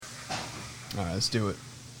All right, let's do it.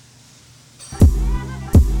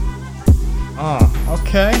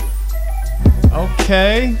 Okay.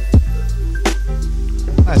 Okay.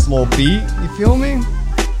 Nice little beat. You feel me?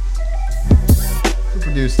 Who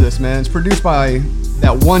produced this, man? It's produced by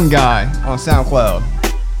that one guy on SoundCloud.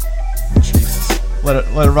 Jesus. Let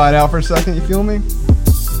it ride out for a second. You feel me?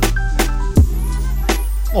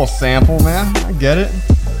 Little sample, man. I get it.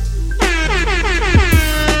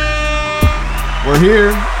 We're here.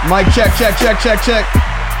 Mic check, check, check, check, check.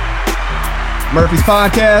 Murphy's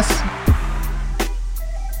Podcast.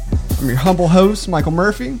 I'm your humble host, Michael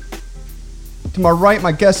Murphy. To my right,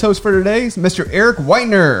 my guest host for today is Mr. Eric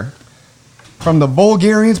Whitener from the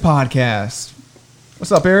Vulgarians Podcast.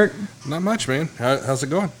 What's up, Eric? Not much, man. How's it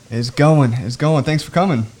going? It's going. Thanks for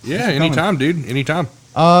coming. Yeah, anytime, dude. Anytime.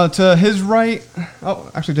 To his right,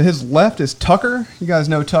 actually to his left is Tucker. You guys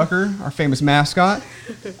know Tucker, our famous mascot.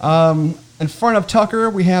 In front of Tucker,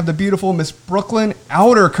 we have the beautiful Miss Brooklyn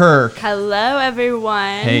Outerkirk. Hello,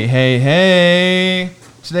 everyone. Hey.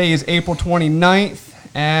 Today is April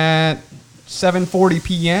 29th at 7:40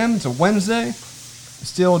 p.m. It's a Wednesday.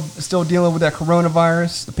 Still dealing with that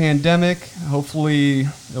coronavirus, the pandemic. Hopefully,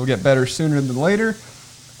 it'll get better sooner than later.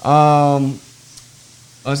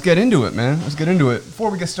 Let's get into it, man. Let's get into it. Before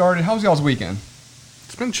we get started, how was y'all's weekend?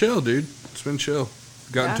 It's been chill, dude. It's been chill.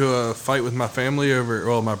 Got into a fight with my family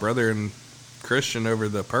my brother and Christian over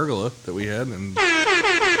the pergola that we had, and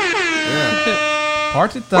yeah.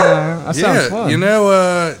 Party time. That sounds fun. You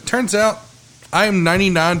know, turns out I am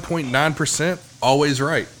 99.9% always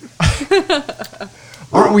right.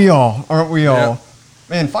 Aren't we all? Yeah.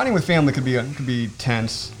 Man, fighting with family could be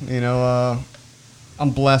tense. You know,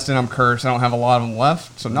 I'm blessed and I'm cursed. I don't have a lot of them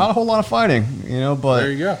left, so not a whole lot of fighting. You know, but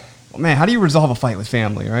There you go. man, how do you resolve a fight with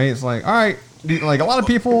family? Right? It's like, all right, like a lot of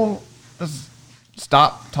people just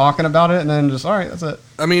stop talking about it and then just all right, that's it.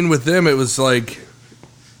 I mean, with them, it was like,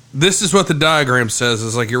 this is what the diagram says.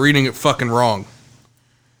 It's like you're reading it fucking wrong.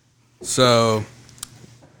 So,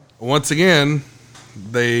 once again,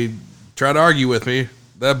 they try to argue with me,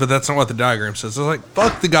 but that's not what the diagram says. I was like,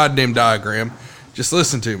 fuck the goddamn diagram. Just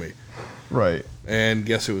listen to me. Right. And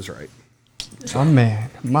guess who was right?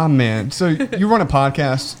 My man. So you run a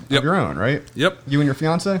podcast Yep. of your own, right? Yep. You and your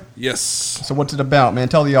fiance? Yes. So what's it about, man?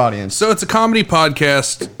 Tell the audience. So it's a comedy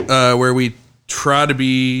podcast where we try to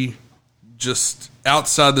be just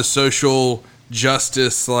outside the social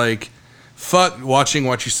justice, like, fuck watching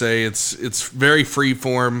what you say. It's very free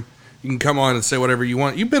form. You can come on and say whatever you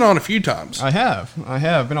want. You've been on a few times. I have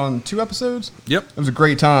been on 2 episodes. Yep. It was a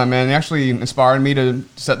great time, man. It actually inspired me to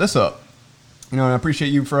set this up. You know, and I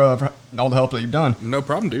appreciate you for all the help that you've done. No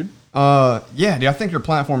problem, dude. Yeah, dude, I think your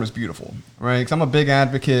platform is beautiful, right? Because I'm a big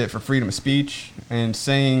advocate for freedom of speech and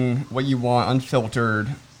saying what you want unfiltered.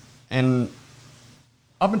 And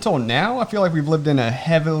up until now, I feel like we've lived in a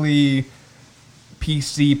heavily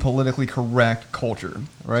PC, politically correct culture,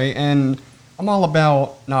 right? And I'm all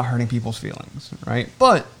about not hurting people's feelings, right?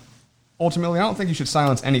 But ultimately, I don't think you should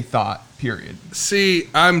silence any thought, period. See,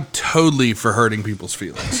 I'm totally for hurting people's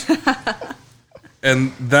feelings.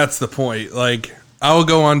 And that's the point. Like, I will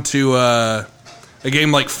go on to a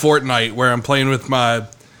game like Fortnite where I'm playing with my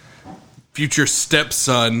future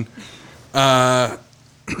stepson, and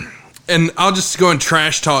I'll just go and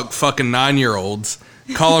trash talk fucking 9-year-olds,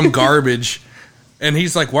 call them garbage, and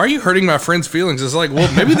he's like, why are you hurting my friend's feelings? It's like,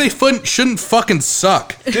 well, maybe they shouldn't fucking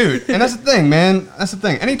suck. Dude, and that's the thing, man. That's the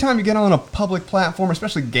thing. Anytime you get on a public platform,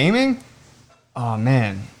 especially gaming, oh,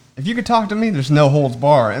 man. If you could talk to me, there's no holds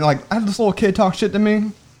bar. And, like, I had this little kid talk shit to me.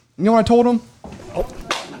 You know what I told him? Oh,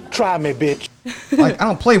 try me, bitch. Like, I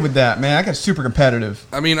don't play with that, man. I get super competitive.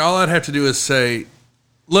 I mean, all I'd have to do is say,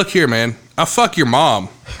 look here, man. I'll fuck your mom.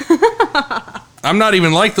 I'm not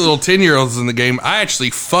even like the little 10-year-olds in the game. I actually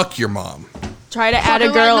fuck your mom. Try to add a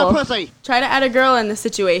girl. Try to add a girl in the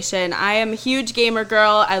situation. I am a huge gamer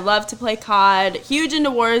girl. I love to play COD. Huge into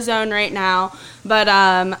Warzone right now. But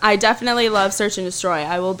I definitely love Search and Destroy.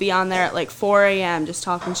 I will be on there at like 4 a.m. just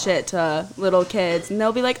talking shit to little kids. And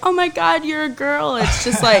they'll be like, oh my God, you're a girl. It's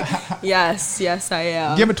just like, yes, I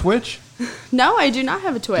am. Do you have a Twitch? No, I do not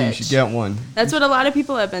have a Twitch. Dude, you should get one. That's what a lot of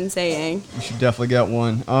people have been saying. You should definitely get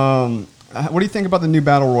one. What do you think about the new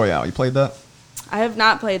Battle Royale? You played that? I have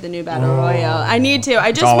not played the new Battle Royale. I need to.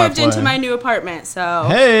 I just moved into my new apartment, so.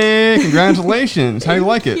 Hey, congratulations. How do you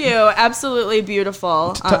like it? Thank you. Absolutely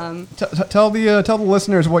beautiful. Tell the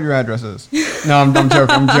listeners what your address is. No, I'm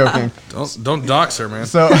joking. Don't dox her, man.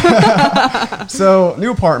 So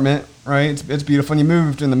new apartment, right? It's beautiful. And you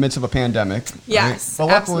moved in the midst of a pandemic. Yes, right?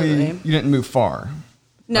 But luckily, absolutely. you didn't move far.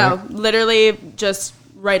 No, right? literally just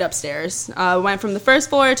right upstairs. Went from the first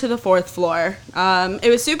floor to the fourth floor. It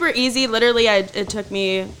was super easy. Literally, it took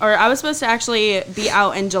me, or I was supposed to actually be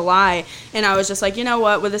out in July, and I was just like, you know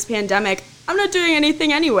what, with this pandemic, I'm not doing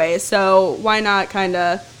anything anyway, so why not kind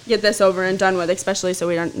of get this over and done with, especially so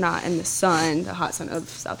we're not in the sun, the hot sun of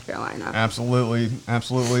South Carolina. Absolutely.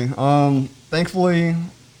 Thankfully,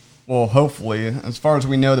 well, hopefully, as far as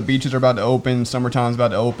we know, the beaches are about to open, summertime's about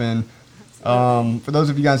to open. For those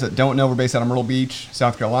of you guys that don't know, we're based out of Myrtle Beach,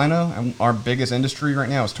 South Carolina, and our biggest industry right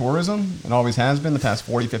now is tourism. It always has been the past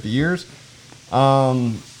 40, 50 years.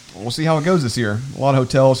 We'll see how it goes this year. A lot of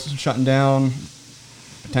hotels shutting down,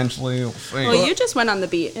 potentially. We'll see. Well, you just went on the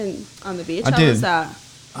beach. How did. was that?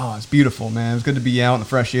 Oh, it's beautiful, man. It was good to be out in the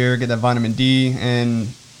fresh air, get that vitamin D, and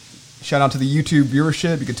shout out to the YouTube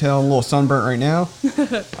viewership. You can tell I'm a little sunburnt right now.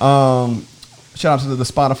 Shout out to the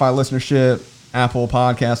Spotify listenership, Apple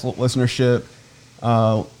Podcast listenership.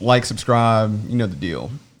 Like, subscribe, you know the deal.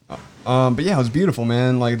 But yeah, it was beautiful,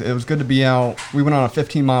 man. Like, it was good to be out. We went on a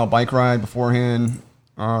 15-mile bike ride beforehand.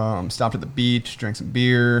 Stopped at the beach, drank some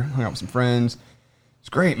beer, hung out with some friends. It's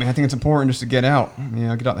great, man. I think it's important just to get out,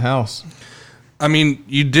 get out the house. I mean,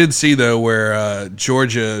 you did see, though, where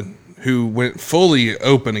Georgia, who went fully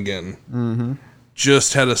open again,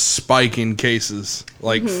 just had a spike in cases,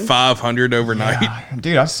 like 500 overnight. Yeah.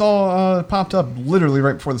 Dude, I saw it popped up literally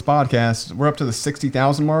right before this podcast. We're up to the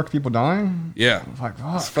 60,000 mark, people dying. Yeah. Like,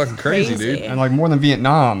 oh, it's fucking crazy, dude. And like more than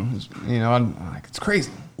Vietnam. It's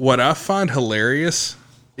crazy. What I find hilarious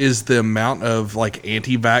is the amount of like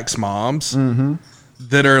anti-vax moms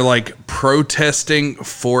that are like protesting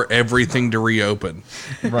for everything to reopen.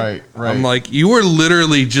 Right. I'm like, you are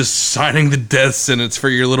literally just signing the death sentence for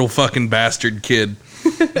your little fucking bastard kid.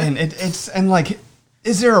 And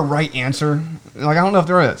is there a right answer? Like, I don't know if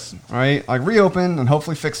there is, right? Like, reopen and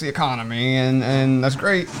hopefully fix the economy, and that's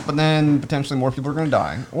great, but then potentially more people are going to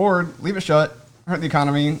die. Or leave it shut, hurt the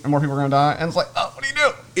economy, and more people are going to die, and it's like, oh, what do you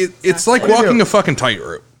do? It's like walking a fucking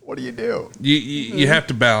tightrope. What do you do? You have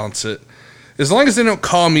to balance it. As long as they don't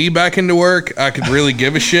call me back into work, I could really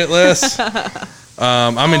give a shit less.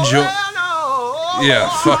 I'm enjoying. Yeah,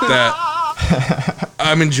 fuck that.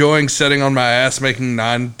 I'm enjoying sitting on my ass making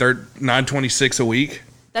 $9.26 a week.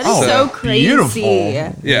 That is so crazy.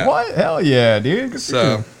 Beautiful. Yeah. What? Hell yeah, dude. Good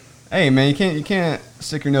So, for you. Hey, man, you can't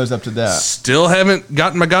stick your nose up to that. Still haven't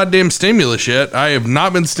gotten my goddamn stimulus yet. I have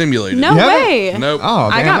not been stimulated. No way. Nope.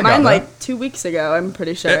 Oh, damn, I got mine that. like 2 weeks ago, I'm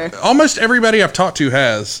pretty sure. Almost everybody I've talked to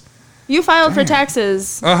has. You filed for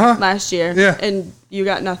taxes last year. Yeah. And you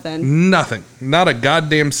got nothing. Nothing. Not a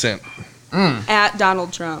goddamn cent. At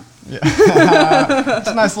Donald Trump. It's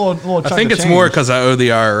a nice little chunk I think of it's change. more because I owe the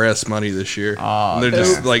IRS money this year. They're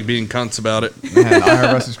just like being cunts about it. Man, the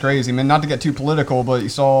IRS is crazy, man. Not to get too political, but you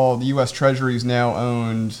saw the U.S. Treasury is now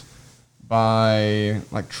owned by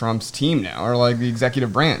like Trump's team now, or like the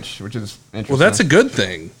executive branch, which is interesting. Well, that's a good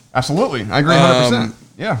thing. Absolutely, I agree 100%.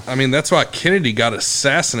 Yeah. I mean, that's why Kennedy got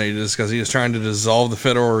assassinated, is because he was trying to dissolve the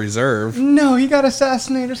Federal Reserve. No, he got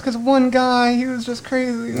assassinated because one guy, he was just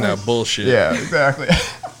crazy. No, bullshit. Yeah, exactly.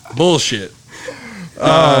 Bullshit.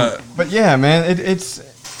 But yeah, man, it's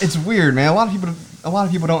weird, man. A lot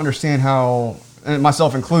of people don't understand how, and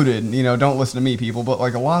myself included, don't listen to me, people, but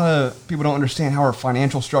like a lot of people don't understand how our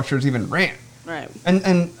financial structures even ran. Right.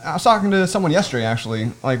 And I was talking to someone yesterday,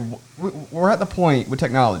 actually. Like, we're at the point with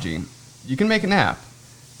technology, you can make an app,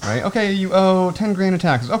 right? Okay, you owe 10 grand in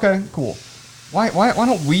taxes. Okay, cool. Why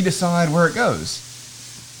don't we decide where it goes?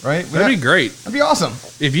 Right? That'd be great. That'd be awesome.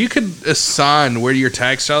 If you could assign where your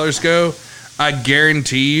tax dollars go, I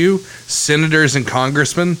guarantee you senators and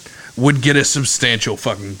congressmen would get a substantial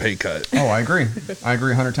fucking pay cut. Oh, I agree. I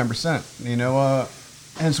agree 110%.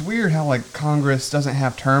 And it's weird how like Congress doesn't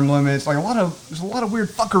have term limits. Like there's a lot of weird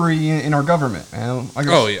fuckery in our government, man. Like,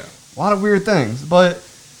 oh yeah, a lot of weird things. But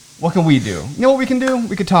what can we do? You know what we can do?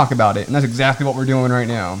 We could talk about it, and that's exactly what we're doing right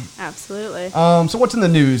now. Absolutely. So what's in the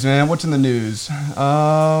news, man? What's in the news?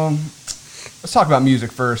 Let's talk about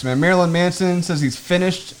music first, man. Marilyn Manson says he's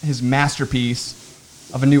finished his masterpiece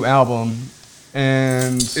of a new album.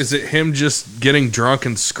 And is it him just getting drunk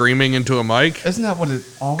and screaming into a mic? Isn't that what it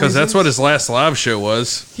always is? Because that's what his last live show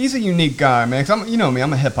was. He's a unique guy, man. 'Cause you know me,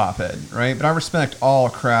 I'm a hip hop head, right? But I respect all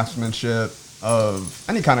craftsmanship of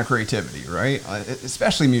any kind of creativity, right?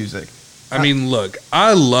 Especially music. I mean, look,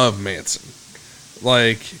 I love Manson.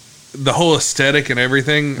 Like, the whole aesthetic and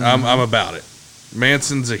everything, I'm about it.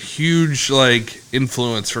 Manson's a huge, like,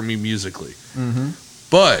 influence for me musically.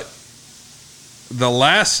 But the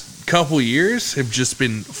last couple years have just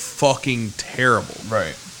been fucking terrible.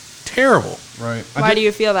 Right. Terrible. Right. Why do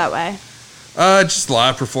you feel that way? Just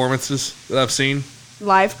live performances that I've seen.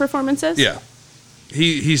 Live performances? Yeah.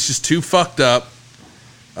 He's just too fucked up.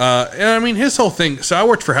 And I mean, his whole thing. So I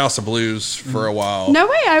worked for House of Blues for a while. No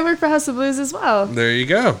way, I work for House of Blues as well. There you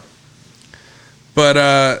go.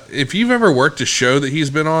 But if you've ever worked a show that he's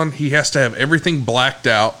been on, he has to have everything blacked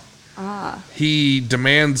out. He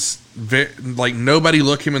demands like nobody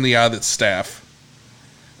look him in the eye that's staff.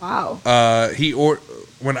 Wow.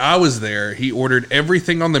 When I was there, he ordered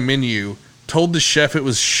everything on the menu, told the chef it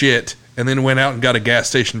was shit, and then went out and got a gas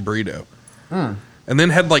station burrito. And then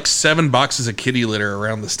had like 7 boxes of kitty litter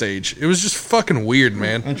around the stage. It was just fucking weird,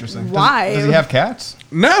 man. Interesting. Why? Does he have cats?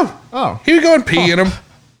 No. Oh. He would go and pee in them.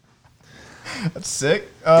 That's sick.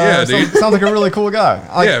 Yeah, dude. Sounds like a really cool guy.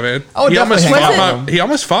 Yeah, man. I would definitely hang out with him. He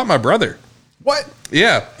almost fought my brother. What?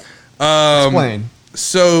 Yeah. Explain.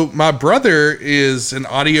 So my brother is an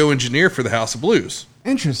audio engineer for the House of Blues.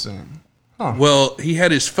 Interesting. Huh. Well, he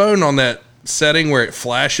had his phone on that setting where it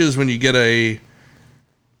flashes when you get a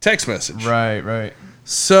text message. Right.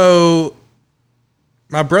 So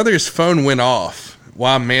my brother's phone went off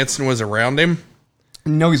while Manson was around him.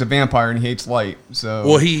 You know he's a vampire and he hates light. So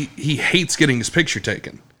Well, he hates getting his picture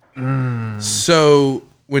taken. So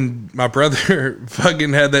when my brother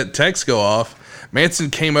fucking had that text go off, Manson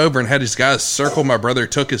came over and had his guys circle my brother,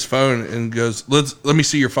 took his phone, and goes, let me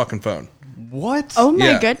see your fucking phone. What? Oh my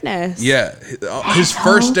Yeah. goodness. Yeah. His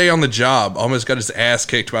first day on the job almost got his ass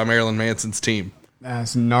kicked by Marilyn Manson's team.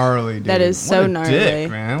 That's gnarly, dude. That is so What a gnarly.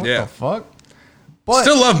 dick, man. What Yeah. the fuck? But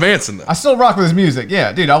Still love Manson, though. I still rock with his music.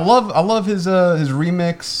 Yeah, dude. I love his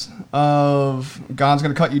remix of "God's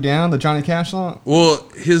Gonna Cut You Down," the Johnny Cash song. Well,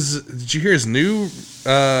 did you hear his new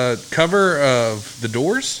cover of The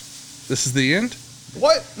Doors? This Is the End?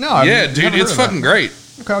 What? No. Yeah, I've dude, never heard it's of fucking that. great.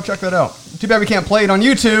 Okay, I'll check that out. Too bad we can't play it on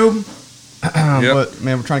YouTube. Yep. But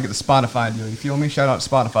man, we're trying to get the Spotify deal. You feel me? Shout out to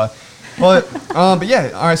Spotify. But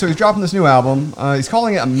yeah, all right. So he's dropping this new album. He's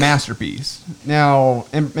calling it a masterpiece. Now,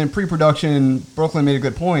 in pre-production, Brooklyn made a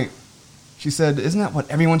good point. She said, "Isn't that what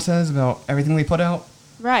everyone says about everything we put out?"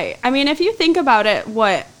 Right. I mean, if you think about it,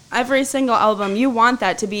 every single album, you want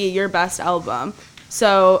that to be your best album.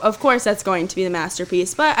 So, of course, that's going to be the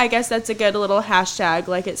masterpiece. But I guess that's a good little hashtag,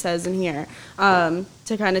 like it says in here,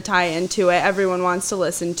 to kind of tie into it. Everyone wants to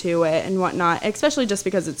listen to it and whatnot, especially just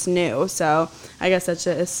because it's new. So, I guess that's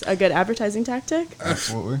just a good advertising tactic.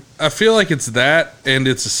 Absolutely. I feel like it's that, and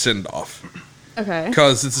it's a send-off. Okay.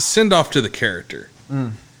 Because it's a send-off to the character.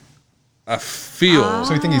 I feel...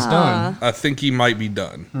 So you think he's done? I think he might be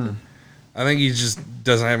done. I think he just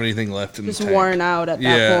doesn't have anything left in Just the tank. worn out at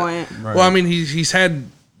that point. Right. Well, I mean, he's had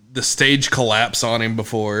the stage collapse on him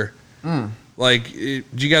before. Like, do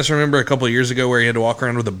you guys remember a couple of years ago where he had to walk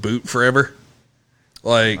around with a boot forever?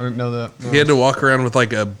 Like, I didn't know that. No. he had to walk around with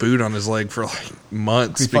like a boot on his leg for like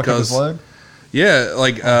months He fucked up his because leg? yeah,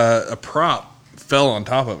 like a prop fell on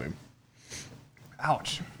top of him.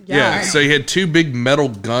 Ouch. Yeah, so he had 2 big metal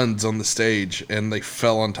guns on the stage and they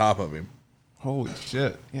fell on top of him. Holy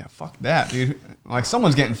shit. Yeah, fuck that, dude. Like,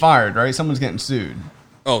 someone's getting fired, right? Someone's getting sued.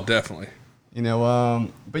 Oh, definitely. You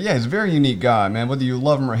know, but yeah, he's a very unique guy, man. Whether you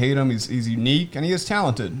love him or hate him, he's unique and he is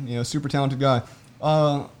talented. You know, super talented guy.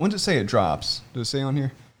 When does it say it drops? Does it say on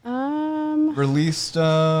here? Released.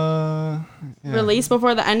 Yeah. Released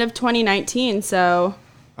before the end of 2019, so...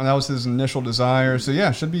 And that was his initial desire. So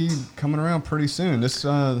yeah, should be coming around pretty soon. This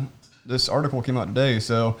article came out today.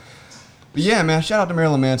 So, but yeah, man, shout out to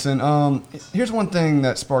Marilyn Manson. Here's one thing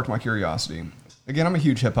that sparked my curiosity. Again, I'm a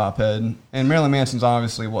huge hip hop head, and Marilyn Manson's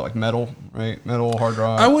obviously like metal, right? Metal, hard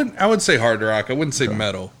rock. I would say hard rock. I wouldn't say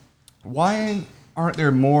metal. Why aren't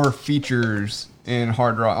there more features in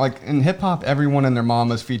hard rock? Like in hip hop, everyone and their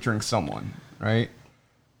mama is featuring someone, right?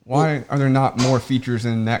 Why are there not more features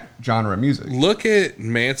in that genre of music? Look at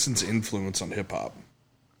Manson's influence on hip hop.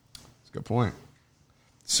 That's a good point.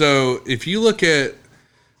 So if you look at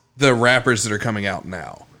the rappers that are coming out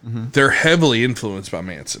now, they're heavily influenced by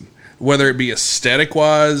Manson, whether it be aesthetic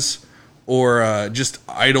wise or just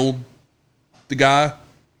idol the guy,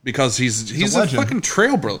 because he's a fucking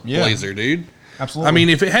trailblazer, dude. Absolutely. I mean,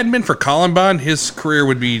 if it hadn't been for Columbine, his career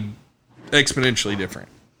would be exponentially different.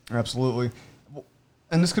 Absolutely.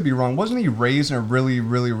 And this could be wrong. Wasn't he raised in a really,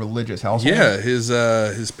 really religious household? Yeah,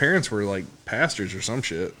 his parents were like pastors or some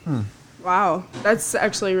shit. Wow, that's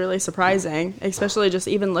actually really surprising, especially just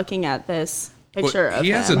even looking at this picture Well, of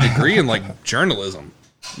he him. has a degree in like journalism.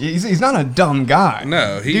 He's not a dumb guy.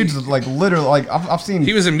 No, dude's like literally like I've seen.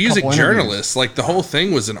 He was a music couple interviews. journalist. Like the whole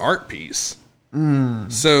thing was an art piece.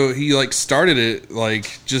 So he like started it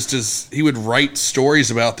like just as he would write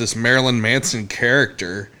stories about this Marilyn Manson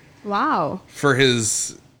character. Wow. For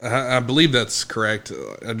his, I believe that's correct.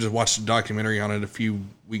 I just watched a documentary on it a few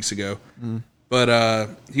weeks ago. But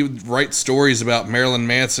he would write stories about Marilyn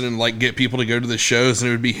Manson and like get people to go to the shows, and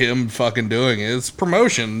it would be him fucking doing it. His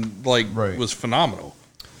promotion was phenomenal.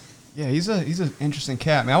 Yeah, he's an interesting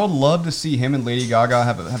cat. Man, I would love to see him and Lady Gaga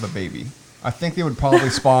have a baby. I think they would probably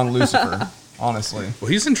spawn Lucifer, honestly. Well,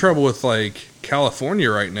 he's in trouble with like California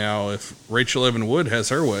right now if Rachel Evan Wood has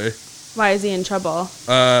her way. Why is he in trouble?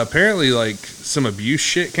 Apparently, like some abuse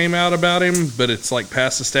shit came out about him, but it's like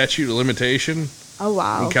past the statute of limitation. Oh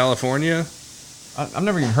wow! In California, I've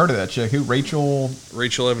never even heard of that chick. Who? Rachel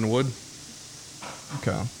Evan Wood.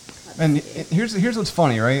 Okay. And here's what's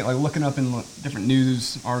funny, right? Like looking up in different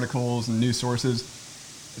news articles and news sources,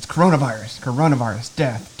 it's coronavirus,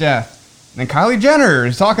 death. And then Kylie Jenner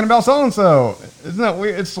is talking about so and so. Isn't that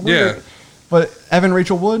weird? It's weird. Yeah. But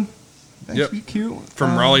Rachel Wood, that's cute.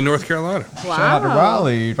 From Raleigh, North Carolina. Wow. Shout out to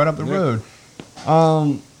Raleigh, right up the road.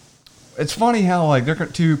 It's funny how like they're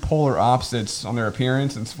two polar opposites on their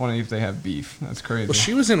appearance. And it's funny if they have beef. That's crazy. Well,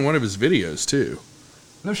 she was in one of his videos too.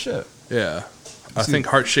 No shit. Yeah. I think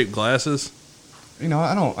heart-shaped glasses. You know,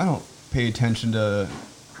 I don't pay attention to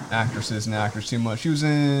actresses and actors too much. She was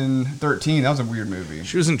in 13. That was a weird movie.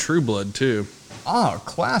 She was in True Blood too. Oh,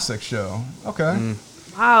 classic show. Okay.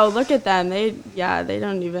 Wow, look at them. They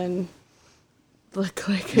don't even look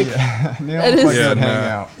like they don't look like they'd hang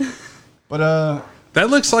out. But that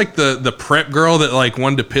looks like the prep girl that like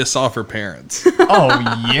wanted to piss off her parents. Oh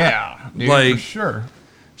yeah, dude, like for sure.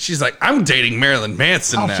 She's like, I'm dating Marilyn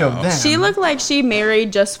Manson now. She looked like she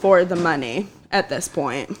married just for the money at this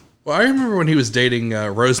point. Well, I remember when he was dating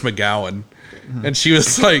Rose McGowan, and she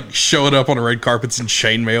was like showing up on the red carpets in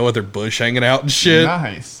chainmail with her bush hanging out and shit.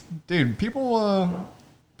 Nice, dude. People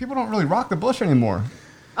don't really rock the bush anymore.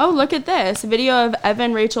 Oh, look at this video of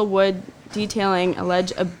Evan Rachel Wood detailing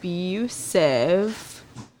alleged abusive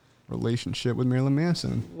relationship with Marilyn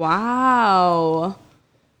Manson. Wow.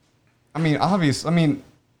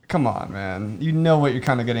 Come on, man. You know what you're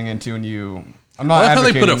kind of getting into, and I'm not. I like how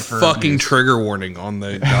they put a fucking abuse. Trigger warning on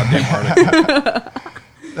the goddamn article.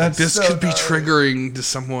 This could be triggering to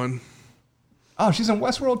someone. Oh, she's in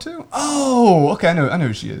Westworld too. Oh, okay. I know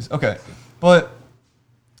who she is. Okay, but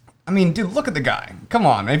dude, look at the guy. Come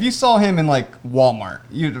on, man. If you saw him in like Walmart,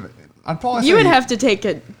 you would have to take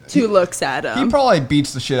two looks at him. He probably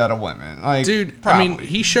beats the shit out of women. Like, dude, probably.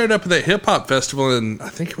 he showed up at that hip hop festival in, I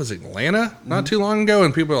think it was Atlanta, not too long ago,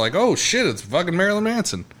 and people are like, oh shit, it's fucking Marilyn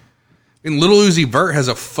Manson. And Lil Uzi Vert has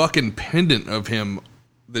a fucking pendant of him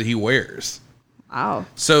that he wears. Wow.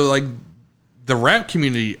 So, like, the rap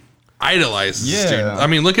community idolizes this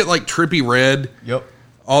dude. Look at, like, Trippie Redd. Yep.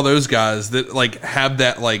 All those guys that, like, have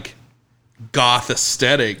that, like, goth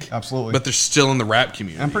aesthetic. Absolutely. But they're still in the rap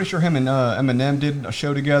community. I'm pretty sure him and Eminem did a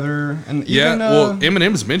show together. And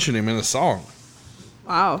Eminem's mentioned him in a song.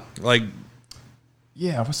 Wow. Like...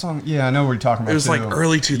 Yeah, what song? Yeah, I know what you're talking about. It was like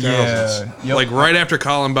early 2000s. Yeah, yep. Like right after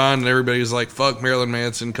Columbine, and everybody was like, fuck Marilyn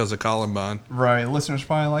Manson because of Columbine. Right. Listeners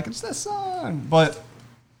probably like, it's this song. But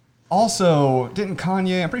also, didn't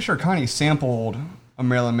Kanye, I'm pretty sure Kanye sampled a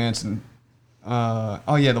Marilyn Manson.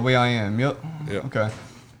 The Way I Am. Yep. Okay.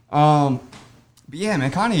 But yeah, man,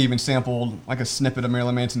 Kanye even sampled like a snippet of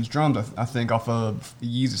Marilyn Manson's drums, I think, off of the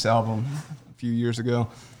Yeezus album a few years ago.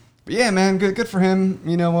 But yeah, man, good for him.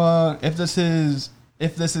 You know, if this is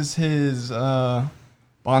his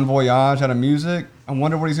bon voyage out of music, I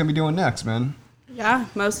wonder what he's gonna be doing next, man. Yeah,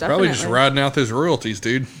 most definitely. Probably just riding out those royalties,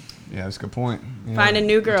 dude. Yeah, that's a good point. Finding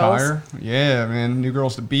new girls. Retire. Yeah, man, new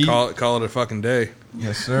girls to beat. Call it a fucking day.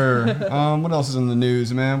 Yes, sir. What else is in the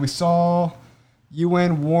news, man? We saw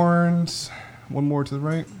UN warns. One more to the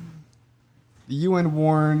right. The UN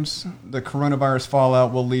warns the coronavirus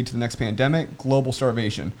fallout will lead to the next pandemic, global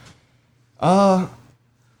starvation. I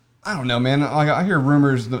don't know, man. I hear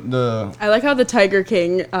rumors I like how the Tiger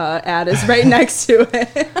King ad is right next to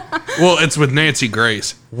it. Well, it's with Nancy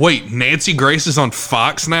Grace. Wait, Nancy Grace is on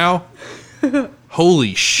Fox now?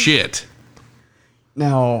 Holy shit.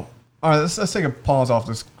 Now, all right, let's take a pause off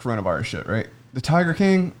this coronavirus shit, right? The Tiger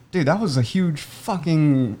King, dude, that was a huge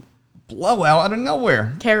fucking blowout out of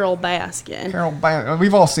nowhere. Carol Baskin.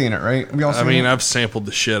 We've all seen it, right? I've sampled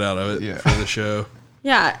the shit out of it for the show.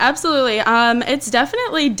 Yeah, absolutely. It's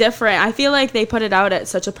definitely different. I feel like they put it out at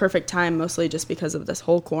such a perfect time, mostly just because of this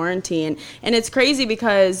whole quarantine. And it's crazy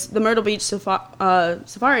because the Myrtle Beach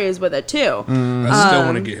Safari is with it too. I still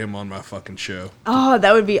want to get him on my fucking show. Oh,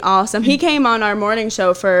 that would be awesome. He came on our morning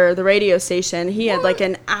show for the radio station. He had like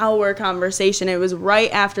an hour conversation. It was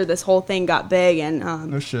right after this whole thing got big. And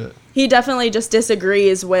no shit. He definitely just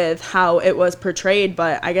disagrees with how it was portrayed.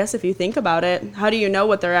 But I guess if you think about it, how do you know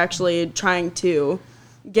what they're actually trying to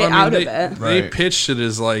get out of it? They pitched it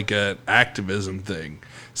as like an activism thing.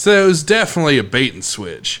 So it was definitely a bait and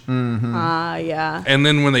switch. Yeah. And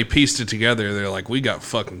then when they pieced it together, they're like, we got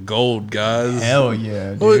fucking gold, guys. Hell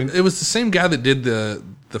yeah, dude. Well, it was the same guy that did the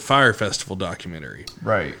Fire Festival documentary.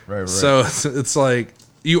 Right. So it's like,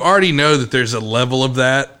 you already know that there's a level of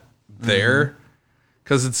that there.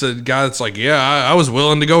 Because it's a guy that's like, yeah, I was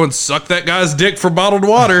willing to go and suck that guy's dick for bottled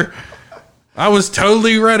water. I was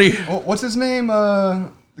totally ready. What's his name?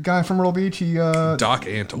 The guy from Myrtle Beach. Doc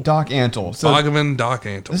Antle. Doc Antle. So Bogman Doc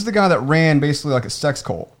Antle. this is the guy that ran basically like a sex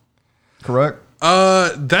cult, correct?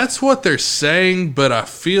 That's what they're saying, but I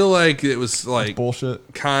feel like it was like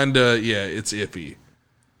Bullshit. Kinda, yeah, it's iffy.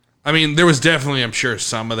 I mean, there was definitely, I'm sure,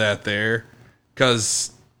 some of that there,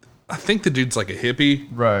 because I think the dude's like a hippie,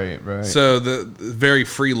 Right. so the very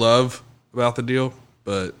free love about the deal.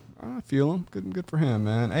 But I feel him. Good for him,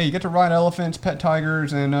 man. Hey, you get to ride elephants, pet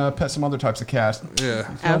tigers, and pet some other types of cats. yeah,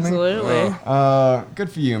 Absolutely.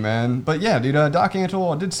 Good for you, man. But yeah, dude, Doc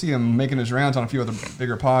Antle, I did see him making his rounds on a few other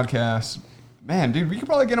bigger podcasts. Man, dude, we could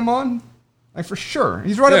probably get him on, like for sure.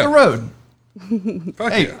 He's right up the road.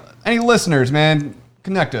 fuck Hey, yeah. any listeners, man,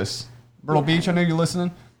 connect us. Myrtle Beach, I know you're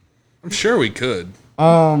listening. I'm sure we could.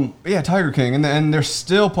 But yeah, Tiger King, and they're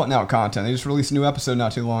still putting out content. They just released a new episode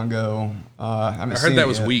not too long ago. I heard that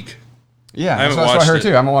was weak. Yeah, I haven't that's what I watched heard it. too.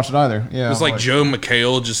 I haven't watched it either. Yeah, It was like Joe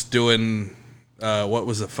McHale just doing what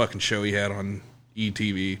was the fucking show he had on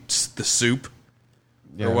ETV? Just The Soup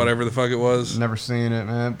yeah, or whatever the fuck it was. Never seen it,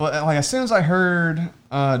 man. But like as soon as I heard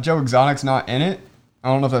Joe Exotic's not in it, I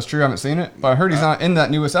don't know if that's true. I haven't seen it, but I heard he's not in that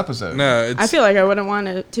newest episode. No, it's, I feel like I wouldn't want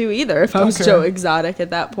it to either if I was Okay. Joe Exotic at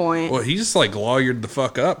that point. well, he's like lawyered the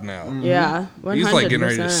fuck up now. Yeah, 100%. He's like getting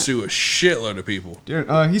ready to sue a shitload of people. Dude,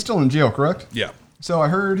 he's still in jail, correct? Yeah. So I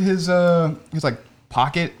heard his like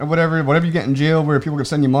pocket or whatever you get in jail where people can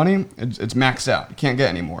send you money, it's maxed out. You can't get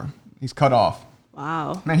any more. He's cut off.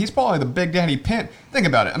 Wow. Man, he's probably the big daddy pimp. Think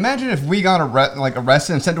about it. Imagine if we got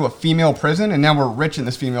arrested and sent to a female prison, and now we're rich in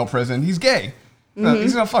this female prison. He's gay.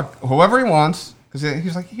 He's gonna fuck whoever he wants because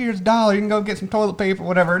he's like, here's $1. You can go get some toilet paper,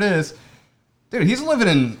 whatever it is. Dude, he's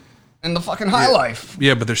living in the fucking high life.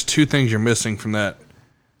 Yeah, but there's two things you're missing from that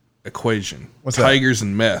equation. What's that? Tigers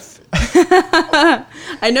and meth.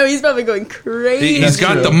 I know he's probably going crazy. He's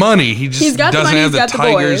got true. the money. He just He's got the doesn't money, have he's the got the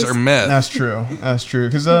tigers boys. or meth. That's true.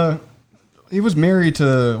 Because he was married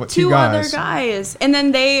to two Two guys. other guys. And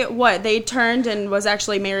then they turned and was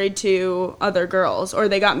actually married to other girls. Or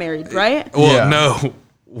they got married, right? Well, Yeah. no.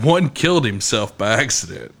 One killed himself by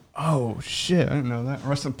accident. Oh shit! I didn't know that.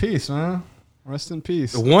 Rest in peace, man. Rest in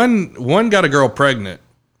peace. One got a girl pregnant.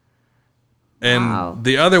 And Wow.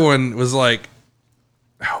 the other one was like,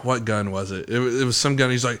 what gun was it? It was some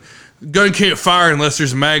gun. He's like, gun can't fire unless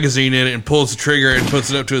there's a magazine in it, and pulls the trigger and puts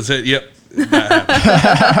it up to his head. Yep.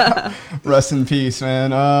 Rest in peace,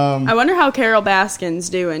 man. I wonder how Carol Baskin's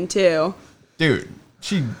doing, too. Dude,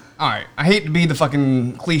 all right. I hate to be the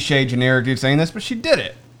fucking cliche generic dude saying this, but she did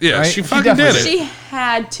it. Yeah, right? she fucking definitely did it. She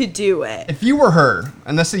had to do it. If you were her,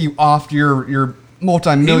 and let's say you offed your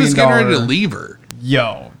multi-million He was getting ready to dollar, leave her.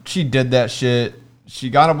 yo, she did that shit. She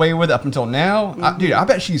got away with it up until now. Dude, I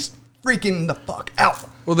bet she's freaking the fuck out.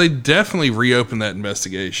 Well, they definitely reopened that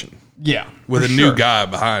investigation Yeah, with for a new sure. guy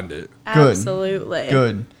behind it. Good. Absolutely.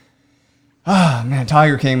 Good. Ah, man,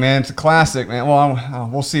 Tiger King, man, it's a classic, man. Well,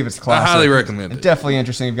 we'll see if it's a classic. highly recommend it. It's definitely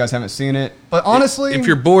interesting if you guys haven't seen it. But honestly, If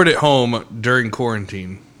you're bored at home during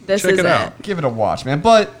quarantine, This check is it out. give it a watch, man.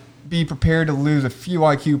 But be prepared to lose a few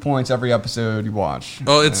IQ points every episode you watch.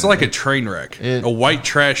 Oh, it's like a train wreck. It- A white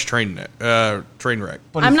trash train wreck.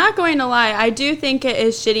 But I'm if- not going to lie. I do think it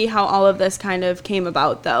is shitty how all of this kind of came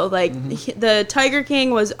about, though. Like, the Tiger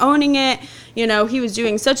King was owning it. You know, he was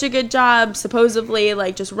doing such a good job, supposedly,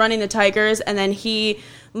 like, just running the Tigers. And then he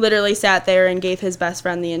literally sat there and gave his best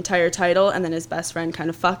friend the entire title. And then his best friend kind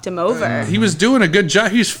of fucked him over. He was doing a good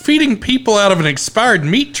job. He was feeding people out of an expired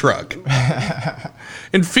meat truck.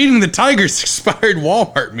 And feeding the tigers expired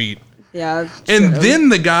Walmart meat. Yeah. And true. then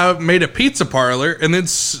the guy made a pizza parlor and then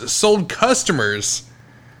sold customers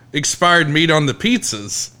expired meat on the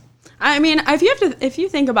pizzas. I mean, if you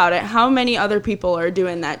think about it, how many other people are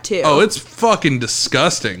doing that, too? Oh, it's fucking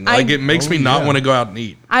disgusting. Like, it makes me not want to go out and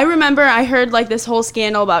eat. I remember I heard like this whole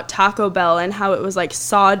scandal about Taco Bell and how it was like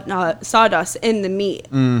sawdust in the meat.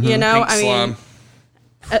 You know, Pink I slime. mean,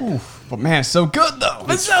 but man, it's so good though.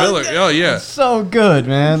 It's filler. Oh, yeah. So good,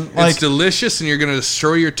 man. Like It's delicious, and you're going to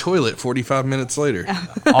destroy your toilet 45 minutes later.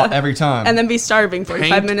 every time. and then be starving 45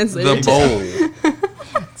 Paint minutes later. the bowl.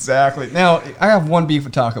 Exactly. Now, I have one beef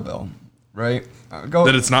with Taco Bell, right? Go.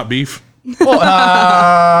 That it's not beef.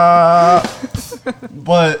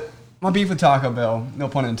 But my beef with Taco Bell, no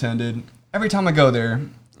pun intended. Every time I go there,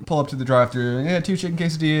 pull up to the drive-thru. Yeah, 2 chicken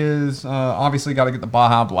quesadillas. Obviously, got to get the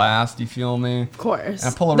Baja Blast. You feel me? Of course.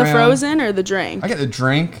 And I pull the around. frozen or the drink? I get the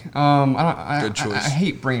drink. Good choice. I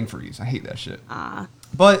hate brain freeze. I hate that shit.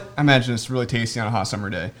 But I imagine it's really tasty on a hot summer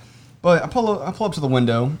day. But I pull up to the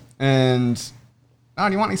window and,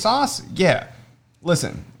 do you want any sauce? Yeah.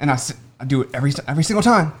 Listen, and I do it every single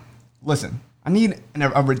time. Listen, I need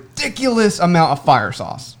a ridiculous amount of fire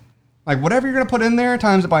sauce. Like whatever you're gonna put in there,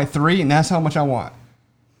 times it by 3, and that's how much I want.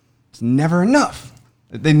 It's never enough.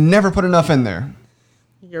 They never put enough in there.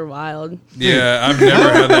 You're wild. Yeah, I've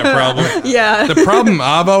never had that problem. Yeah. The problem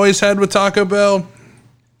I've always had with Taco Bell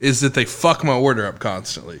is that they fuck my order up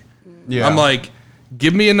constantly. Yeah. I'm like,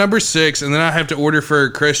 give me a number 6, and then I have to order for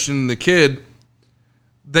Christian and the kid.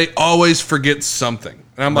 They always forget something.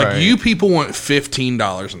 And I'm like, Right. you people want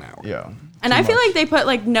 $15 an hour. Yeah. And I feel like they put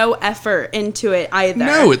like no effort into it either.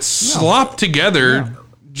 No, it's slopped together. Yeah.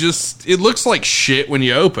 Just, it looks like shit when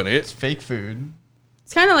you open It's it. fake food.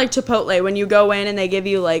 It's kind of like Chipotle when you go in and they give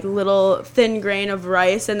you like little thin grain of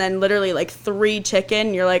rice and then literally like 3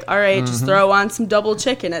 chicken. You're like, all right, just throw on some double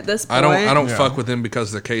chicken at this point. I don't Yeah. fuck with them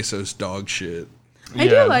because their queso's dog shit. I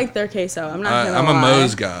do like their queso. I'm not gonna I'm a lie.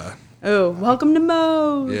 Moe's guy. Oh, welcome to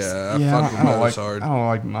Moe's. Yeah, I Yeah, fuck with I don't Moe's like. hard. I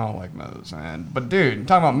don't like Moe's, man. But dude,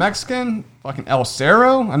 talking about Mexican, fucking El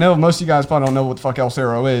Cerro. I know most of you guys probably don't know what the fuck El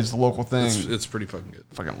Cerro is, the local thing. It's pretty fucking good.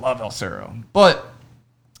 Fucking love El Cerro, but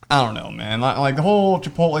I don't know, man. Like the whole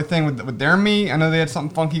Chipotle thing with their meat. I know they had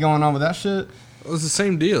something funky going on with that shit. It was the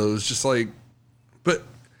same deal. It was just like, but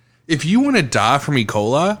if you want to die from E.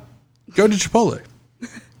 coli, go to Chipotle.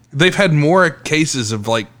 They've had more cases of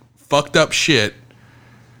like fucked up shit,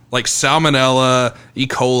 like salmonella, E.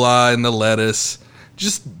 coli, and the lettuce.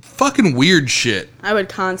 Just fucking weird shit. I would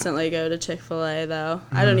constantly go to Chick-fil-A though.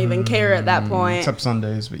 I don't even care at that point. Except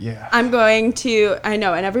Sundays, but yeah. I'm going to, I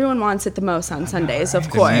know, and everyone wants it the most on Sundays, of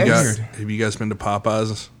course. Have you guys been to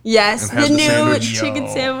Popeyes? Yes, And have the the new sandwich? chicken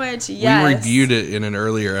Yo. sandwich. Yes. We reviewed it in an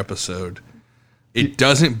earlier episode. It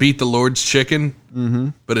doesn't beat the Lord's chicken,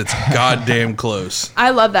 but it's goddamn close. I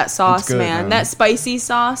love that sauce, good, man. man. That spicy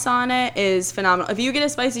sauce on it is phenomenal. If you get a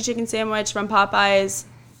spicy chicken sandwich from Popeyes,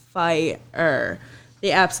 fire.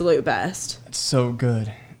 The absolute best. It's so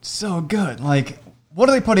good. It's so good. Like, what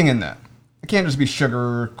are they putting in that? It can't just be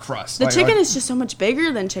sugar crust. The Like- chicken like- is just so much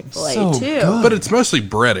bigger than Chick-fil-A, So too. good. But it's mostly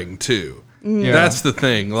breading too. Yeah. That's the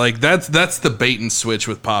thing. Like that's the bait and switch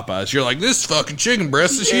with Popeyes. You're like, this fucking chicken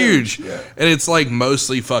breast is huge, and it's like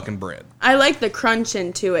mostly fucking bread. I like the crunch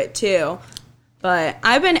into it, too. But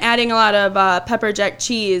I've been adding a lot of pepper jack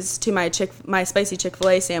cheese to my spicy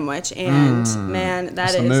Chick-fil-A sandwich, and man, that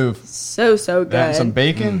That's the is move. so good. That and some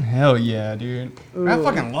bacon? Hell yeah, dude. I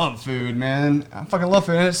fucking love food, man. I fucking love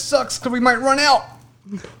food. And it sucks because we might run out.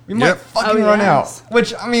 We might Yep. fucking Oh, run yes. out.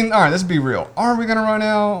 Which, I mean, all right, let's be real. Are we going to run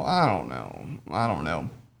out? I don't know.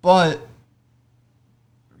 But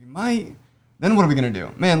we might. Then what are we going to do?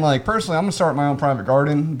 Man, like, personally, I'm going to start my own private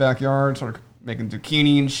garden, backyard, sort of making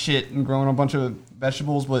zucchini and shit and growing a bunch of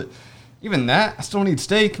vegetables. But even that, I still need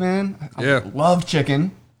steak, man. I love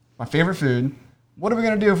chicken. My favorite food. What are we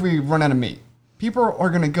going to do if we run out of meat? People are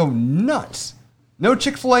going to go nuts. No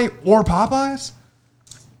Chick-fil-A or Popeyes?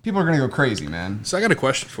 People are going to go crazy, man. So I got a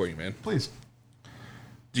question for you, man. Please.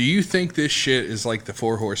 Do you think this shit is like the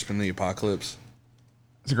 4 horsemen of the apocalypse?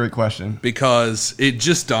 That's a great question. Because it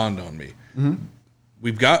just dawned on me.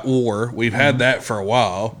 We've got war. We've had that for a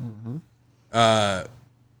while.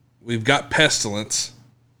 We've got pestilence,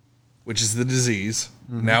 which is the disease.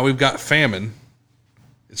 Now we've got famine.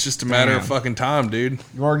 It's just a matter of fucking time, dude.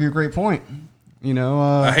 You argue a great point. You know,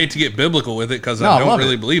 I hate to get biblical with it because No, I I don't love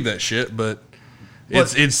really it. believe that shit, but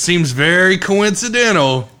it seems very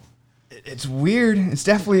coincidental. it's weird. It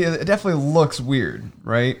definitely looks weird,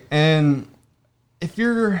 right? And if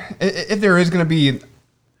there is going to be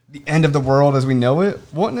the end of the world as we know it,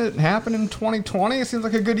 wouldn't it happen in 2020? It seems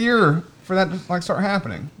like a good year for that to like start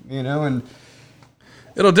happening, you know. And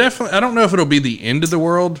It'll definitely. I don't know if it'll be the end of the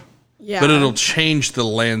world, Yeah. but it'll change the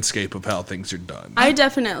landscape of how things are done. I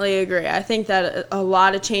definitely agree. I think that a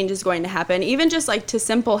lot of change is going to happen, even just like to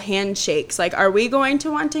simple handshakes. Like, are we going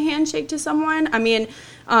to want to handshake to someone? I mean,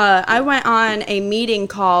 I went on a meeting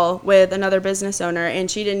call with another business owner,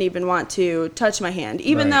 and she didn't even want to touch my hand,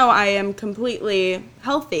 even Right. though I am completely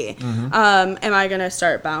healthy. Am I going to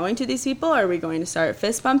start bowing to these people? Are we going to start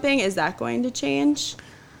fist bumping? Is that going to change?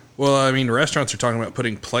 Well, I mean, restaurants are talking about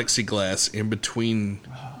putting plexiglass in between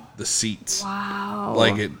the seats, Wow.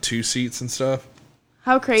 like at 2 seats and stuff.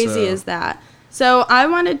 How crazy So- is that? So I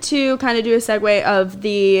wanted to kind of do a segue of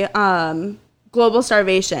the global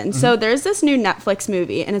starvation. So there's this new Netflix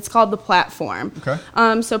movie, and it's called The Platform.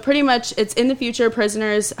 Okay. So pretty much, it's in the future,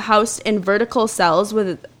 prisoners housed in vertical cells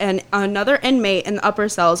with another inmate in the upper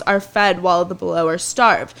cells are fed while the below are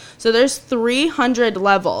starved. So there's 300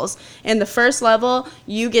 levels. In the first level,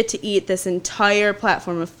 you get to eat this entire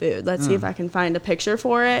platform of food. Let's see if I can find a picture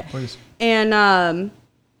for it. Please. And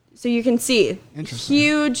so you can see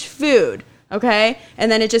huge food. Okay, and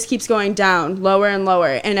then it just keeps going down, lower and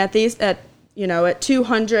lower. And at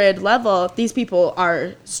 200 level, these people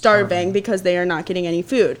are starving because they are not getting any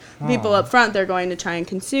food. The people up front, they're going to try and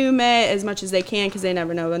consume it as much as they can because they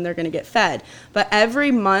never know when they're going to get fed. But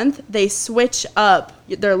every month, they switch up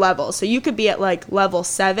their levels. So you could be at like level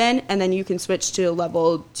 7, and then you can switch to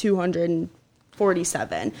level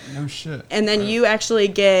 247. No shit. And then you actually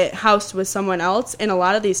get housed with someone else. And a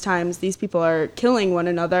lot of these times, these people are killing one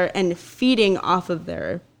another and feeding off of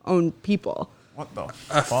their own people. What the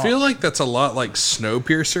I feel like that's a lot like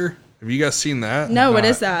Snowpiercer. Have you guys seen that? No, what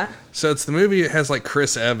is that? So it's the movie. It has like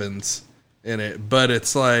Chris Evans in it, but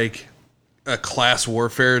it's like a class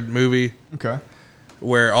warfare movie. Okay.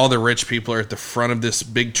 Where all the rich people are at the front of this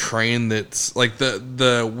big train that's like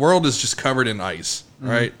the world is just covered in ice,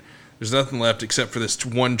 right? There's nothing left except for this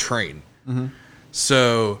one train.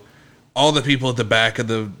 So all the people at the back of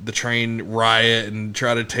the train riot and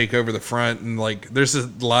try to take over the front. And like, there's a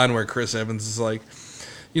line where Chris Evans is like,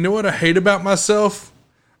 you know what I hate about myself?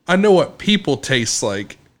 I know what people taste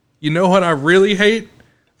like. You know what I really hate?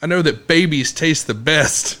 I know that babies taste the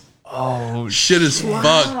best. Oh, shit is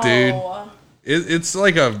fucked, dude. It's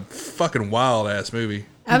like a fucking wild ass movie.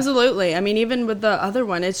 Absolutely. I mean, even with the other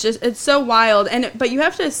one, it's so wild. But you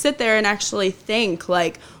have to sit there and actually think,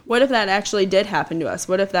 like, what if that actually did happen to us?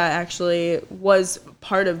 What if that actually was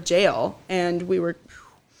part of jail and we were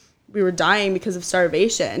dying because of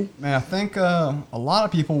starvation? Man, I think a lot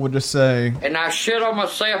of people would just say, and I shit on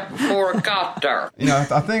myself before I got there.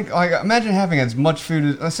 I think, like, imagine having as much food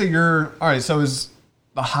as, let's say you're, all right, so is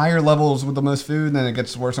the higher levels with the most food, then it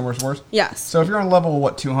gets worse and worse and worse? Yes. So if you're on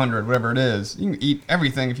level, 200, whatever it is, you can eat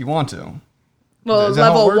everything if you want to. Well,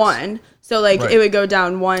 level 1. So, like, It would go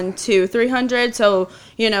down 1, 2, 300. So,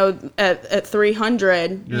 at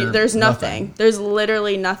 300, there's nothing. There's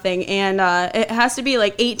literally nothing. And it has to be,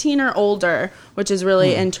 like, 18 or older, which is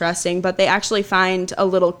really interesting. But they actually find a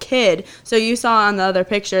little kid. So you saw on the other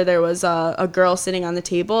picture, there was a girl sitting on the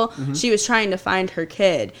table. She was trying to find her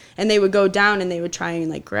kid. And they would go down and they would try and,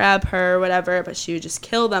 like, grab her or whatever. But she would just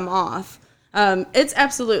kill them off. It's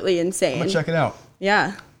absolutely insane. I'm going to check it out.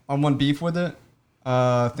 Yeah. On one beef with it.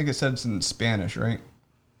 I think it said it's in Spanish, right?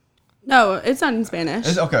 No, it's not in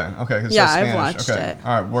Spanish. Okay. Yeah, I've watched it.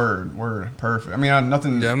 All right, word, perfect. I mean,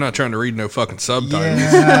 nothing. Yeah, I'm not trying to read no fucking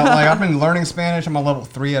subtitles. Yeah, like I've been learning Spanish. I'm on level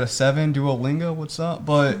 3 out of 7. Duolingo, what's up?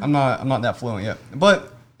 But I'm not that fluent yet.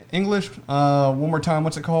 But English, one more time.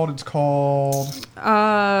 What's it called? It's called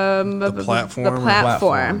The Platform. The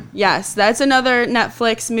Platform. Yes, that's another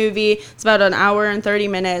Netflix movie. It's about an hour and 30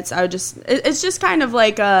 minutes. It's just kind of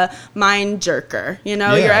like a mind jerker.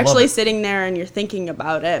 Yeah, you're actually sitting there and you're thinking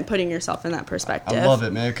about it and putting yourself in that perspective. I love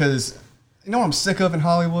it, man. Because you know what I'm sick of in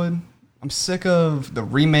Hollywood? I'm sick of the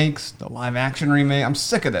remakes, the live action remake. I'm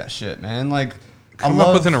sick of that shit, man. Like. Come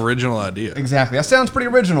up with an original idea. Exactly. That sounds pretty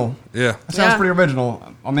original. Yeah. That sounds pretty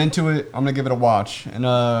original. I'm into it. I'm going to give it a watch. And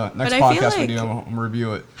next podcast we do, I'm going to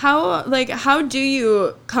review it. How do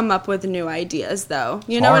you come up with new ideas, though?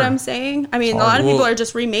 You know what I'm saying? I mean, a lot of people are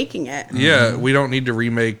just remaking it. Yeah, we don't need to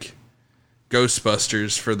remake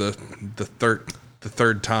Ghostbusters for the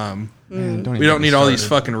third time. Man, we don't need all these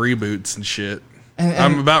fucking reboots and shit. And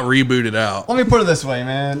I'm about rebooted out. Let me put it this way,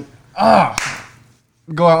 man.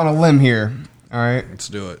 Go out on a limb here. All right. Let's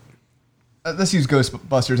do it. Let's use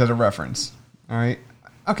Ghostbusters as a reference. All right.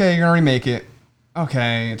 Okay, you're going to remake it.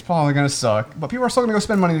 Okay, it's probably going to suck. But people are still going to go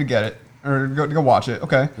spend money to get it. Or to go watch it.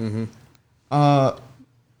 Okay.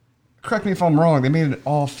 Correct me if I'm wrong. They made it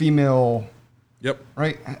all female. Yep.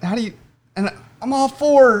 Right? How do you... And I'm all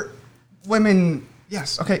for women.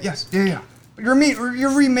 Yes. Okay. Yes. Yeah. But you're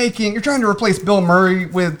remaking... You're trying to replace Bill Murray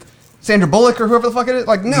with... Sandra Bullock or whoever the fuck it is?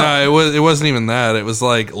 Like, no. No, it wasn't even that. It was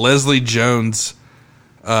like Leslie Jones,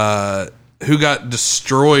 who got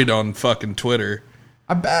destroyed on fucking Twitter.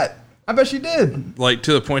 I bet she did. Like,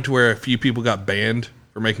 to the point to where a few people got banned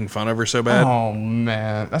for making fun of her so bad. Oh,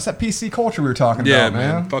 man. That's that PC culture we were talking about,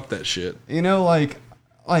 man. Fuck that shit. Man.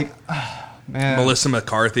 Melissa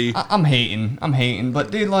McCarthy. I'm hating. But,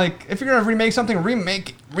 dude, like, if you're going to remake something,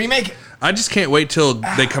 remake it. I just can't wait till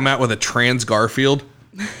they come out with a trans Garfield.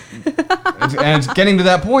 And it's getting to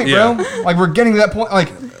that point, bro. Like, we're getting to that point.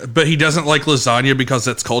 Like, But he doesn't like lasagna because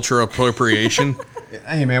that's cultural appropriation.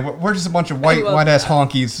 Hey man, we're just a bunch of white ass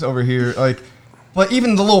honkies over here. Like, but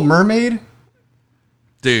even the Little Mermaid,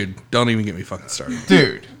 dude, don't even get me fucking started.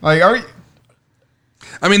 Dude, like, are we?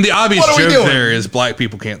 I mean, the obvious joke there is black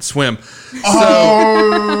people can't swim.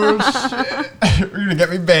 Oh shit! You're gonna get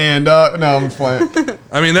me banned. No, I'm playing.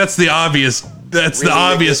 I mean, that's the obvious. That's the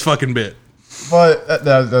obvious fucking bit. But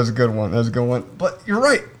that was a good one. That was a good one. But you're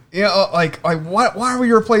right. You know, like why are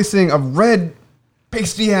we replacing a red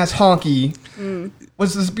pasty ass honky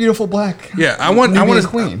with this beautiful black? Yeah, I want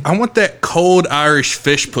queen. I want that cold Irish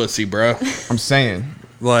fish pussy, bro. I'm saying.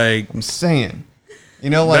 You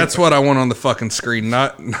know, like, that's what I want on the fucking screen,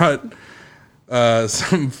 not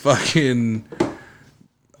some fucking.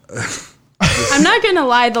 I'm not gonna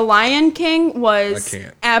lie, The Lion King was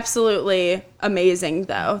absolutely amazing,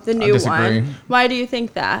 though. The new one. Why do you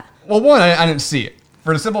think that? Well, one, I didn't see it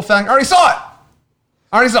for the simple fact I already saw it.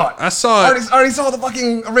 I saw it. I already saw the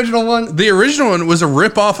fucking original one. The original one was a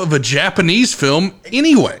ripoff of a Japanese film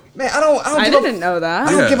anyway. Man, I didn't know that.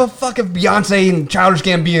 I don't give a fuck if Beyonce and Childish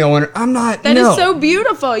Gambino and I'm not. That is so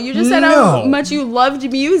beautiful. You just said how much you loved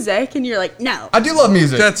music, and you're like, no. I do love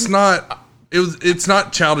music. That's not. It's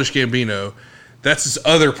not Childish Gambino. That's his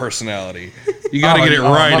other personality. You got to get it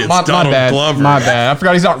right. It's Donald Glover. My bad. I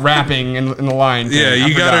forgot he's not rapping in the line. Yeah,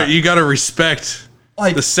 you gotta respect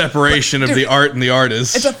the separation of the art and the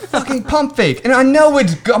artist. It's a fucking pump fake, and I know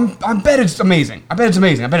it's. I bet it's amazing. I bet it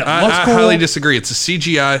looks cool. I highly disagree. It's a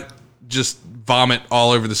CGI just vomit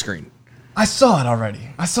all over the screen. I saw it already.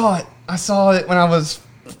 I saw it when I was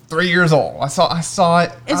 3 years old. I saw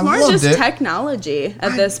it. It's more just technology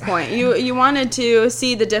at this point. You wanted to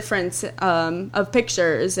see the difference of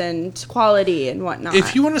pictures and quality and whatnot.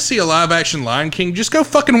 If you want to see a live action Lion King, just go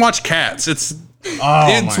fucking watch Cats. It's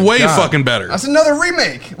way fucking better. That's another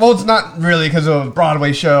remake. Well, it's not really because of a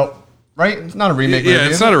Broadway show, right? It's not a remake. Yeah,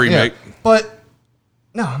 it's not a remake. Yeah. But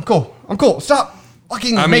no, I'm cool. Stop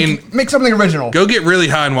fucking. Make something original. Go get really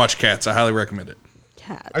high and watch Cats. I highly recommend it.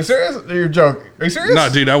 Are you serious? You're joking. Are you serious? No,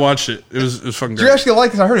 dude, I watched it. It was fucking great. Do you actually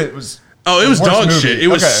like this? I heard it was. Oh, it was dog shit. It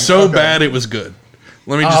was so bad it was good.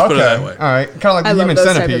 Let me just put it that way. All right, kind of like the Human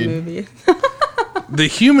Centipede. The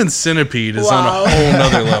Human Centipede is on a whole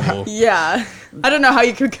nother level. Yeah. I don't know how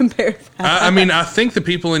you could compare that. I mean, I think the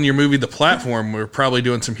people in your movie, The Platform, were probably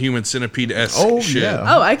doing some Human Centipede-esque shit. Yeah.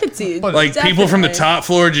 Oh, I could see. Like people from the top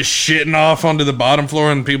floor just shitting off onto the bottom floor,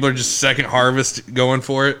 and people are just second harvest going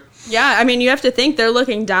for it. Yeah, I mean, you have to think they're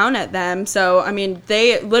looking down at them. So, I mean,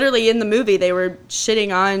 they literally in the movie, they were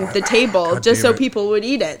shitting on the table just so people would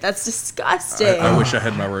eat it. That's disgusting. I wish I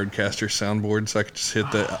had my Rodecaster soundboard so I could just hit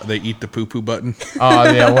the they eat the poo-poo button. Oh,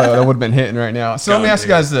 yeah, well, that would have been hitting right now. So let me ask you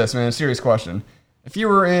guys this, man, a serious question. If you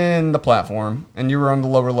were in the platform and you were on the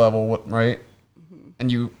lower level, right,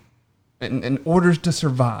 and you, in order to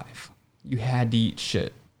survive, you had to eat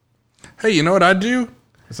shit. Hey, you know what I'd do?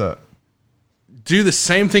 What's up? Do the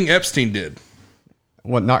same thing Epstein did.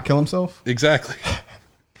 What, not kill himself? Exactly.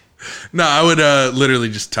 No, I would literally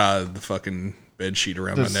just tie the fucking bed sheet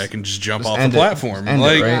around my neck and just jump off the platform.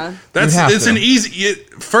 It's an easy.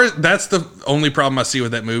 That's the only problem I see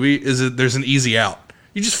with that movie is that there's an easy out.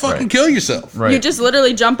 You just fucking kill yourself. Right. You just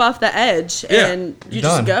literally jump off the edge and you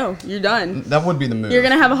just go. You're done. That would be the move. You're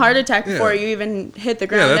gonna have a heart attack before you even hit the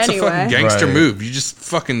ground. Yeah, that's anyway. a fucking gangster move. You just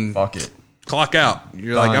fucking fuck it. Clock out.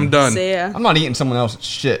 You're like, I'm done. See ya. I'm not eating someone else's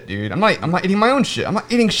shit, dude. I'm not eating my own shit. I'm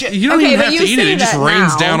not eating shit. You don't even have to eat it. It just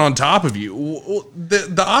rains down on top of you.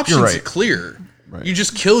 The options are clear. Right. You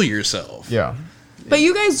just kill yourself. Yeah. But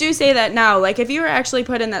you guys do say that now. Like, if you were actually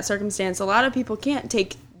put in that circumstance, a lot of people can't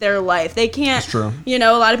take their life. They can't. That's true. You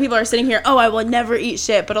know, a lot of people are sitting here, I will never eat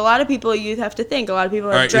shit. But a lot of people, you have to think, a lot of people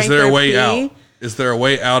have drank their pee. Out? Is there a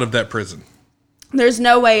way out of that prison? There's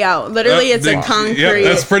no way out. Literally, it's a concrete. Yeah,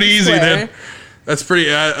 that's pretty easy square. then. That's pretty.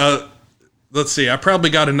 Let's see. I probably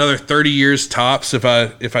got another 30 years tops if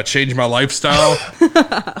I change my lifestyle.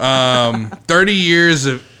 30 years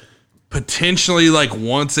of potentially like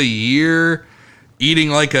once a year, eating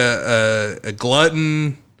like a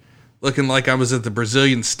glutton, looking like I was at the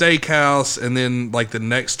Brazilian steakhouse, and then like the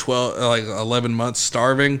next 11 months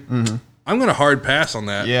starving. Mm-hmm. I'm gonna hard pass on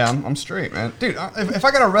that. Yeah, I'm straight, man. Dude, if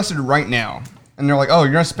I got arrested right now and they're like, "Oh,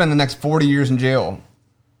 you're gonna spend the next 40 years in jail."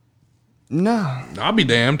 No. I'll be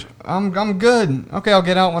damned. I'm good. Okay, I'll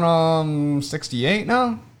get out when I'm 68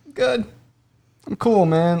 now. Good. I'm cool,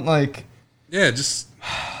 man. Like, yeah, just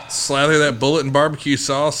slather that bullet in barbecue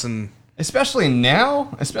sauce and Especially now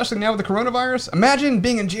with the coronavirus. Imagine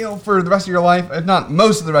being in jail for the rest of your life, if not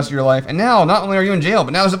most of the rest of your life. And now, not only are you in jail,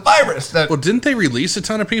 but now there's a virus that... Well, didn't they release a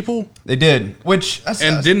ton of people? They did,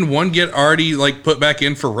 didn't one get already, like, put back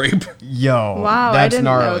in for rape? Yo, wow, that's I didn't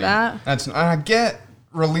gnarly. know that. I get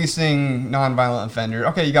releasing non-violent offender.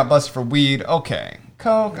 Okay, you got busted for weed. Okay.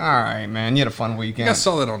 Coke, all right, man. You had a fun weekend. I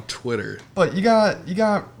saw that on Twitter. But you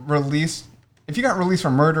got released... If you got released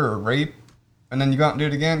for murder or rape, and then you go out and do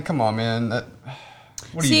it again, come on, man.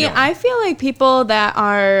 What are you doing? I feel like people that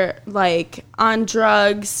are like on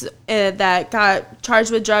drugs, that got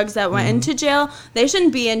charged with drugs that went into jail, they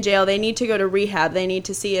shouldn't be in jail. They need to go to rehab. They need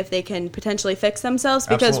to see if they can potentially fix themselves.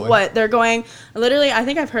 Because they're going, literally, I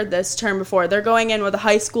think I've heard this term before. They're going in with a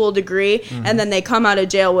high school degree, and then they come out of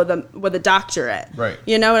jail with a doctorate. Right.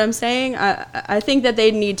 You know what I'm saying? I think that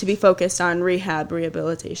they need to be focused on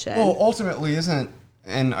rehabilitation. Well, ultimately,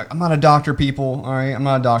 and I'm not a doctor, people, all right? I'm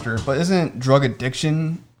not a doctor, but isn't drug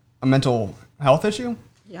addiction a mental health issue?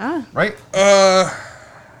 Yeah. Right? I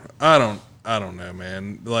don't know,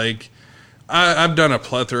 man. Like, I've done a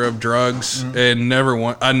plethora of drugs, and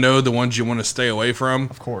I know the ones you want to stay away from.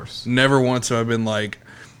 Of course. Never once have I been like,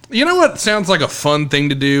 you know what sounds like a fun thing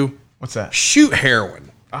to do? What's that? Shoot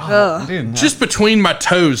heroin. Oh, dude. Just between my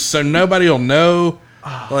toes so nobody will know.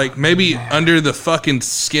 Like, maybe under the fucking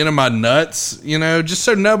skin of my nuts, just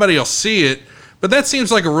so nobody will see it. But that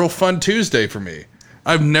seems like a real fun Tuesday for me.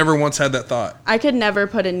 I've never once had that thought. I could never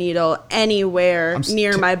put a needle anywhere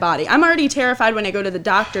near my body. I'm already terrified when I go to the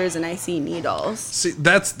doctors and I see needles. See,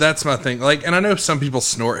 that's my thing. Like, and I know some people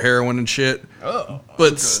snort heroin and shit,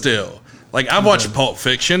 but still, like, I've watched Pulp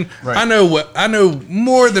Fiction. Right. I know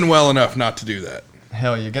more than well enough not to do that.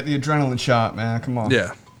 Hell, you get the adrenaline shot, man. Come on.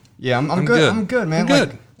 Yeah. Yeah, I'm good. I'm good, man. I'm good.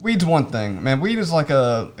 Like, weed's one thing, man. Weed is like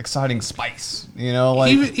a exciting spice,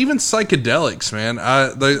 like even psychedelics, man.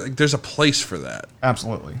 There's a place for that.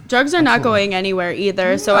 Absolutely. Drugs are not going anywhere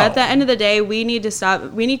either. So at the end of the day, we need to stop.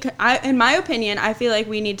 In my opinion, I feel like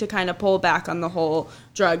we need to kind of pull back on the whole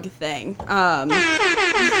drug thing. Focus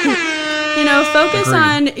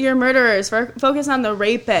on your murderers. Focus on the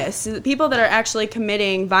rapists, the people that are actually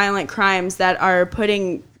committing violent crimes that are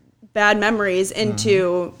putting bad memories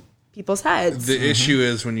into people's heads. The issue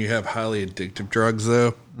is when you have highly addictive drugs,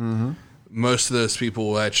 though, most of those people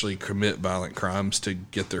will actually commit violent crimes to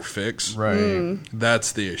get their fix. Right.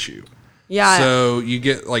 That's the issue. Yeah. So you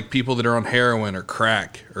get like people that are on heroin or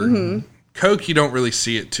crack or coke, you don't really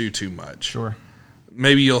see it too much. Sure.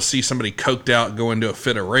 Maybe you'll see somebody coked out go into a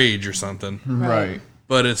fit of rage or something. Right.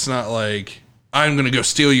 But it's not like, I'm going to go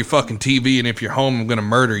steal your fucking TV, and if you're home, I'm going to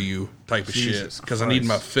murder you type of shit because I need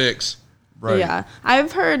my fix. Right. Yeah.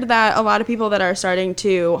 I've heard that a lot of people that are starting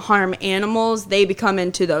to harm animals, they become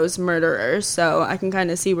into those murderers. So I can kind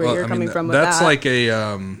of see where you're coming from with that's that. Like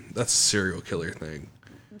that's a serial killer thing.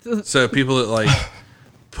 So people that like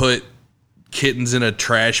put kittens in a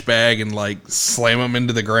trash bag and like slam them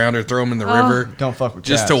into the ground or throw them in the river. Don't fuck with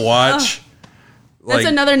just cats. to watch. That's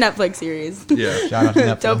another Netflix series. Yeah. Shout out to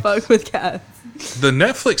Netflix. Don't fuck with cats. The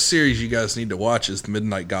Netflix series you guys need to watch is The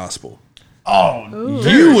Midnight Gospel. Oh,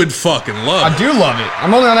 you would fucking love it. I do love it.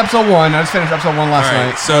 I'm only on episode 1. I just finished episode 1 last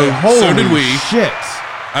night. So did we. Shit.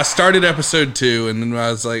 I started episode 2, and then I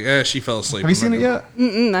was like, she fell asleep. Have you seen it yet?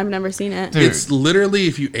 I've never seen it. Dude. It's literally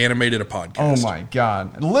if you animated a podcast. Oh my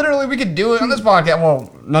god! Literally, we could do it on this podcast.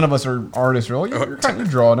 Well, none of us are artists, really. You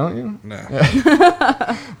draw, don't you? No.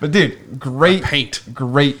 Yeah. But dude, great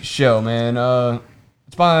show, man.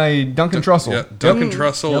 It's by Duncan Trussell. Yeah, Duncan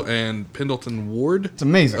Trussell and Pendleton Ward. It's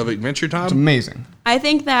amazing. Of Adventure Time. It's amazing. I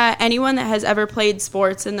think that anyone that has ever played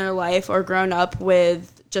sports in their life or grown up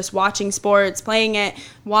with just watching sports, playing it,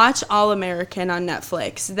 watch All American on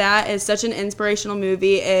Netflix. That is such an inspirational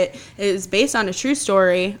movie. It is based on a true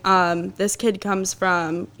story. This kid comes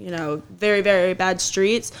from, very, very bad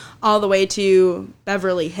streets all the way to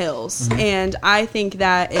Beverly Hills. And I think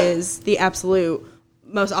that is the absolute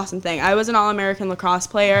most awesome thing. I was an All-American lacrosse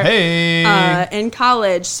player in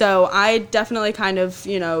college, so I definitely kind of,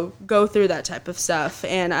 go through that type of stuff,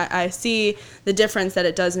 and I see the difference that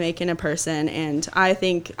it does make in a person, and I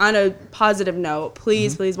think, on a positive note,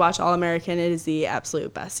 please watch All-American. It is the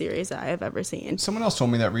absolute best series that I have ever seen. Someone else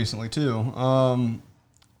told me that recently, too.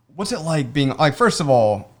 What's it like being, first of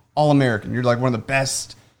all, All-American? You're, one of the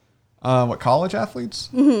best, college athletes?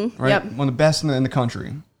 Mm-hmm. Right? Yep. One of the best in the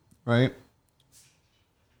country, right?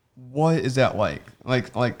 What is that like?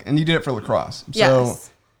 And you did it for lacrosse. Yes.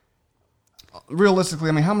 So,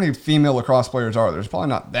 realistically, how many female lacrosse players are there? There's probably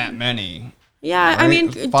not that many. Yeah, right? I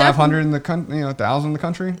mean, 500 in the country, 1,000 in the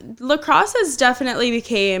country. lacrosse has definitely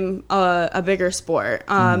became a bigger sport.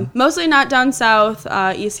 Mostly not down south,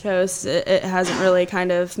 East Coast. It hasn't really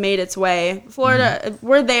kind of made its way. Florida,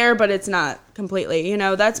 we're there, but it's not completely.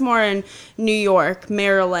 That's more in New York,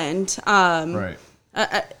 Maryland. Right.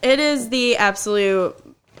 It is the absolute.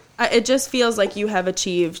 It just feels like you have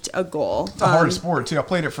achieved a goal. It's a hard sport too. I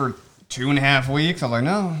played it for 2.5 weeks. I'm like,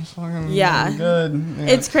 no, it's fucking Yeah. good. Yeah.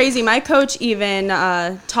 It's crazy. My coach even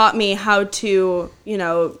taught me how to,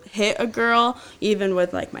 hit a girl, even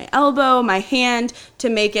with like my elbow, my hand, to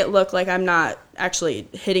make it look like I'm not actually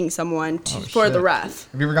hitting someone for the shit.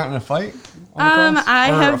 ref. Have you ever gotten in a fight? On lacrosse? I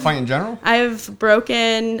or have a fight in general. I've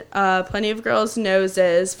broken plenty of girls'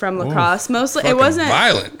 noses from lacrosse. Mostly, it Fucking wasn't.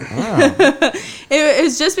 violent. It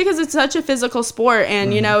was just because it's such a physical sport,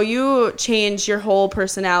 and you change your whole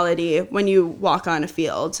personality when you walk on a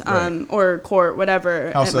field, Right. or court,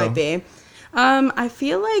 whatever How it so? might be. I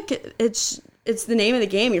feel like it's the name of the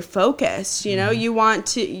game. You're focused.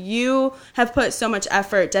 You have put so much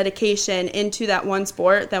effort, dedication into that one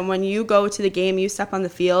sport that when you go to the game, you step on the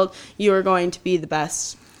field, you are going to be the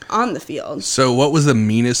best on the field. So, what was the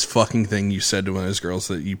meanest fucking thing you said to one of those girls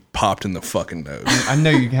that you popped in the fucking nose? I know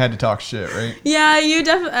you had to talk shit, right? Yeah, you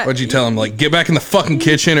definitely. What'd you tell him? Like, get back in the fucking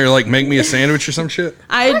kitchen or like make me a sandwich or some shit?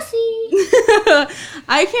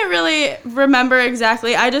 I can't really remember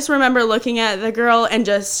exactly. I just remember looking at the girl and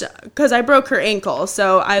just because I broke her ankle,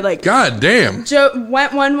 so I like God damn.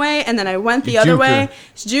 went one way and then I went the You other juked way. her.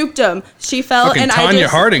 Juked him. She fell Fucking and I Tanya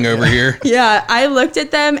just Harding over here. yeah. I looked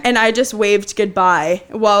at them and I just waved goodbye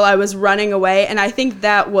while I was running away, and I think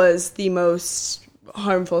that was the most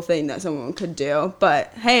harmful thing that someone could do.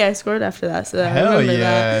 But hey, I scored after that, so I Hell remember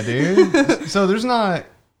yeah, that. dude. So there's not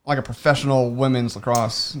like a professional women's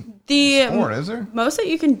lacrosse The sport, is there? most that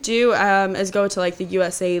you can do is go to like the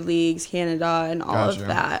USA leagues, Canada, and all Gotcha. of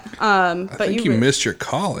that. I think you missed your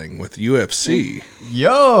calling with UFC.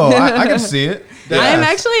 Yo, I can see it. I'm Yes.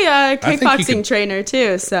 actually a think you kickboxing can- trainer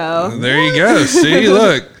too, so There you go. See,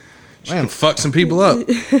 look. Man, Fuck some people up.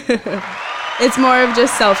 it's more of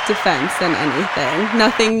just self-defense than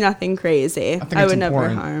anything. Nothing crazy. I think I it's would never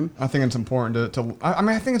important. harm. I think it's important to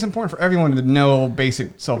I think it's important for everyone to know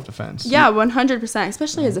basic self-defense. Yeah, 100%,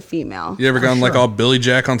 especially as a female. You ever gone like sure. all Billy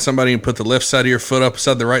Jack on somebody and put the left side of your foot up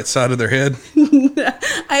beside the right side of their head?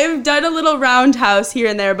 I've done a little roundhouse here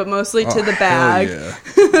and there, but mostly to the bag.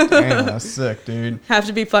 Yeah. Damn, that's sick, dude. Have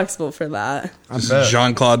to be flexible for that. I bet.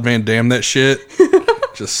 Jean-Claude Van Damme that shit.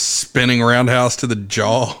 Just spinning roundhouse to the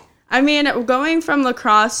jaw. I mean, going from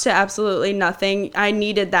lacrosse to absolutely nothing, I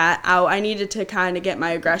needed that out. I needed to kind of get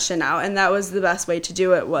my aggression out, and that was the best way to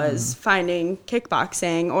do it was finding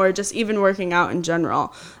kickboxing or just even working out in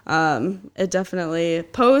general. It definitely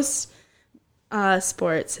post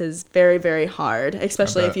sports is very, very hard,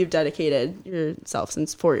 especially if you've dedicated yourself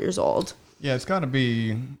since 4 years old. Yeah, it's got to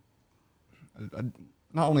be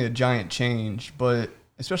not only a giant change, but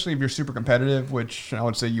especially if you're super competitive, which I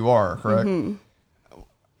would say you are, correct?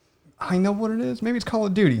 I know what it is. Maybe it's Call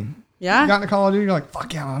of Duty. Yeah. You got into Call of Duty, you're like,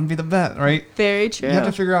 fuck yeah, I'm going to be the vet, right? Very true. You have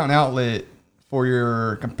to figure out an outlet for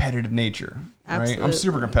your competitive nature, right? I'm Absolutely.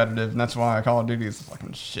 super competitive, and that's why Call of Duty is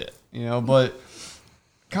fucking shit, but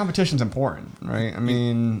competition's important, right? I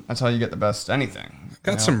mean, that's how you get the best anything.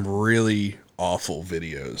 Got some really awful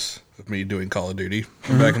videos of me doing Call of Duty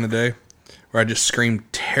from back in the day where I just screamed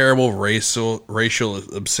terrible racial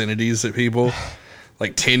obscenities at people.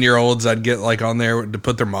 Like 10-year-olds I'd get like on there to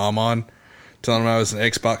put their mom on, telling them I was an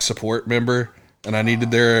Xbox support member and I needed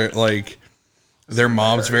their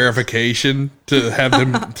mom's verification to have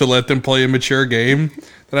them to let them play a mature game.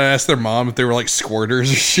 Then I asked their mom if they were like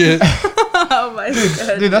squirters or shit. Oh my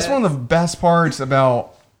god. Dude, that's one of the best parts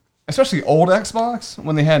about, especially old Xbox,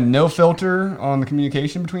 when they had no filter on the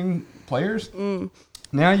communication between players.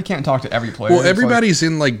 Now you can't talk to every player. Well, It's like- everybody's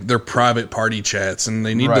in like their private party chats and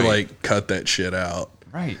they need to Right. like cut that shit out.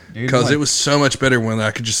 right, dude. Because Like, it was so much better when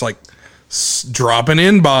I could just like drop an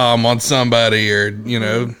N-bomb on somebody or,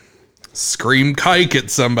 scream kike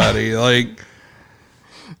at somebody. Like,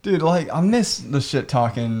 dude, I miss the shit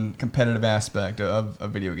talking competitive aspect of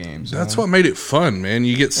video games. that's what made it fun, man.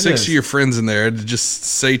 You get six is. of your friends in there to just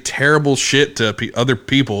say terrible shit to other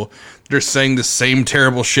people. They're saying the same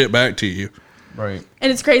terrible shit back to you. Right. And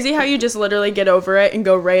it's crazy how you just literally get over it and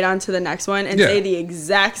go right on to the next one and Yeah. say the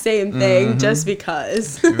exact same thing just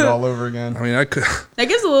because. Do it all over again. I mean, I could. That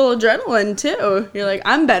gives a little adrenaline too. You're like,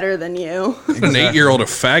 I'm better than you. An 8-year-old a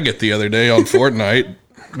faggot the other day on Fortnite.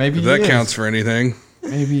 Maybe If he that is. counts for anything.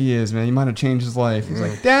 Maybe he is, man. You might have changed his life. He's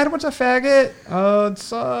like, Dad, what's a faggot?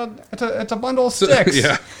 It's a bundle of sticks.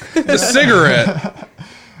 Yeah. The cigarette.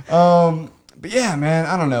 But yeah, man,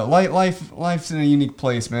 I don't know. Life's in a unique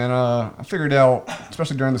place, man. I figured out,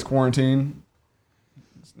 especially during this quarantine.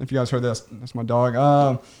 If you guys heard this, that's my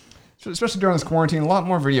dog. Especially during this quarantine, a lot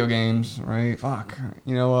more video games, right? Fuck,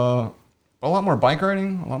 you know, a lot more bike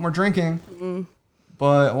riding, a lot more drinking,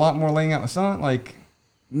 but a lot more laying out in the sun. Like,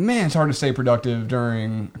 man, it's hard to stay productive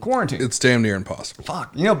during quarantine. It's damn near impossible.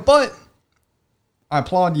 Fuck, you know, but I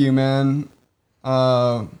applaud you, man.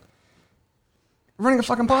 Running a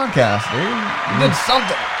fucking podcast, dude. You did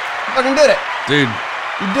something. You fucking did it. Dude.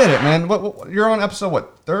 You did it, man. What you're on episode,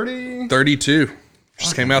 what, 30? 32.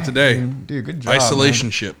 Just came out today. Dude, good job.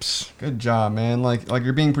 Isolationships. Man. Good job, man. Like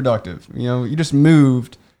you're being productive. You know, you just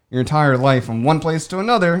moved your entire life from one place to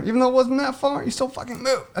another. Even though it wasn't that far, you still fucking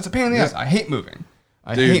moved. That's a pain in the ass. I hate moving.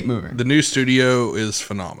 I hate moving. The new studio is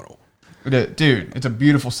phenomenal. Dude, it's a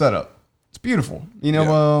beautiful setup. It's beautiful. You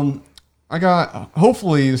know, I got,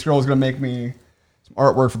 hopefully this girl is going to make me some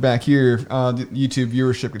artwork for back here. The YouTube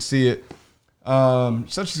viewership could see it. So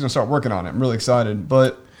she's going to start working on it. I'm really excited.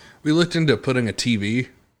 But we looked into putting a TV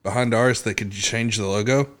behind ours that could change the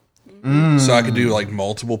logo. So I could do like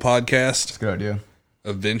multiple podcasts. That's a good idea.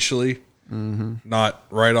 Eventually. Not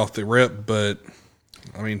right off the rip, but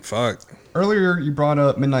I mean, fuck. Earlier you brought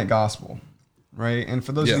up Midnight Gospel, right? And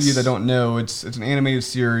for those of you that don't know, it's an animated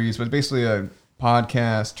series, but it's basically a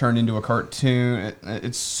podcast turned into a cartoon.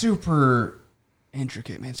 It's super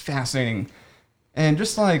intricate, man. It's fascinating. And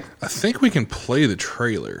just like, I think we can play the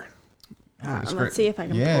trailer. Let's see if I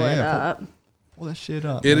can pull it up. Pull that shit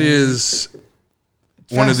up. It is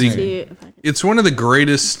one of the. It's one of the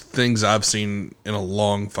greatest things I've seen in a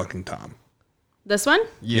long fucking time. This one?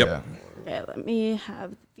 Yeah. Yep. Okay, let me have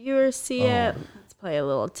the viewers see it. Let's play a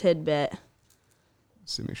little tidbit.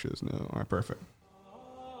 Let's see, make sure there's no. All right, perfect.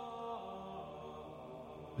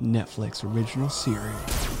 A Netflix original series.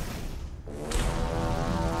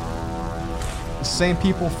 The same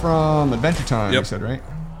people from Adventure Time, you said, right?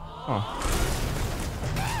 Oh.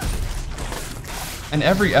 And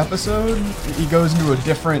every episode, he goes into a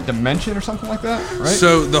different dimension or something like that, right?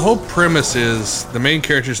 So the whole premise is the main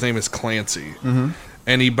character's name is Clancy,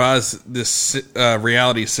 and he buys this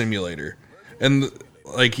reality simulator, and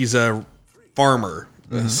like he's a farmer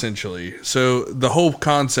essentially. So the whole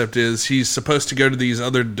concept is he's supposed to go to these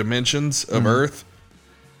other dimensions of Earth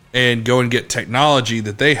and go and get technology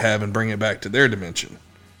that they have and bring it back to their dimension.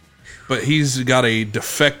 But he's got a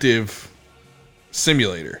defective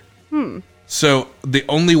simulator. So the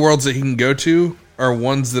only worlds that he can go to are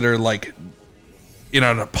ones that are like in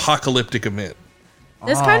an apocalyptic event.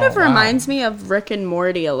 This kind of reminds me of Rick and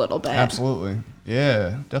Morty a little bit. Absolutely.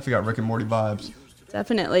 Yeah, definitely got Rick and Morty vibes.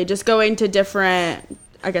 Definitely. Just going to different,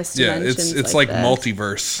 I guess, dimensions. Yeah, it's like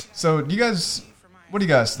multiverse. So what do you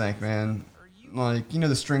guys think, man? Like, you know,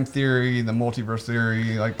 the string theory, the multiverse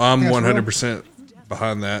theory. Like, I'm 100%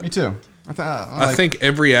 behind that. Me too. I think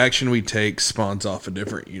every action we take spawns off a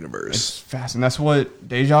different universe. It's fast, and that's what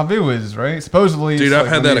deja vu is, right? Supposedly, dude, I've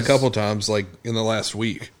had that a couple times, like in the last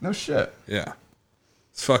week. No shit. Yeah,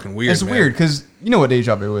 it's fucking weird. It's weird because you know what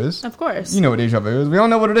deja vu is. Of course, you know what deja vu is. We all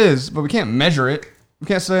know what it is, but we can't measure it. We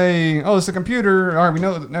can't say, "Oh, it's a computer." All right, we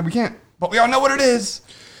know. No, we can't. But we all know what it is.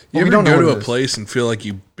 You ever go to a place and feel like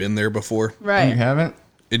you've been there before, right? And you haven't,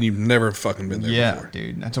 and you've never fucking been there before. Yeah,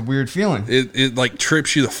 dude, that's a weird feeling. It like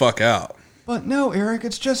trips you the fuck out. But no, Eric,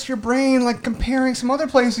 it's just your brain like comparing some other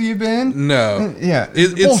places you've been. No. Yeah.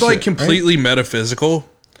 It's bullshit, like completely metaphysical.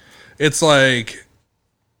 It's like,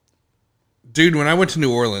 dude, when I went to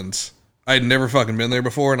New Orleans, I had never fucking been there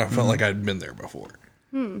before, and I felt like I'd been there before.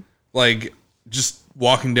 Like, just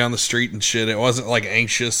walking down the street and shit, it wasn't like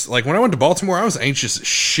anxious. Like, when I went to Baltimore, I was anxious as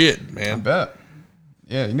shit, man. I bet.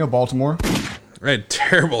 Yeah, you know Baltimore. I had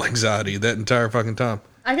terrible anxiety that entire fucking time.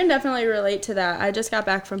 I can definitely relate to that. I just got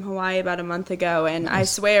back from Hawaii about a month ago, and I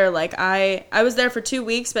swear, like, I was there for 2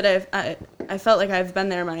 weeks, but I felt like I've been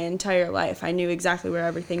there my entire life. I knew exactly where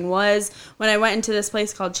everything was. When I went into this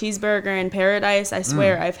place called Cheeseburger in Paradise, I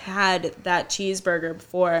swear I've had that cheeseburger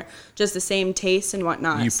before, just the same taste and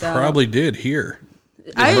whatnot. You probably did here.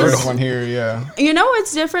 There's one here, yeah. You know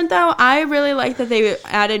what's different, though? I really like that they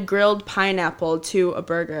added grilled pineapple to a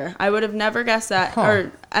burger. I would have never guessed that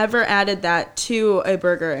or ever added that to a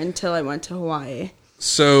burger until I went to Hawaii.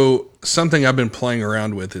 So, something I've been playing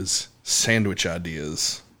around with is sandwich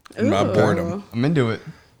ideas in my boredom. I'm into it.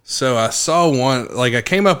 So, I saw one, like, I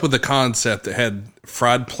came up with a concept that had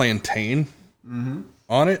fried plantain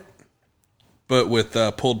on it, but with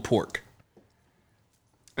pulled pork.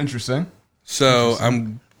 Interesting. So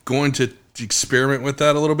I'm going to experiment with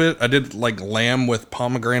that a little bit. I did like lamb with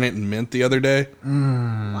pomegranate and mint the other day.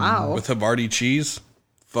 Wow. With Havarti cheese.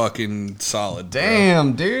 fucking solid.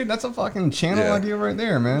 Damn, dude, that's a fucking channel Yeah. idea right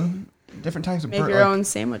there, man. Different types of Make your own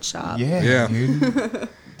sandwich shop. Yeah, Yeah. dude.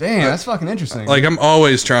 Damn, that's fucking interesting. Like I'm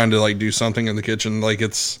always trying to like do something in the kitchen. Like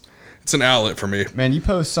it's an outlet for me. man, you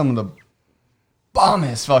post some of the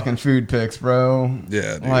bombest fucking food pics, bro.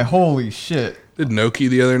 Yeah, dude. Like, holy shit. Did gnocchi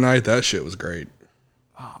the other night. That shit was great.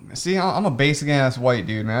 See, I'm a basic ass white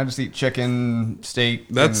dude, man. I just eat chicken, steak.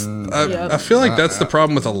 That's and, I feel like that's the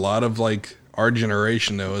problem with a lot of like our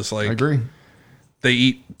generation though. Is I like agree. they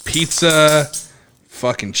eat pizza,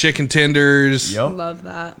 fucking chicken tenders, Yep. Love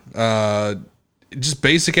that. just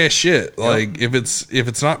basic ass shit. Like if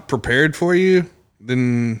it's not prepared for you,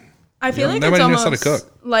 then I feel like nobody it's knows how to almost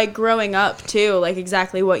cook. like growing up too, like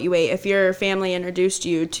exactly what you ate. If your family introduced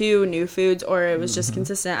you to new foods or it was just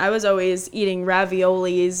consistent, I was always eating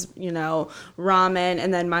raviolis, ramen,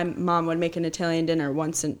 and then my mom would make an Italian dinner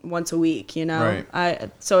once a week. Right.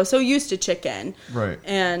 So I was so used to chicken. Right.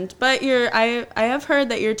 But I have heard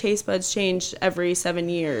that your taste buds change every 7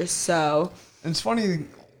 years. So And it's funny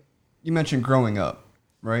you mentioned growing up,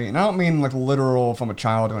 right? And I don't mean like literal from a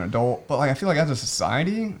child to an adult, but like I feel like as a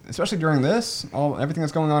society, especially during this, everything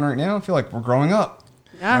that's going on right now, I feel like we're growing up.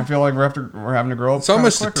 Yeah. I feel like we're having to grow up. It's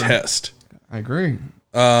almost a quicker. test. I agree.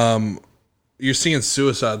 You're seeing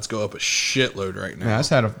suicides go up a shitload right now. Yeah, I just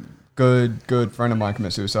had a good friend of mine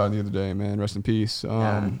commit suicide the other day, man. Rest in peace.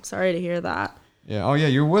 sorry to hear that. Yeah. Oh yeah,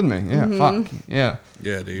 you're with me. Yeah. Mm-hmm. Fuck. Yeah.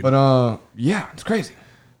 Yeah, dude. But yeah, it's crazy.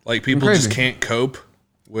 Like people crazy. just can't cope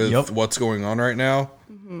with Yep. what's going on right now.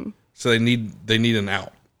 So they need an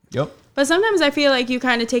out. Yep. But sometimes I feel like you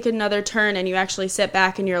kind of take another turn and you actually sit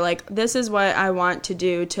back and you're like, this is what I want to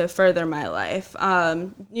do to further my life.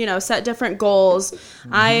 Set different goals.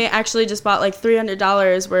 I actually just bought like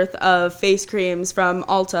 $300 worth of face creams from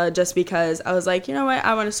Ulta just because I was like, you know what?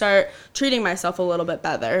 I want to start treating myself a little bit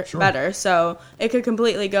better. So it could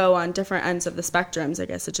completely go on different ends of the spectrums. I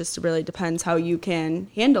guess it just really depends how you can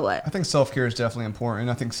handle it. I think self-care is definitely important.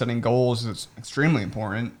 I think setting goals is extremely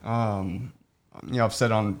important. I've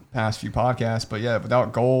said on past few podcasts, but yeah,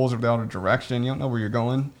 without goals or without a direction, you don't know where you're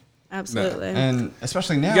going. Absolutely. And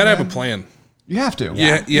especially now, You gotta have a man, plan. You have to.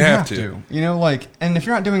 Yeah, you have to. And if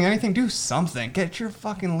you're not doing anything, do something. Get your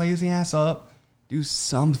fucking lazy ass up. Do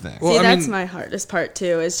something. Well, See, I that's mean- my hardest part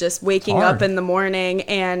too, is just waking hard. up in the morning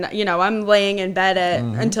and, I'm laying in bed at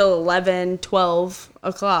until 11, 12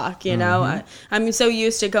 o'clock, I'm so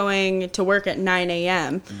used to going to work at 9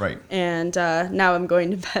 a.m. Right. And now I'm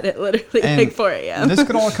going to bed at literally And like 4 a.m. This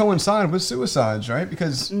could all coincide with suicides, right?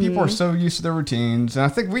 Because people are so used to their routines. And I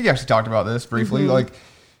think we actually talked about this briefly. Like,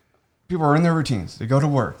 people are in their routines. They go to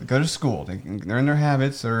work. They go to school. They're in their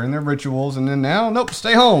habits. They're in their rituals. And then now, nope,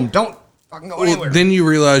 stay home. Don't fucking go anywhere. Then you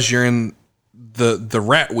realize you're in the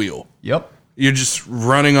rat wheel. Yep. You're just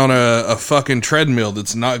running on a fucking treadmill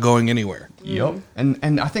that's not going anywhere. Yep.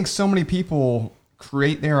 And I think so many people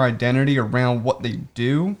create their identity around what they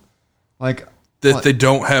do. Like, That they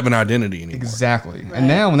don't have an identity anymore. exactly. And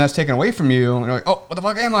now when that's taken away from you, you're like, oh, what the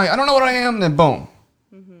fuck am I? I don't know what I am. And then boom.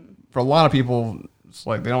 For a lot of people, it's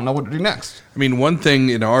like they don't know what to do next. I mean, one thing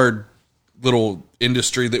in our little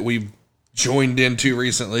industry that we've joined into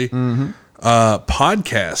recently,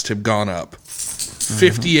 podcasts have gone up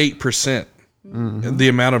 58%. The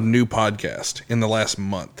amount of new podcasts in the last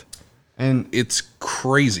month. And It's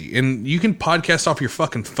crazy. And you can podcast off your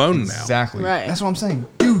fucking phone now. exactly. Right. That's what I'm saying.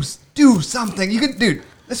 Do something. You can, dude,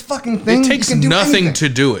 this fucking thing. It takes you can do nothing anything. to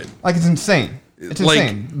do it. Like, it's insane. It's Like,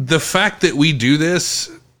 insane. the fact that we do this,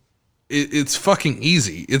 it's fucking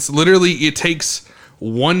easy. It's literally, it takes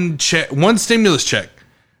one stimulus check,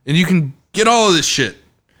 and you can get all of this shit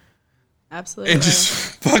Absolutely. and just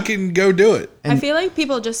fucking go do it. I feel like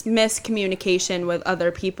people just miss communication with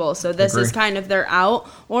other people. So this is Agree. kind of their out.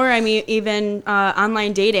 Or, I mean, even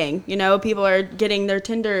online dating. People are getting their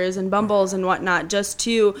Tinders and Bumbles and whatnot just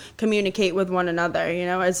to communicate with one another.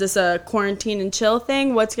 Is this a quarantine and chill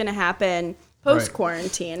thing? What's going to happen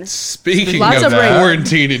post-quarantine? Speaking Lots of of break.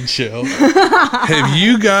 quarantine and chill, have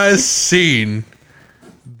you guys seen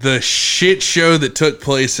the shit show that took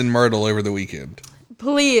place in Myrtle over the weekend?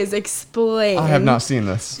 Please explain. I have not seen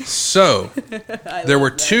this. So, there were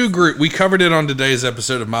two groups. We covered it on today's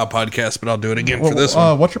episode of my podcast, but I'll do it again for this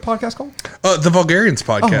one. What's your podcast called? The Vulgarians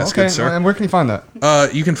podcast, good sir. And where can you find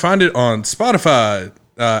that? You can find it on Spotify,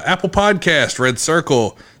 Apple Podcast, Red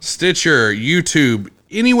Circle, Stitcher, YouTube,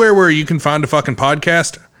 anywhere where you can find a fucking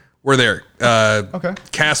podcast. We're there. Okay.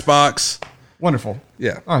 Castbox. Wonderful.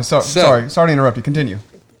 Yeah. All right. Sorry to interrupt you. Continue.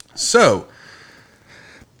 So,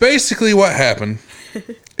 basically what happened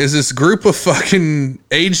is this group of fucking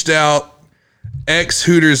aged out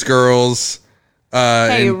ex-Hooters girls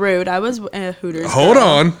Hey, rude. I was a Hooters. Hold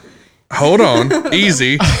on.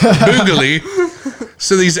 Easy. Boogly.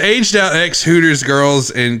 So these aged out ex-Hooters girls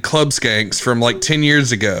and club skanks from like 10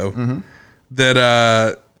 years ago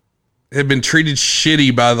that had been treated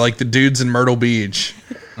shitty by like the dudes in Myrtle Beach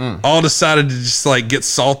all decided to just like get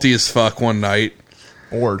salty as fuck one night.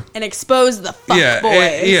 Bored. And expose the fuck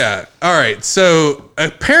boys. Yeah. All right. So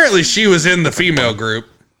apparently she was in the female group.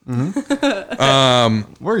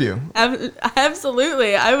 Were you?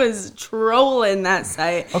 Absolutely. I was trolling that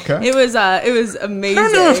site. Okay. It was amazing. I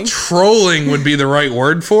don't know if trolling would be the right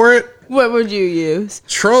word for it. What would you use?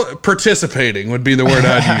 Participating would be the word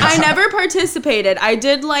I'd use. I never participated. I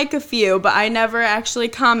did like a few, but I never actually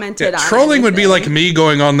commented on it. Trolling would be like me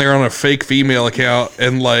going on there on a fake female account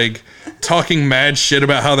and like talking mad shit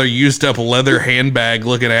about how they're used up leather handbag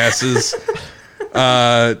looking asses.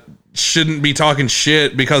 Shouldn't be talking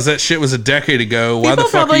shit because that shit was a decade ago. Why the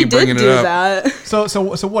fuck are you bringing it up? That.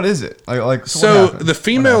 So what is it? So the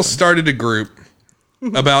females started a group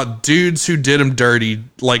about dudes who did them dirty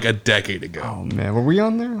like a decade ago. Oh man, were we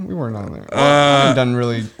on there? We weren't on there. I haven't done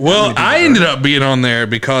really. Well, I ended up being on there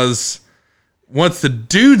because once the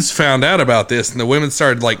dudes found out about this and the women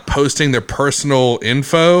started like posting their personal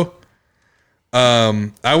info,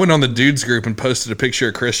 I went on the dudes group and posted a picture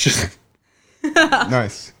of Christian.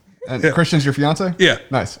 Nice. And Christian's your fiance? Yeah.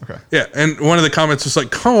 Nice. Okay. Yeah, and one of the comments was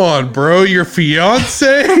like, "Come on, bro, your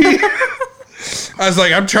fiance." I was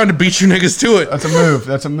like, "I'm trying to beat you niggas to it." That's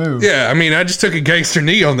a move. Yeah, I mean, I just took a gangster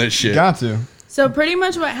knee on that shit. Got to. So pretty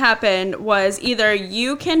much what happened was either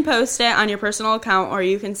you can post it on your personal account or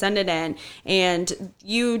you can send it in, and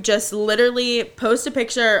you just literally post a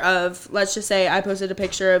picture of, let's just say I posted a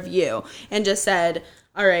picture of you and just said,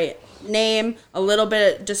 all right, name, a little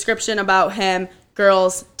bit description about him,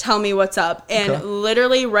 girls, tell me what's up. And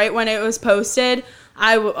literally right when it was posted,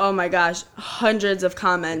 oh my gosh, hundreds of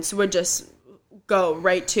comments would just go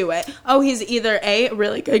right to it. Oh, he's either A,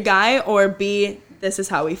 really good guy, or B, this is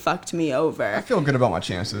how he fucked me over. I feel good about my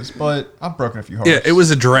chances, but I've broken a few hearts. Yeah, it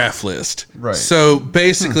was a draft list. Right. So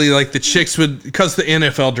basically, like the chicks would, because the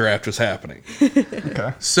NFL draft was happening.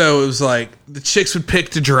 Okay. So it was like the chicks would pick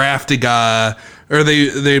to draft a guy, or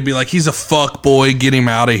they'd be like, he's a fuck boy, get him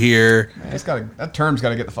out of here. Man, that term's got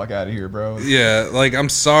to get the fuck out of here, bro. Yeah, like, I'm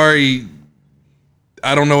sorry.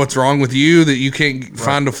 I don't know what's wrong with you that you can't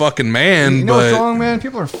find a fucking man. You know but what's wrong, man?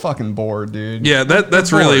 People are fucking bored, dude. Yeah,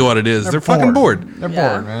 that's really what it is. They're fucking bored. They're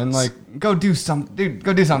bored, man. Like, go do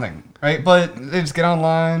something, right? But they just get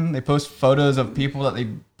online. They post photos of people that they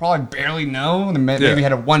probably barely know. And maybe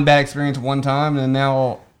had one bad experience one time, and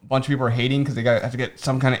now a bunch of people are hating because they have to get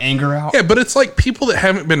some kind of anger out. Yeah, but it's like people that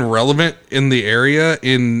haven't been relevant in the area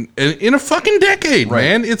in a fucking decade,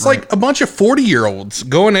 man. It's like a bunch of 40-year-olds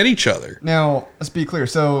going at each other. Now, let's be clear.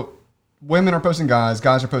 So, women are posting guys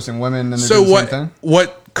are posting women, and they're doing the same thing?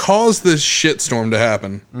 What caused this shitstorm to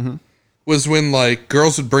happen was when, like,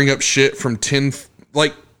 girls would bring up shit from 10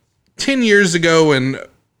 years ago and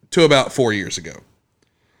to about 4 years ago.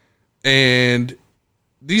 And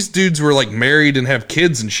these dudes were like married and have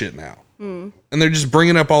kids and shit now. And they're just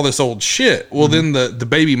bringing up all this old shit. Well, then the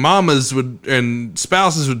baby mamas and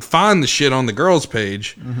spouses would find the shit on the girls'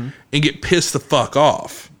 page and get pissed the fuck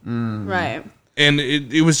off. Right. And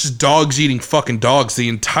it was just dogs eating fucking dogs the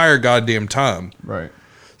entire goddamn time. Right.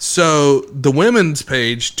 So the women's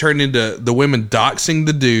page turned into the women doxing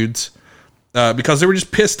the dudes because they were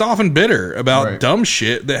just pissed off and bitter about dumb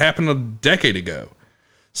shit that happened a decade ago.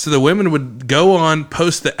 So the women would go on,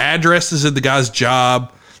 post the addresses of the guy's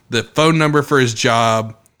job, the phone number for his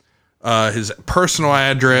job, his personal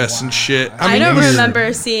address and shit. I don't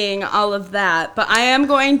remember seeing all of that, but I am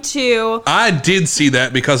going to... I did see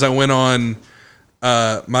that because I went on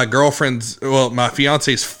my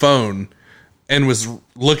fiance's phone and was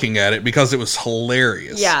looking at it because it was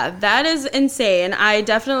hilarious. Yeah, that is insane. I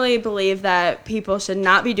definitely believe that people should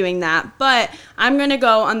not be doing that, but I'm going to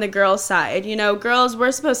go on the girls' side. You know, girls,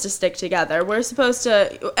 we're supposed to stick together. We're supposed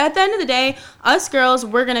to, at the end of the day, us girls,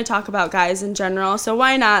 we're going to talk about guys in general, so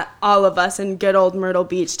why not all of us in good old Myrtle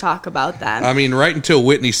Beach talk about them? I mean, right until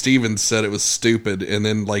Whitney Stevens said it was stupid, and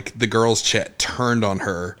then, like, the girls' chat turned on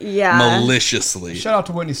her maliciously. Shout out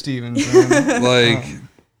to Whitney Stevens. Like...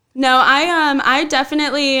 No, I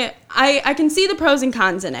definitely, I can see the pros and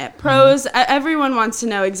cons in it. Pros, everyone wants to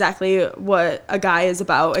know exactly what a guy is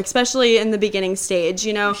about, especially in the beginning stage,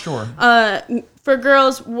 you know? Sure. For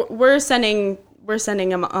girls, we're sending we're sending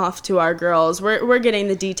them off to our girls. We're getting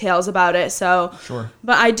the details about it. So, Sure.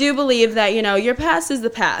 But I do believe that, you know, your past is the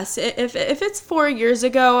past. If it's 4 years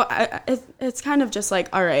ago, it's kind of just like,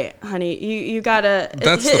 all right, honey, you gotta.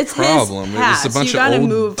 That's the problem. It was a bunch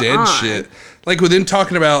of old dead on. shit. Like with him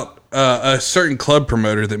talking about a certain club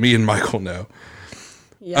promoter that me and Michael know.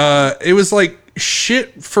 Yeah. It was like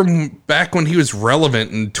shit from back when he was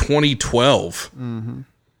relevant in 2012.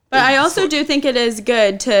 But I also do think it is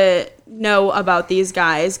good to know about these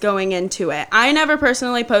guys going into it. I never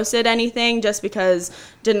personally posted anything just because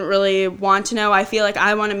didn't really want to know. I feel like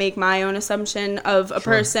I want to make my own assumption of a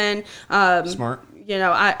person. Smart. You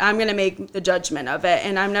know, I'm going to make the judgment of it,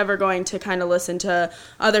 and I'm never going to kind of listen to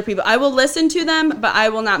other people. I will listen to them, but I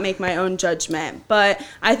will not make my own judgment. But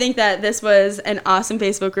I think that this was an awesome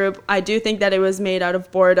Facebook group. I do think that it was made out of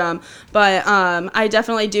boredom, but I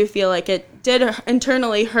definitely do feel like it did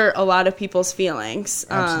internally hurt a lot of people's feelings.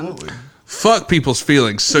 Absolutely. Fuck people's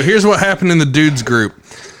feelings. So here's what happened in the dudes group.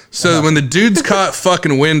 So when the dudes caught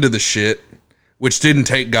fucking wind of the shit, which didn't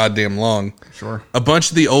take goddamn long. Sure. A bunch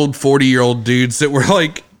of the old 40-year-old dudes that were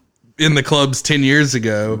like in the clubs 10 years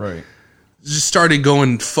ago Right. just started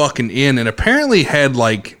going fucking in, and apparently had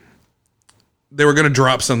like, they were going to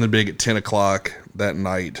drop something big at 10 o'clock that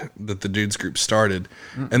night that the dudes group started.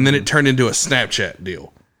 And then it turned into a Snapchat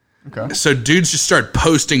deal. Okay. So dudes just started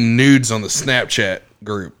posting nudes on the Snapchat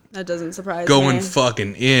group. That doesn't surprise Going me.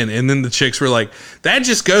 fucking in. And then the chicks were like, that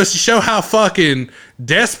just goes to show how fucking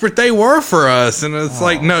desperate they were for us. And it's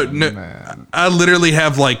like, no. man. I literally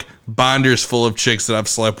have like binders full of chicks that I've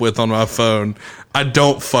slept with on my phone. I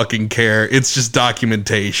don't fucking care. It's just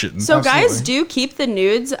documentation. So guys Absolutely. do keep the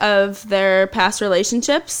nudes of their past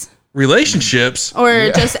relationships? Relationships?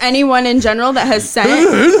 Or just anyone in general that has sent?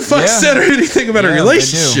 Who the fuck Yeah. said anything about a Yeah,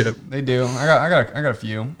 relationship? They do. I got a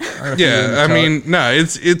few. Yeah, I mean, no,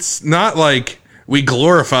 it's not like we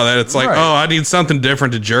glorify that. It's like, Right. oh, I need something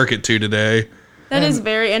different to jerk it to today. That is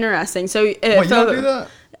very interesting. So, What, you don't do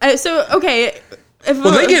that? So okay, if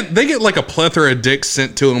Well, they get like a plethora of dicks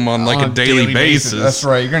sent to them on like On a daily basis. That's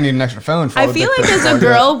right. You're gonna need an extra phone. For all I the feel dick like pics as a like that.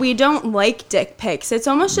 girl, we don't like dick pics. It's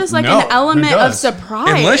almost just like No, an element who of does? surprise.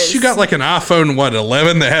 Unless you got like an iPhone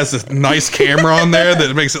 11 that has a nice camera on there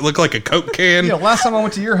that makes it look like a Coke can. Yeah, last time I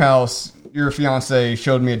went to your house, your fiance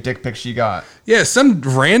showed me a dick pic she got. Yeah, some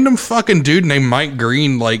random fucking dude named Mike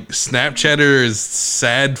Green like Snapchatted his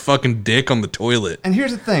sad fucking dick on the toilet. And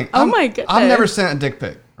here's the thing. Oh my goodness. I've never sent a dick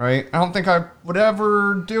pic, right? I don't think I would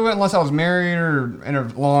ever do it unless I was married or in a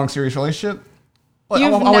long, serious relationship. But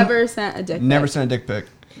You've I would never sent a dick pic. never sent a dick pic.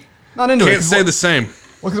 Not into it. Can't say the same.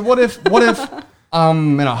 Well, 'cause what if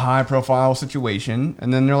I'm in a high profile situation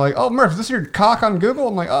and then they're like, "Oh, Murph, is this your cock on Google?"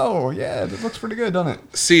 I'm like, "Oh, yeah, it looks pretty good, doesn't it?"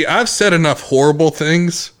 See, I've said enough horrible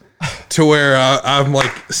things to where I'm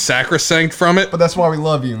like sacrosanct from it. But that's why we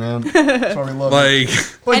love you, man. That's why we love you. Like,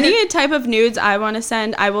 But here- Any type of nudes I want to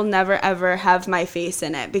send, I will never ever have my face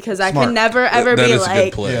in it because I Smart. can never ever that be is a good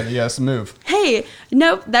like, play. yeah, it's a move. "Hey,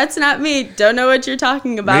 nope, that's not me. Don't know what you're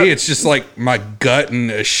talking about." Me, it's just like my gut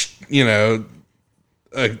and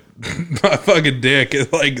my fucking dick.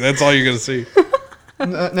 Like that's all you're gonna see.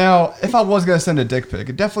 Now, if I was gonna send a dick pic,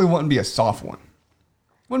 it definitely wouldn't be a soft one.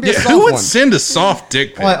 Wouldn't be Yeah, a soft who would one. send a soft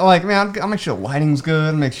dick pic? Like, man, I'll make sure the lighting's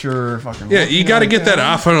good. Make sure fucking. Yeah, you got to get that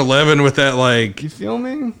iPhone 11 with that like You feel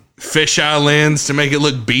me? fisheye lens to make it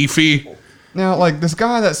look beefy. Now, like this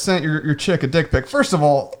guy that sent your chick a dick pic. First of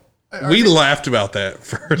all, We laughed about that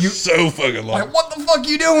for so fucking long. like, what the fuck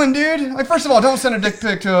you doing, dude? Like, first of all, don't send a dick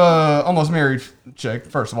pic to a almost married chick.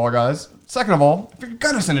 First of all, guys. Second of all, if you're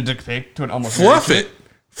gonna send a dick pic to an almost Fluff married it.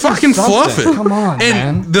 Fucking fluff something. it. Come on,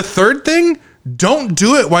 and man. the third thing, don't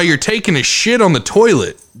do it while you're taking a shit on the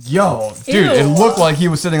toilet. chick, yo, dude, Ew. it looked like he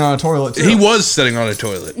was sitting on a toilet too. He was sitting on a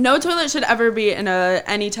toilet. No toilet should ever be in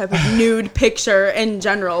any type of nude picture in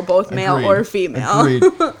general, both male Agreed. or female. Agreed.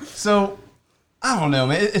 So, I don't know,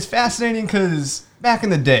 man. It's fascinating because back in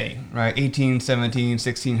the day, right, 1817,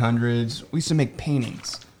 1600s, we used to make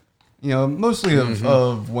paintings. You know, mostly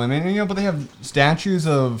of women, you know, but they have statues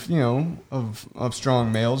of, you know, of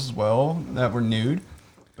strong males as well that were nude.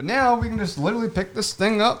 But now we can just literally pick this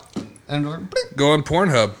thing up and we're like, "Bleep." Go on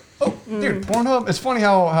Pornhub. Oh, dude, Pornhub. It's funny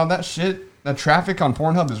how that traffic on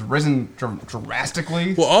Pornhub has risen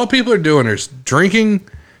drastically. Well, all people are doing is drinking,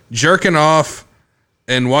 jerking off,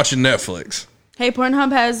 and watching Netflix. Hey,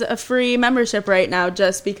 Pornhub has a free membership right now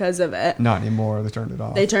just because of it. Not anymore. They turned it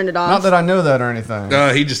off. They turned it off. Not that I know that or anything.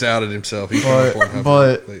 He just outed himself. He's on Pornhub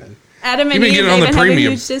but- lately. Adam You've and been Eve, getting they on the even have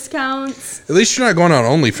premium. huge discounts. At least you're not going on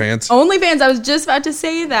OnlyFans. OnlyFans, I was just about to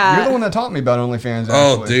say that. You're the one that taught me about OnlyFans. Actually.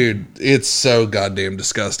 Oh, dude, it's so goddamn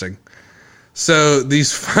disgusting. So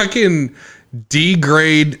these fucking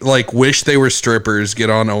degrade, like wish they were strippers, get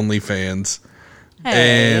on OnlyFans.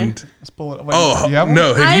 Hey. And Let's pull it. Wait, you have one?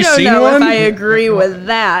 no, have I you don't seen know one? if I agree with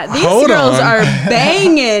that. These Hold girls on. are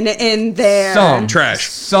banging in there. Some Trash.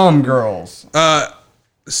 Some girls.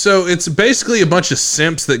 So it's basically a bunch of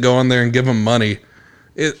simps that go on there and give them money,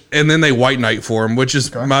 and then they white knight for them, which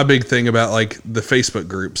is my big thing about like the Facebook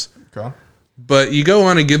groups. Okay. But you go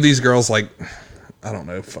on and give these girls like, I don't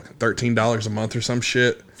know, fucking $13 a month or some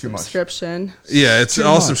shit. Too much. Subscription. Yeah, it's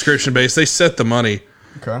all subscription based. They set the money,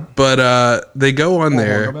 Okay. but they go on Hold on,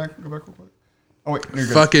 there. Go back real quick. Oh wait, you're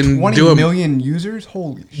good. Fucking 20 do a- million users.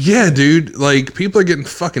 Holy. Yeah, dude. Like people are getting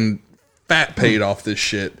fucking fat paid off this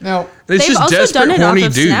shit. Now And it's They've just also desperate, done it off horny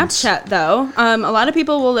of dudes. Snapchat, though. A lot of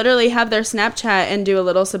people will literally have their Snapchat and do a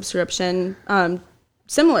little subscription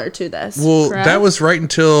similar to this. Well, correct? that was right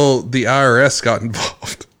until the IRS got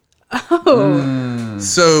involved. Oh.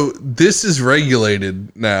 So this is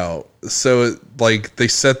regulated now. So like they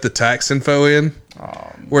set the tax info in,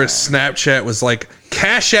 where Snapchat was like,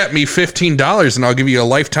 cash at me $15 and I'll give you a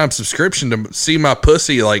lifetime subscription to see my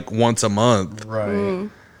pussy like once a month. right.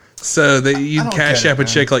 So that you'd don't cash get it, app a man.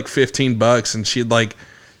 chick like $15 and she'd like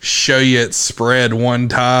show you it spread one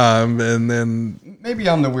time and then Maybe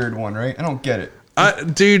I'm the weird one, right? I don't get it.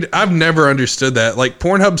 dude, I've never understood that. Like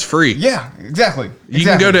Pornhub's free. Yeah, exactly. You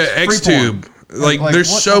can go to It's free porn. XTube. Like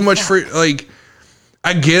there's what so the much fuck? free. Like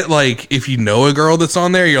I get like if you know a girl that's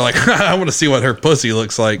on there, you're like, I want to see what her pussy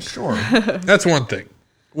looks like. Sure. That's one thing.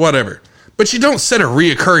 Whatever. But you don't set a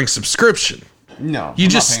reoccurring subscription. No. You I'm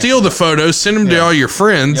just not paying steal for the it. photos, send them to Yeah. all your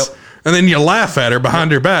friends, Yep. and then you laugh at her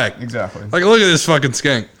behind her back. Exactly. Like, look at this fucking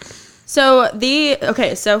skank. So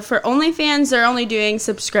so for OnlyFans, they're only doing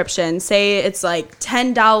subscription. Say it's like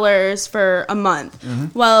 $10 for a month.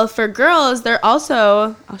 Mm-hmm. Well, for girls, they're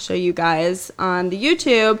also, I'll show you guys on the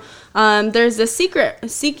YouTube. There's the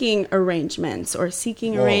seeking arrangements. whoa.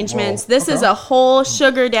 This is Okay. a whole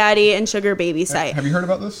sugar daddy and sugar baby site. Have you heard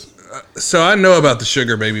about this? So I know about the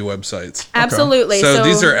sugar baby websites. Absolutely. So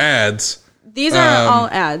these are ads. These are all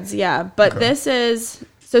ads, yeah. But this is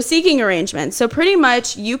seeking arrangements. So pretty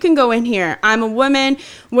much you can go in here. I'm a woman.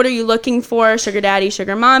 What are you looking for? Sugar daddy,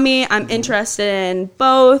 sugar mommy. I'm interested in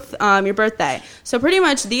both. Your birthday. So pretty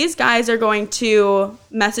much these guys are going to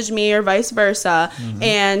message me or vice versa.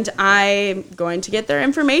 And I'm going to get their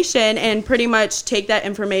information and pretty much take that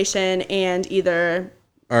information and either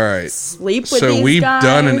All right. sleep with So these we've guys.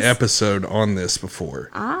 done an episode on this before.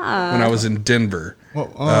 When I was in Denver. Well,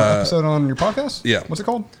 episode on your podcast? yeah. What's it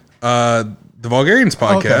called? The Vulgarians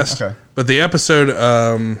podcast. okay. But the episode,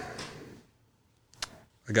 I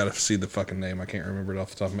gotta see the fucking name. I can't remember it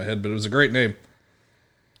off the top of my head, but it was a great name.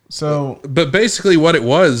 So But basically, what it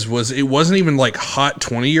was it wasn't even like hot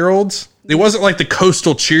 20-year-olds. It wasn't like the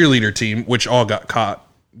Coastal cheerleader team, which all got caught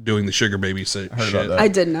doing the sugar baby shit. about that. I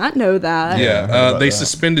did not know that. I heard Yeah, about they that.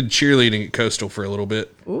 suspended cheerleading at Coastal for a little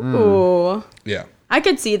bit. Ooh. Yeah. I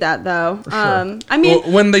could see that though. sure. I mean, Well,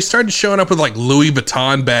 when they started showing up with like Louis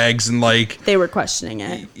Vuitton bags and like, they were questioning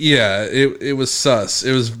it. yeah, it was sus.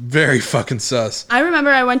 It was very fucking sus. I remember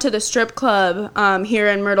I went to the strip club here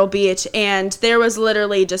in Myrtle Beach, and there was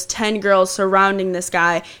literally just 10 girls surrounding this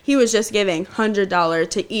guy. He was just giving $100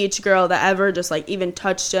 to each girl that ever just like even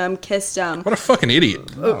touched him, kissed him. What a fucking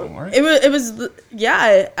idiot. oh, all right. It was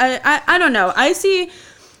yeah. I don't know. I see.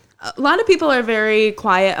 A lot of people are very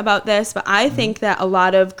quiet about this, but I think that a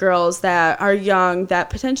lot of girls that are young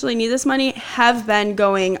that potentially need this money have been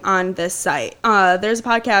going on this site. There's a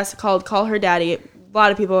podcast called Call Her Daddy. A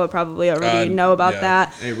lot of people probably already know about yeah. that.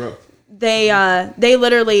 Hey, bro. They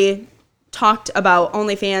literally talked about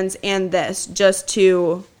OnlyFans and this just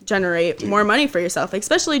to generate more money for yourself,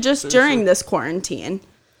 especially just during this quarantine.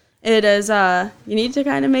 It is you need to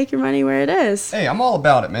kind of make your money where it is. Hey, I'm all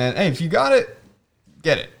about it, man. Hey, if you got it,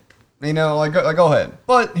 get it. You know, go ahead.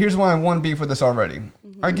 But here's why I want beef with this already.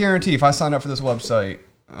 I guarantee if I sign up for this website,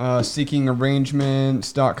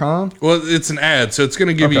 seekingarrangements.com. Well, it's an ad, so it's going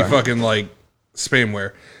to give you Okay. fucking like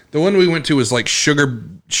spamware. The one we went to was like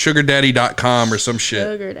sugardaddy.com or some shit.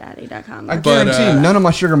 SugarDaddy.com. I guarantee But, none of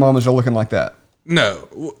my sugar mamas are looking like that.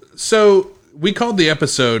 No. So we called the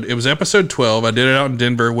episode, it was episode 12. I did it out in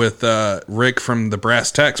Denver with Rick from the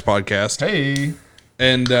Brass Tacks podcast. Hey.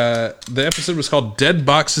 And the episode was called Dead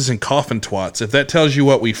Boxes and Coffin Twats, if that tells you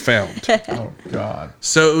what we found. Oh, God.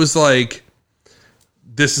 So it was like,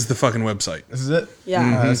 this is the fucking website. This is it?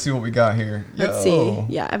 Yeah. Let's see what we got here. Let's Yo.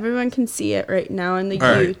 see. Yeah, everyone can see it right now in the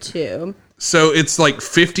All right. YouTube. So it's like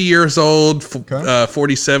 50 years old, Okay.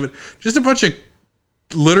 47, just a bunch of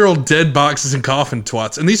literal dead boxes and coffin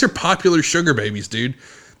twats. And these are popular sugar babies, dude.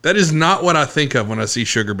 That is not what I think of when I see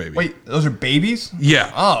sugar baby. Wait, those are babies?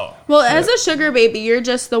 Yeah. Oh. Well, as a sugar baby, you're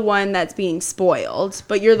just the one that's being spoiled,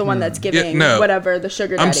 but you're the one that's giving whatever the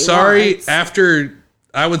sugar daddy I'm sorry. wants. After,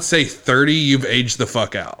 I would say 30, you've aged the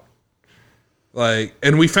fuck out. Like,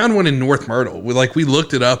 and we found one in North Myrtle. We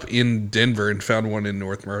looked it up in Denver and found one in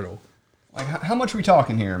North Myrtle. Like, how much are we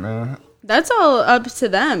talking here, man? That's all up to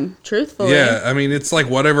them, truthfully. Yeah, I mean, it's like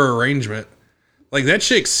whatever arrangement. Like, that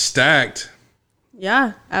chick's stacked.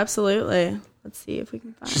 Yeah, absolutely. Let's see if we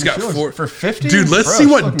can find. She's got four for 50. Dude, let's Bro, see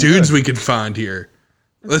she's what looking dudes good. we can find here.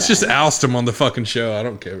 Let's just oust them on the fucking show. I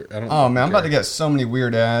don't care. Oh man, I'm about to get so many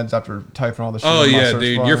weird ads after typing all this shit. Oh in my yeah, search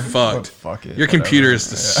dude, bar. you're fucked. Fuck it. Your computer is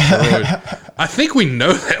destroyed. I think we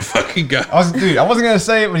know that fucking guy. I wasn't gonna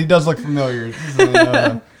say it, but he does look familiar.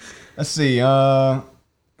 Let's see.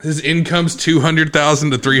 His income's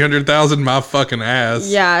 200,000 to 300,000. My fucking ass.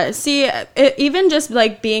 Yeah, see, even just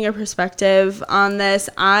like being a perspective on this,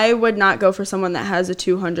 I would not go for someone that has a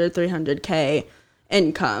 200, 300K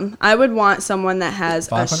income. I would want someone that has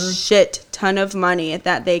 500? a shit ton of money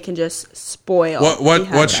that they can just spoil.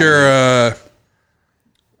 What's your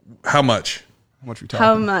how much? What you talking?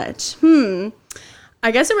 How much? I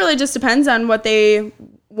guess it really just depends on what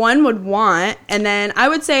one would want, and then I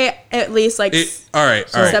would say at least like all right.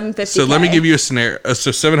 $750K. So let me give you a scenario.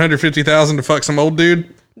 So 750,000 to fuck some old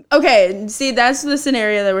dude. Okay, see, that's the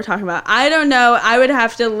scenario that we're talking about. I don't know. I would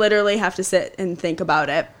have to literally sit and think about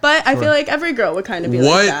it. But I feel like every girl would kind of be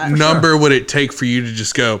like that. What number would it take for you to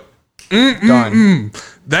just go, Done.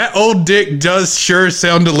 that old dick does sure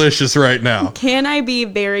sound delicious right now? Can I be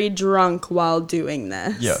very drunk while doing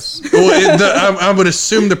this? Yes. Well, I would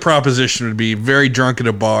assume the proposition would be very drunk at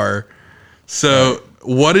a bar. So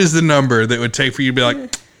what is the number that would take for you to be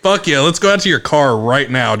like, fuck yeah, let's go out to your car right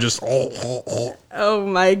now. Just, Oh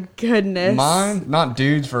my goodness. Mine, not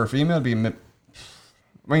dudes for a female, would be. I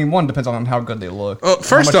mean, one depends on how good they look. First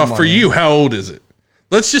How much off, for money. you, how old is it?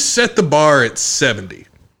 Let's just set the bar at 70.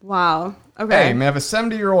 Wow. Okay. Hey man, if a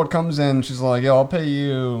 70-year-old comes in, she's like, "Yo, I'll pay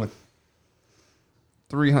you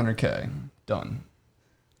 $300K." Done.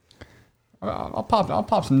 I'll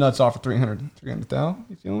pop some nuts off for 300,000.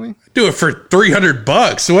 You feel me? Do it for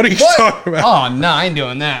 $300. What are you talking about? Oh no, I ain't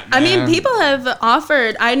doing that. I mean, man. people have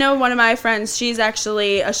offered. I know one of my friends. She's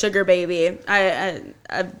actually a sugar baby.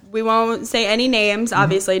 We won't say any names.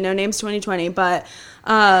 Obviously, no names 2020. But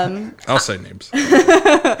I'll say names.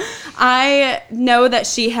 I know that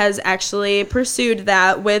she has actually pursued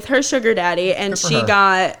that with her sugar daddy, and Good for she her.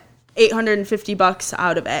 got $850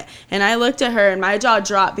 out of it. And I looked at her, and my jaw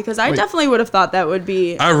dropped because I definitely would have thought that would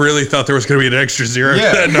be I really thought there was going to be an extra zero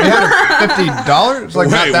Yeah, to that number. $50. Like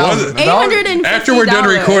Wait, not was it? $1,000. $850. After we're done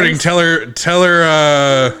recording, tell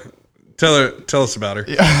us about her.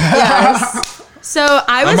 Yes. So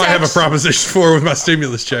I I was might have a proposition for her with my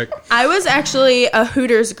stimulus check. I was actually a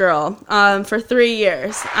Hooters girl for 3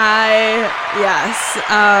 years.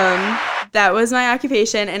 That was my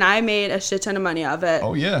occupation, and I made a shit ton of money of it.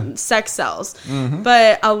 Oh yeah. Sex sells.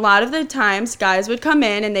 But a lot of the times, guys would come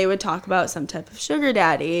in and they would talk about some type of sugar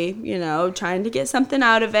daddy, trying to get something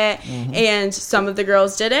out of it. And some of the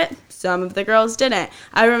girls did it. Some of the girls didn't.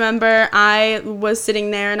 I remember I was sitting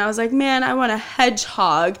there and I was like, man, I want a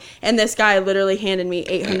hedgehog. And this guy literally handed me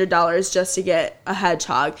 $800 just to get a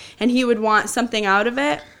hedgehog. And he would want something out of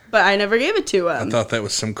it, but I never gave it to him. I thought that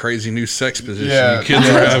was some crazy new sex position Yeah. you kids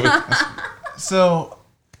were having. So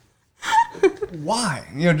why?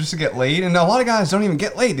 Just to get laid? And a lot of guys don't even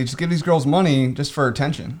get laid. They just give these girls money just for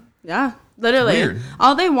attention. Yeah, literally. Weird.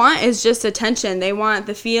 All they want is just attention. They want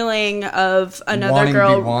the feeling of another Wanting to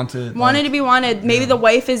girl be wanted, wanting like- to be wanted. Maybe the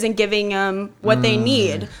wife isn't giving them what they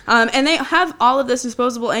need, and they have all of this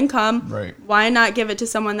disposable income. Right. Why not give it to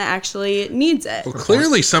someone that actually needs it? Well,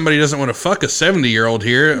 clearly somebody doesn't want to fuck a 70-year-old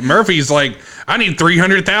here. Murphy's like, I need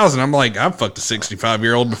 300,000. I'm like, I've fucked a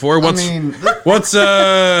 65-year-old before. What's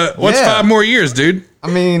Yeah. 5 more years, dude? I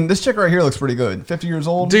mean, this chick right here looks pretty good. 50 years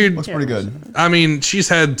old, Dude. looks pretty good. I mean, she's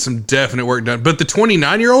had some definite work done, but the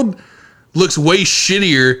 29-year-old looks way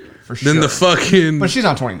shittier than the sure. fucking. But she's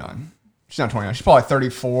not 29. She's not 29. She's probably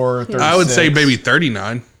 34, 36. I would say maybe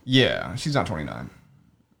 39. Yeah, she's not 29.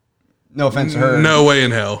 No offense to her. No way in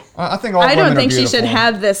hell. I think all I women don't are think she should beautiful.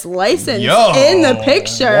 have this license Yo, in the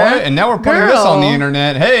picture. What? And now we're putting this on the Girl.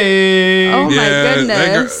 internet. Hey. Oh my that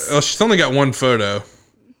goodness. girl, she's only got one photo.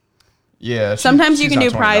 Yeah. Sometimes you she's can not do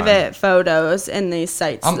 29. private photos in these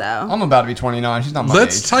sites, though. I'm about to be 29. She's not my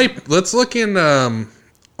Let's age. Let's look in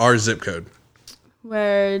our zip code.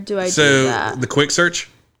 Where do I do So that? the quick search.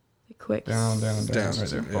 Quick. Down. Right there.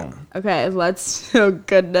 Yeah. Boom. Okay, let's. Oh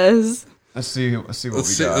goodness. Let's see what we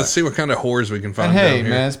got. Let's see what kind of whores we can find. And hey, down here.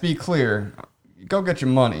 man, let's be clear. go get your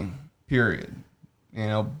money. Period. You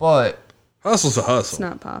know, but Hustle's a It's hustle.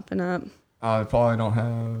 not popping up. I probably don't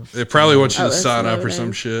have. They probably want you to it's sign up or loading.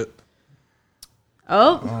 some shit.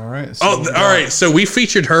 Oh, All right. So Oh, all right. So we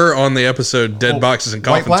featured her on the episode "Dead Boxes and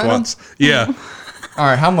White Coffin Platinum? Swats." Yeah, All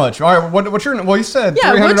right. How much? All right. What's your? Well, you said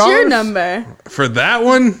yeah. $300? What's your number? for that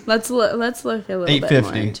one, Let's look a little bit more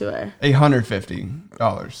 $850. into her.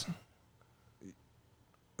 $850.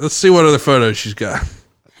 let's see what other photos she's got.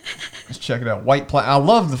 Let's check it out. White Platinum. I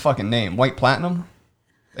love the fucking name. White Platinum.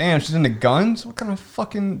 Damn, she's into guns. What kind of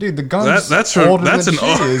fucking dude? The guns. That's older that's than an she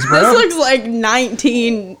old- is, bro. This looks like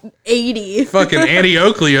 1980. Fucking Annie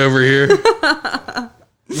Oakley over here.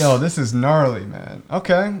 Yo, this is gnarly, man.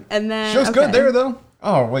 Okay. And then Show's good okay. there though.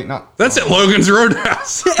 Oh wait, not. That's at Logan's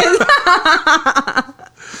Roadhouse.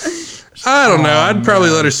 I don't know. I'd probably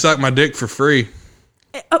let her suck my dick for free.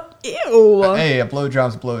 Oh, ew. Hey, a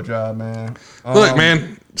blowjob's a blowjob, man. Look,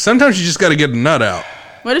 man. Sometimes you just got to get a nut out.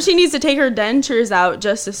 What if she needs to take her dentures out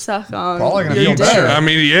just to suck on Probably gonna your feel dick? better. I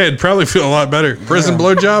mean, yeah, it'd probably feel a lot better. Prison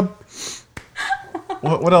blowjob.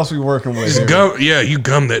 What else we working with? Here? Gum, yeah, you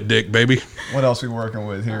gum that dick, baby. What else we working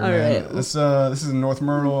with here, All man? right. This is in North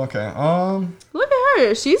Myrtle. Okay. Look at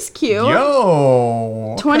her. She's cute.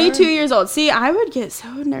 Yo. Okay. 22 years old. See, I would get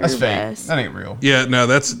so nervous. That's fake. That ain't real. Yeah, no,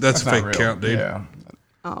 that's a That's not fake real. account, dude. Yeah.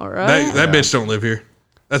 All right. That bitch don't live here.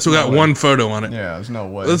 That's we got way. one photo on it. Yeah. There's no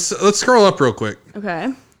way. Let's scroll up real quick.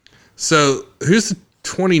 Okay. So, who's the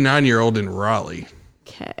 29-year-old in Raleigh?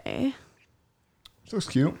 Okay. She looks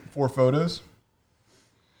cute. 4 photos.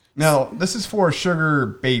 Now this is for a sugar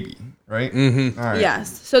baby, right? Mm-hmm. All right.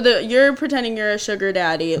 Yes. So you're pretending you're a sugar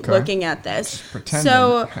daddy looking at this. pretending.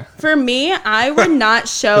 So for me, I would not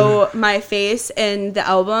show my face in the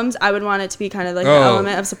albums. I would want it to be kind of like the Oh.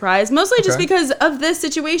 element of surprise, mostly just Okay. because of this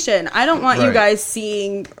situation. I don't want you Right. guys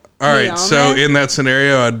seeing. All the right, so element. in that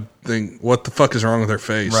scenario, I'd think, what the fuck is wrong with her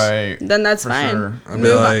face? Right. Then that's For fine. sure. I'd be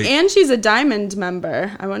Move on. like- And she's a diamond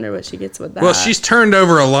member. I wonder what she gets with that. Well, she's turned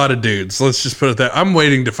over a lot of dudes. Let's just put it that. I'm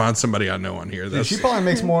waiting to find somebody I know on here. Dude, That's she probably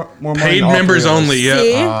makes more money. paid than all members three of us. only. Yeah.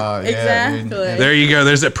 See? yeah, exactly. dude. There you go.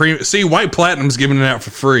 There's that premium. See, White Platinum's giving it out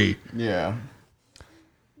for free. Yeah.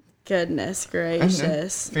 Goodness And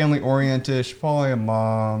gracious. family oriented. She's probably a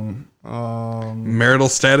mom. Marital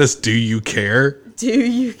status? Do you care? Do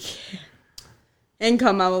you care?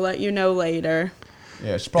 Income, I will let you know later.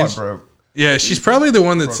 Yeah, she's probably broke. Yeah, she's probably the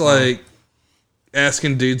one that's like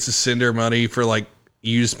asking dudes to send her money for like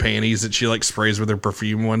used panties that she like sprays with her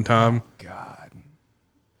perfume one time. God.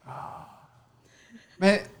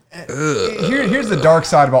 Man, here's the dark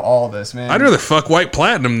side about all this, man. I'd rather fuck White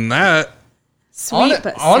Platinum than that. Sweet,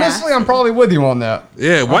 but honestly, sassy. I'm probably with you on that.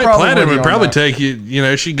 Yeah, I'm White probably Platinum with you would on probably that. take you. You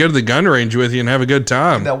know, she'd go to the gun range with you and have a good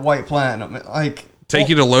time. That white platinum, like Take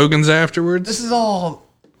you to Logan's afterwards. This is all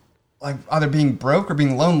like either being broke or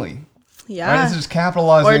being lonely. Yeah. Right? This is just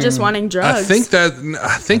capitalizing, Or just wanting drugs.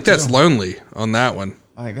 I think that's lonely on that one.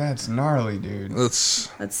 Like that's gnarly, dude. Let's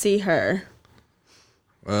see her.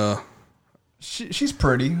 She's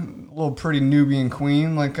pretty, a little pretty Nubian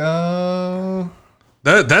queen. Like that's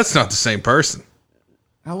not the same person.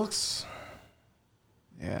 that looks.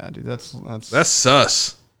 Yeah, dude, that's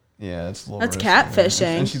sus. Yeah, it's a little. That's risky, catfishing.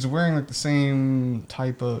 man. And she's wearing like the same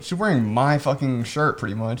type of. She's wearing my fucking shirt,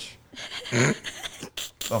 pretty much.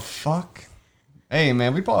 The fuck. Hey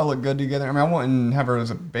man, we probably look good together. I mean, I wouldn't have her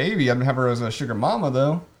as a baby. I'd have her as a sugar mama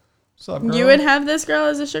though. What's up, girl? You would have this girl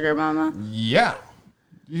as a sugar mama? Yeah.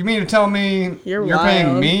 You mean to tell me You're paying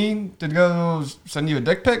wild. me to go send you a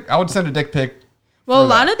dick pic? I would send a dick pic. Well, a for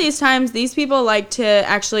lot that. of these times, these people like to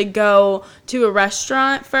actually go to a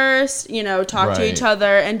restaurant first, you know, talk to Right. each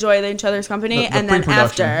other, enjoy each other's company, The and then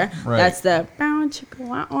pre-production. after, Right. that's the bow chicka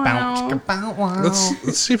wow wow.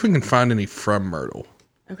 Let's see if we can find any from Myrtle.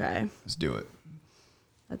 Okay, Let's do it.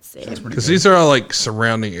 let's see. Because these are all like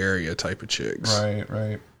surrounding area type of chicks.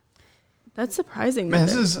 Right. That's surprising. Man,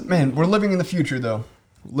 that we're living in the future though.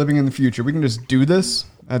 Living in the future. We can just do this.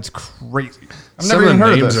 That's crazy. I've Some never of even the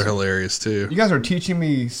heard of names this. are hilarious too. You guys are teaching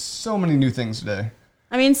me so many new things today.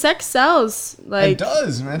 I mean, sex sells. Like It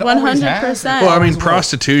does, man. It always has. 100%. Well, I mean, Always will.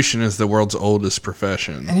 prostitution is the world's oldest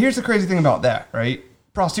profession. And here's the crazy thing about that, right?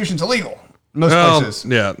 Prostitution's illegal in most Well, places.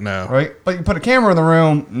 yeah, no. Right? But you put a camera in the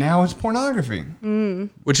room, now it's pornography.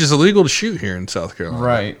 Which is illegal to shoot here in South Carolina.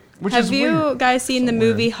 Right. Which Have is you weird. guys seen the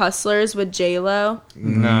movie Hustlers with J-Lo?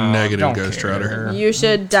 No, Negative don't Ghost care. Rider. You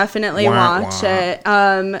should definitely Wah, watch wah.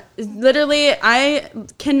 it. Literally, I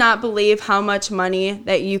cannot believe how much money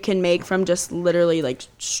that you can make from just literally like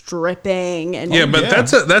stripping and Yeah, but yeah.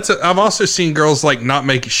 that's a. I've also seen girls like not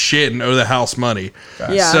make shit and owe the house money.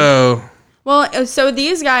 Yeah. So Well, Well, so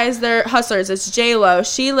these guys, they're hustlers. It's J-Lo.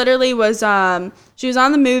 She literally was, she was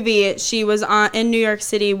on the movie. She was in New York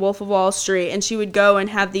City, Wolf of Wall Street, and she would go and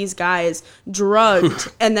have these guys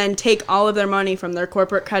drugged and then take all of their money from their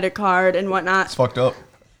corporate credit card and whatnot. It's fucked up.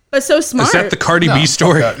 But so smart. Is that the Cardi No, B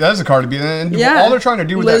story? That is a Cardi B. And Yeah. all they're trying to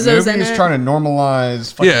do with Lizzo's that movie in is it. trying to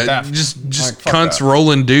normalize fucking Yeah, theft. just fuck cunts that.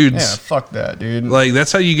 rolling dudes. Yeah, fuck that, dude. Like,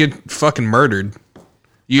 that's how you get fucking murdered.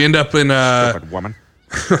 You end up in woman.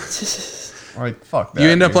 Like, fuck that. you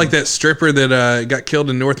end up dude. like that stripper that got killed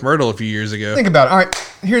in North Myrtle a few years ago. Think about it. All right,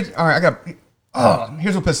 here's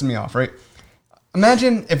what pisses me off, right?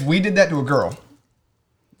 Imagine if we did that to a girl.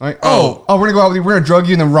 Like, we're gonna go out with you, we're gonna drug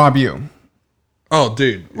you and then rob you. Oh,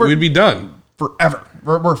 dude, we'd be done. Forever.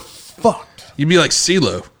 We're fucked. You'd be like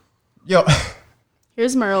CeeLo. Yo.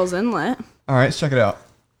 Here's Merle's Inlet. All right, let's check it out.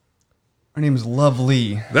 Her name is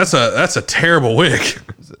Lovely. That's a terrible wig.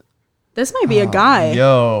 This might be a guy.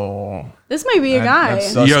 Yo. This might be a guy.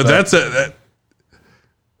 That's Yo, suspect.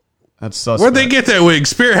 That's suspect. where'd they get that wig?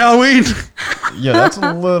 Spirit Halloween? Yeah, that's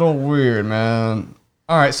a little weird, man.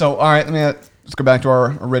 All right, let's go back to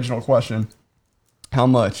our original question. How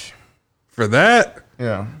much? For that?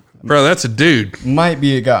 Yeah. Bro, that's a dude. Might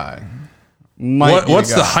be a guy.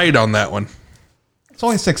 What's the height on that one? It's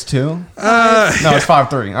only 6'2". No, it's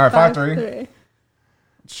 5'3". All right, 5'3".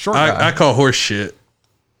 Short guy. I call horse shit.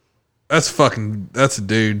 That's a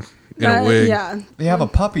dude in a wig. Yeah. They have a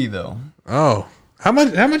puppy though. Oh. How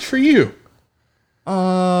much for you?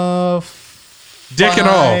 Dick and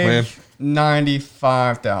all, man.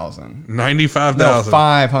 95,000. 95,000. No,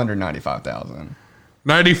 595,000.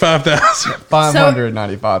 95,000.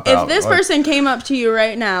 595,000. If this person came up to you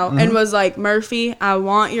right now and was like, Murphy, I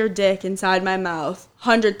want your dick inside my mouth,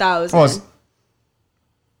 100,000. Oh,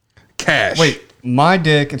 Cash. wait, my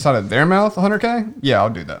dick inside of their mouth, 100K? Yeah, I'll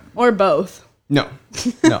do that. Or both. No.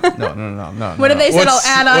 No. What if they said, I'll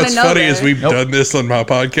add on what's another? funny is we've done this on my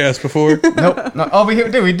podcast before. Nope. No. Oh, we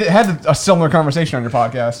had a similar conversation on your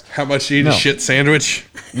podcast. How much do you eat a shit sandwich?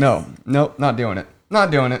 No. Nope. Not doing it.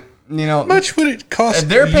 Not doing it. You know. How much would it cost If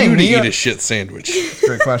they're paying you to me eat a shit sandwich?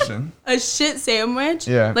 Great question. A shit sandwich?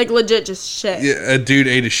 Yeah. Like legit just shit. Yeah, a dude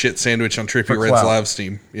ate a shit sandwich on Trippy For Red's clout. live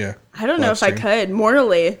stream. Yeah. I don't know Live if I stream. could,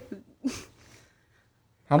 morally.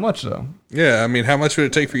 How much though? Yeah, I mean, how much would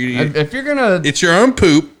it take for you to eat? If you're gonna, It's your own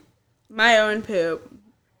poop. My own poop.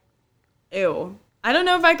 Ew. I don't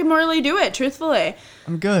know if I could morally do it, truthfully.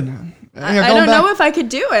 I'm good. I don't know if I could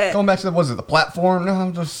do it. Going back to the platform?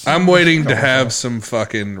 No, I'm waiting to going have for some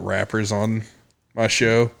fucking rappers on my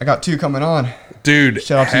show. it. I got 2 coming on. Dude,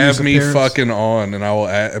 Shout out to have Yusuf me Pierce. fucking on, and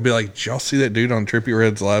I'll be like, did y'all see that dude on Trippy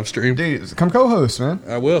Red's live stream? Dude, come co-host, man.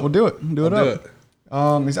 I will. We'll do it. Do it I'll up. do it.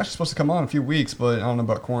 He's actually supposed to come on in a few weeks, but I don't know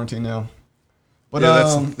about quarantine now. But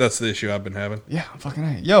Yeah, that's the issue I've been having. yeah, fucking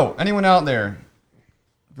hey. Yo, anyone out there?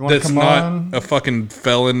 If you want to That's come not on, a fucking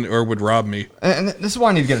felon or would rob me. and this is why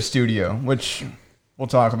I need to get a studio, which we'll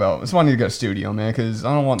talk about. This is why I need to get a studio, man, because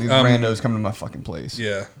I don't want these randos coming to my fucking place.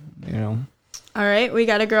 Yeah. You know. All right, we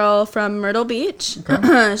got a girl from Myrtle Beach.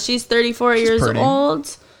 Okay. She's 34 years pretty.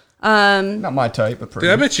 old. Not my type, but pretty.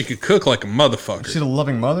 Dude, I bet you could cook like a motherfucker. She's a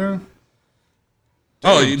loving mother.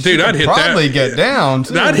 Dude, I'd hit that. Probably get down.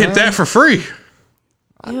 Too, I'd hit man. that for free.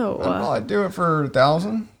 Ew. I'd probably do it for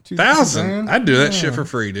 1,000. 1,000. I'd do that shit for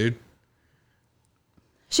free, dude.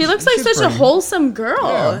 She looks like She's such a pretty. wholesome girl.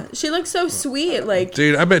 Yeah. She looks so sweet. Like,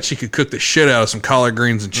 Dude, I bet she could cook the shit out of some collard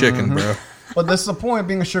greens and chicken, Mm-hmm. bro. But this is the point of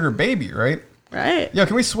being a sugar baby, right? right? Yo,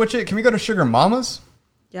 can we switch it? Can we go to sugar mamas?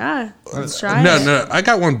 Yeah. Let's try No, it. no, I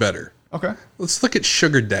got one better. Okay. Let's look at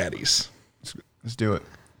sugar daddies. Let's do it.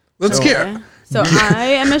 Let's So- get. So I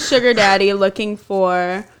am a sugar daddy looking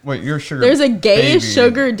for. Wait, you're a sugar There's a gay baby.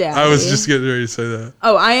 sugar daddy. I was just getting ready to say that.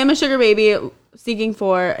 Oh, I am a sugar baby seeking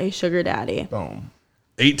for a sugar daddy. Boom.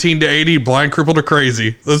 18 to 80, blind, crippled, or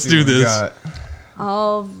crazy. Let's See do what we this. got.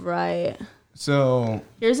 All right. So,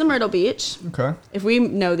 Here's a Myrtle Beach. okay. If we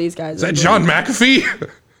know these guys. Is that John McAfee?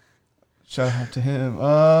 Shout out to him.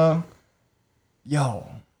 Yo.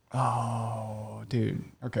 Oh, dude.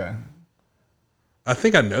 Okay. I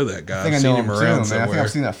think I know that guy. I think I've I know seen him him too, around man. I think somewhere.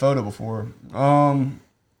 I've seen that photo before.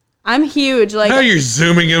 I'm huge. Like, Now you're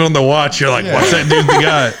zooming in on the watch. You're like, Yeah. what's that dude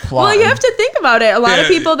got? well, you have to think about it. A lot of Yeah.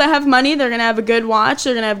 people that have money, they're gonna have a good watch.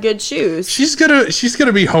 They're gonna have good shoes. She's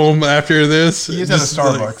gonna be home after this. He is at a just,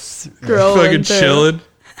 like, Starbucks. Scrolling fucking through. chilling.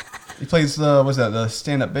 He plays what's that? The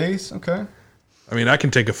stand-up bass. Okay. I mean, I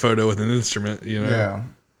can take a photo with an instrument, you know. Yeah. All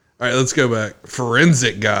right, let's go back.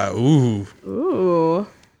 Forensic guy. Ooh. Ooh.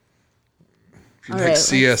 If you All take right,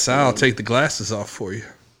 CSI, I'll take the glasses off for you.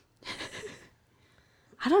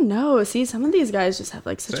 I don't know. See, some of these guys just have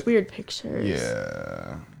like such weird pictures.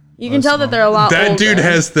 Yeah. You can tell that they're a lot That older. dude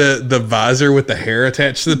has the visor with the hair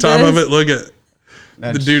attached to the top of it. Look at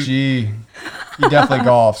That's the dude. G. He definitely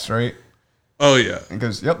golfs, right? Oh yeah. And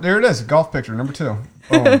goes, yep, there it is. Golf picture number 2.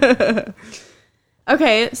 Boom.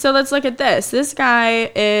 Okay, so let's look at this. This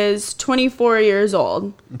guy is 24 years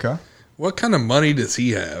old. Okay. What kind of money does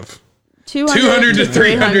he have? 200 to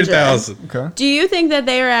 300,000. Okay. Do you think that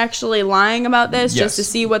they are actually lying about this just to Yes.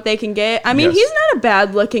 see what they can get? I mean, Yes. he's not a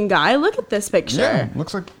bad looking guy. Look at this picture. Yeah,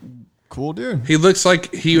 looks like cool dude. He looks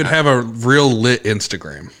like he would have a real lit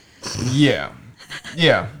Instagram. Yeah.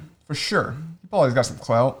 Yeah, for sure. He probably got some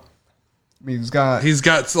clout. I mean, He's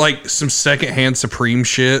got like some secondhand Supreme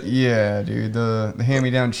shit. yeah, dude, the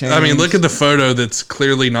hand-me-down chains. I mean, look at the photo that's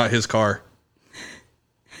clearly not his car.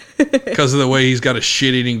 Because of the way he's got a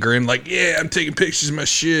shit-eating grin, like, yeah, I'm taking pictures of my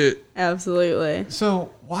shit. Absolutely.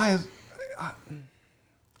 So, why is...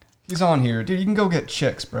 he's on here. Dude, you can go get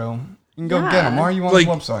chicks, bro. You can go get them. Why are you on Like-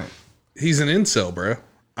 his website? He's an incel, bro.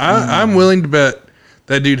 I'm willing to bet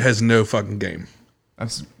that dude has no fucking game. I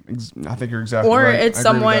think you're exactly Or right. it's I agree with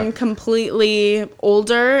someone that. completely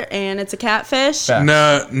older and it's a catfish.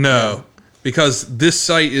 Facts. No. Because this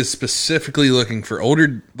site is specifically looking for older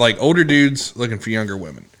dudes looking for younger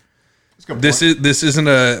women. That's a good This point. isn't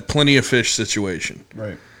a Plenty of Fish situation.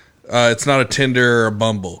 Right. It's not a Tinder or a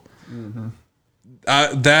Bumble.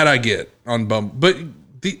 That I get on Bumble, but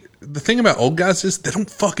the thing about old guys is they don't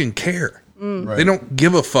fucking care. Right. They don't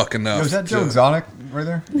give a fuck enough. Yo, is that Joe to- Exotic right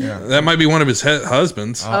there? Yeah. That might be one of his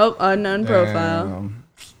husbands. Oh, unknown profile. Damn.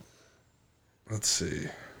 Let's see.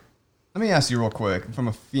 Let me ask you real quick, from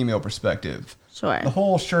a female perspective. Sure. The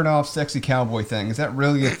whole shirt off sexy cowboy thing, is that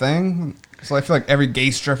really a thing? So I feel like every gay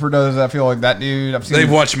stripper does. I feel like that dude. I've seen They've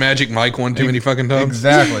watched Magic Mike one too many fucking times.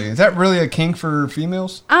 Exactly. Is that really a kink for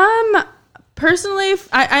females? Personally,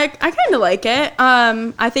 I kind of like it.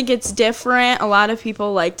 I think it's different. A lot of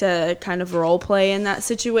people like to kind of role play in that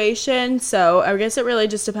situation. So I guess it really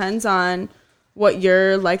just depends on what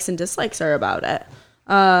your likes and dislikes are about it.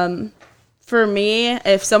 For me,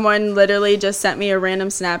 if someone literally just sent me a random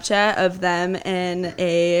Snapchat of them in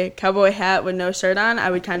a cowboy hat with no shirt on,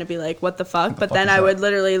 I would kind of be like, what the fuck? But fuck then is I that? would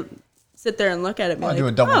literally sit there and look at it and be I'll like, do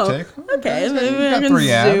a double oh, take. okay, You maybe I got can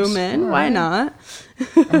 3 abs. zoom in. Why not?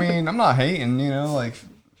 I mean, I'm not hating, like,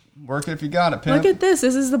 work it if you got it, pimp. Look at this.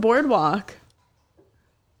 This is the boardwalk.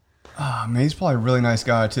 Oh, man, he's probably a really nice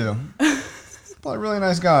guy, too. Probably a really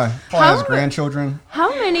nice guy. Probably has grandchildren. How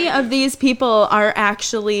many of these people are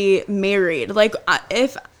actually married? Like,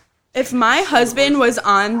 if my husband was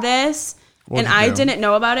on this and would you I do? didn't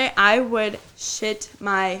know about it, I would shit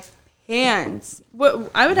my pants.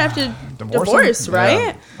 I would have to divorce, him? right?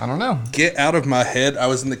 Yeah. I don't know. Get out of my head. I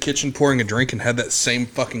was in the kitchen pouring a drink and had that same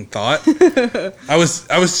fucking thought. I was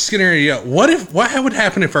just getting ready to yell, what would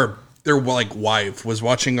happen if their like wife was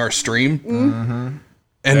watching our stream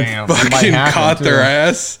and Damn, it might fucking happen, caught too. their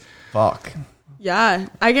ass? Fuck. Yeah,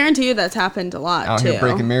 I guarantee you that's happened a lot Out too. here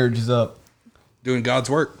breaking marriages up. Doing God's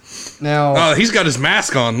work. Now, Oh, he's got his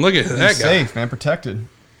mask on. Look at that he's guy. safe, man. Protected.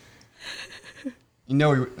 You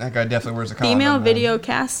know that guy definitely wears a condom. Female man. video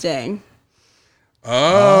casting.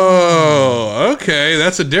 Oh, okay.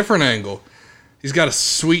 That's a different angle. He's got a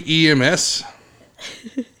sweet EMS.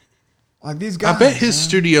 Like these guys. I bet his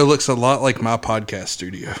studio looks a lot like my podcast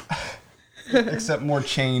studio. Except more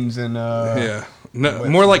chains and Yeah. No,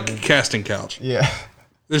 more like a casting couch. yeah.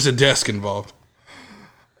 There's a desk involved.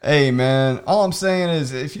 Hey man, all I'm saying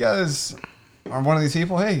is if you guys are one of these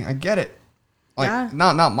people, hey, I get it. Like Yeah.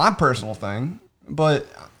 not my personal thing, but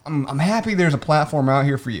I'm happy there's a platform out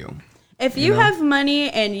here for you. If you have money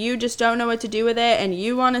and you just don't know what to do with it and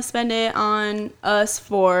you want to spend it on us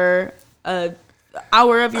for a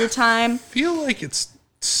hour of your time, I feel like it's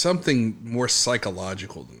something more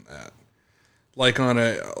psychological than that. Like on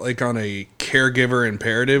a caregiver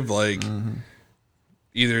imperative, like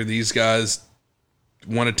either these guys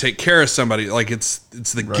want to take care of somebody, like it's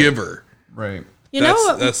the giver. Right.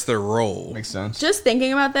 That's their role. Makes sense. just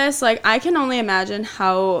thinking about this, like I can only imagine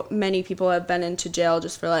how many people have been into jail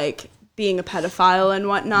just for like being a pedophile and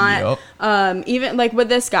whatnot. Yep. Even like with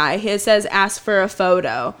this guy, he says ask for a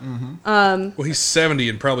photo. Well, he's 70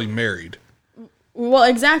 and probably married. Well,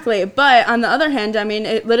 exactly. But on the other hand, I mean,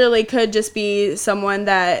 it literally could just be someone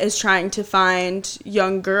that is trying to find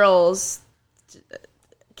young girls.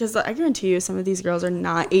 Because I guarantee you some of these girls are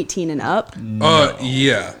not 18 and up.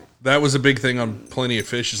 Yeah. That was a big thing on Plenty of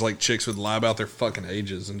Fish, is like chicks would lie about their fucking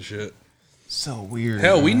ages and shit. So weird.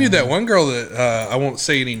 Hell, we man. knew that one girl that I won't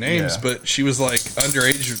say any names, Yeah. but she was like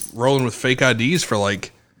underage rolling with fake IDs for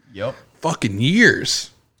like Yep. fucking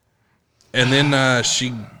years. And then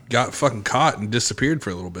she got fucking caught and disappeared for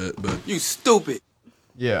a little bit. But You stupid.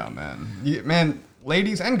 Yeah, man. Man,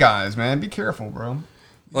 ladies and guys, man, be careful, bro.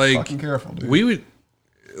 Like, fucking careful, dude. We would,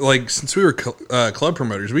 like, since we were club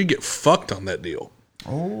promoters, we'd get fucked on that deal.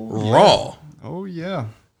 Oh, Raw. Oh, yeah.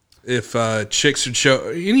 If chicks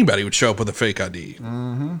would anybody would show up with a fake ID.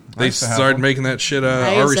 Mm-hmm. They started making that shit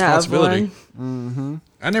our responsibility. Mm-hmm.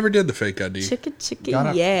 I never did the fake ID.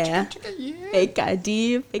 Chicka, yeah. Fake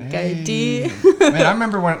ID, fake ID. Man, I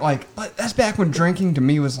remember when, but that's back when drinking to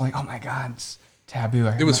me was like, oh my God, it's taboo.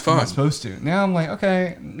 It was fun. I'm not supposed to. Now I'm like,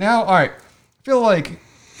 okay, now, all right. I feel like,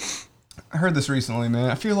 I heard this recently,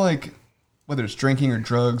 man. I feel like whether it's drinking or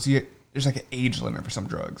drugs, there's like an age limit for some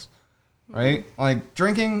drugs. Right? Like,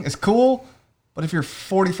 drinking is cool, but if you're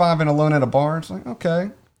 45 and alone at a bar, it's like,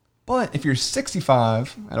 okay. But if you're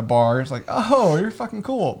 65 at a bar, it's like, oh, you're fucking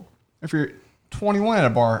cool. If you're 21 at a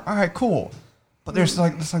bar, all right, cool. But there's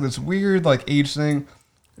like this weird like age thing.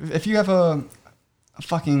 If you have a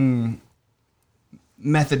fucking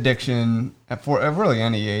meth addiction at really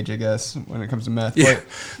any age, I guess, when it comes to meth. Yeah.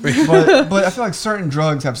 But I feel like certain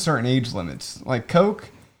drugs have certain age limits. Like Coke.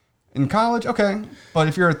 In college, okay, but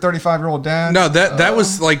if you're a 35-year-old dad, no, that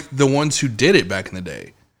was like the ones who did it back in the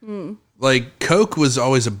day. Like Coke was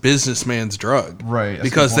always a businessman's drug, right?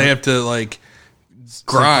 Because they have to like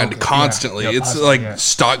grind constantly. Yeah, it's like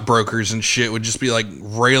stockbrokers and shit would just be like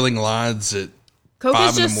railing lines at. Coke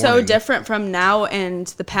is just so different from now and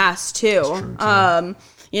the past too.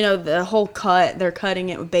 You know, the whole they're cutting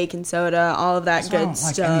it with baking soda, all of that good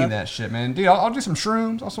stuff. Like any of that shit, man. Dude, I'll do some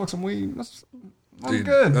shrooms. I'll smoke some weed. Dude,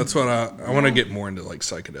 good. That's what I want to get more into, like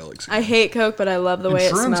psychedelics. I hate Coke, but I love the way it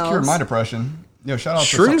smells. Shrooms cure my depression. Yo, shout out.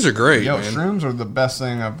 Shrooms are great. Yo, man. Shrooms are the best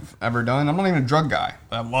thing I've ever done. I'm not even a drug guy,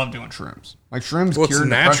 but I love doing shrooms. Like shrooms cure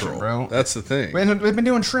natural, depression, bro. That's the thing. And we've been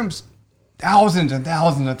doing shrooms thousands and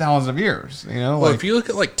thousands and thousands of years. You know, well, if you look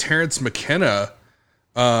at like Terrence McKenna,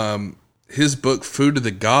 his book "Food of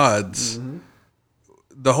the Gods,"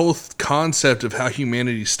 the whole concept of how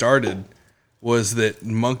humanity started was that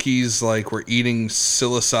monkeys like were eating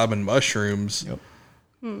psilocybin mushrooms,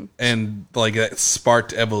 and like that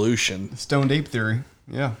sparked evolution. Stoned ape theory.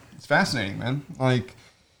 Yeah, it's fascinating, man. Like,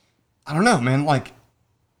 I don't know, man. Like,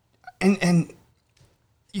 and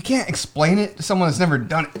you can't explain it to someone that's never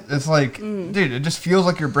done it. It's like, dude, it just feels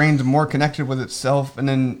like your brain's more connected with itself, and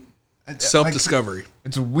then self-discovery.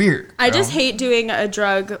 It's weird. I just hate doing a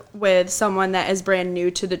drug with someone that is brand new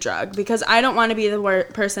to the drug because I don't want to be the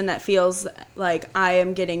person that feels like I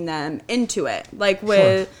am getting them into it. Like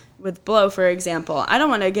with blow, for example, I don't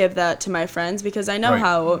want to give that to my friends because I know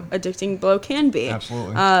how addicting blow can be.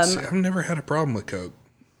 Absolutely. See, I've never had a problem with Coke,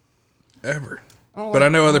 ever. But I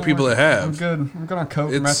know other people that have. I'm good. I'm good on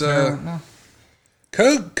Coke. It's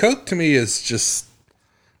Coke to me is just.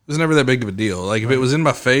 It was never that big of a deal. Like, if it was in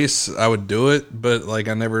my face, I would do it, but, like,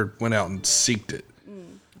 I never went out and seeked it.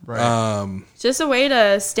 Right. It's just a way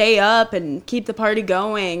to stay up and keep the party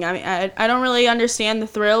going. I mean, I don't really understand the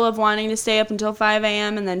thrill of wanting to stay up until 5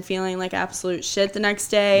 a.m. and then feeling like absolute shit the next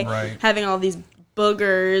day. Right. Having all these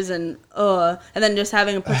boogers and then just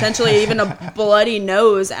having potentially even a bloody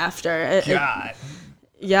nose after. God.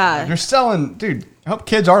 Yeah. You're selling, dude. I hope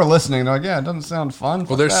kids are listening. They're like, yeah, it doesn't sound fun.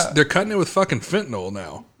 Well, they're cutting it with fucking fentanyl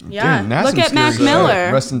now. Yeah, dude, look at Mac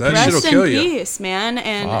Miller. Rest in peace, man.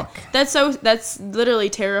 And that's literally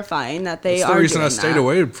terrifying that they that's are. the reason doing I stayed that.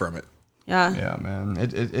 away from it. Yeah, yeah, man.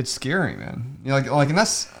 It's scary, man. You know, like, and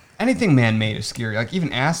that's anything man-made is scary. Like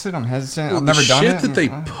even acid, I'm hesitant. I've never done it. Shit that they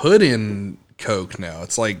put in Coke now,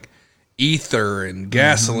 it's like ether and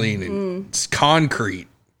gasoline and it's concrete.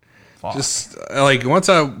 Fuck. Just like once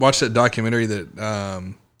I watched that documentary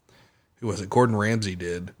that who was it? Gordon Ramsay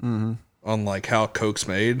did on like how Coke's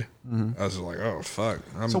made. I was like, oh fuck.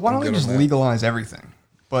 So why don't we just legalize everything,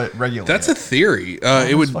 but regulate? That's a theory.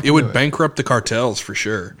 It would bankrupt the cartels for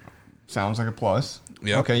sure. Sounds like a plus.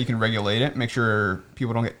 Yeah. Okay, you can regulate it. Make sure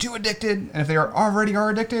people don't get too addicted, and if they already are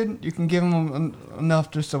addicted, you can give them enough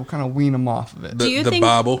just to kind of wean them off of it. Do you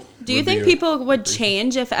think people would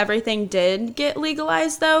change if everything did get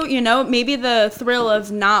legalized, though? You know, maybe the thrill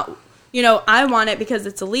of not, you know, I want it because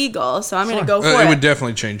it's illegal, so I'm going to go for it. It would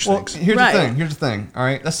definitely change things. Here's the thing. All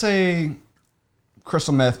right, let's say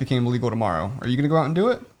crystal meth became legal tomorrow. Are you going to go out and do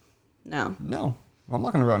it? No. Well, I'm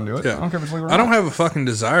not going to go out and do it. Yeah. I don't care if it's legal or not. I don't have a fucking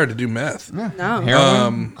desire to do meth. Yeah. No.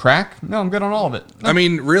 Heroin, crack? No, I'm good on all of it. No. I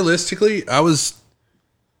mean, realistically, I was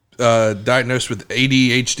diagnosed with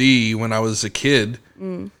ADHD when I was a kid,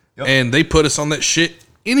 and they put us on that shit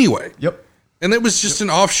anyway. Yep. And it was just an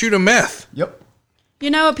offshoot of meth. Yep.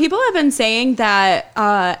 You know, people have been saying that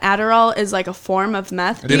Adderall is like a form of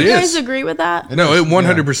meth. Do you guys agree with that? No, it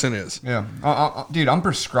 100% is. Yeah. Dude, I'm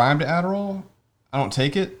prescribed Adderall. I don't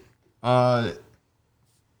take it.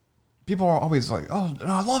 people are always like, "Oh, no,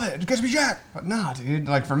 I love it. It gets me jacked." But nah, dude.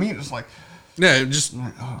 Like for me, it's like, Yeah, just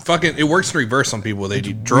fucking. It works in reverse on people. They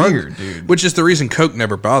do drugs, weird, dude. which is the reason Coke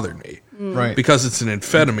never bothered me, right? because it's an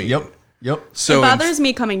amphetamine. Yep. So it bothers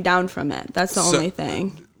me coming down from it. That's the only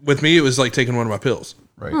thing. With me, it was like taking one of my pills.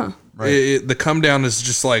 Right. The come down is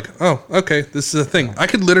just like, oh, okay, this is a thing. I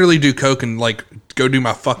could literally do Coke and like go do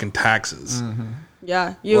my fucking taxes.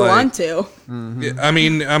 Yeah, you Like- want to. I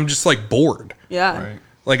mean, I'm just like bored. Yeah. Right.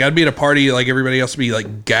 Like I'd be at a party, like everybody else would be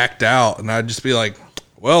like gacked out, and I'd just be like,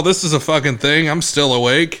 well, this is a fucking thing. I'm still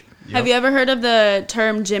awake. Have you ever heard of the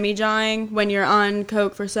term Jimmy Jawing? When you're on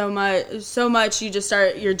Coke for so much, you just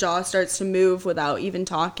your jaw starts to move without even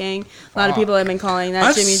talking. A lot of people have been calling that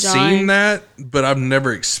I've Jimmy Jawing. seen that, but I've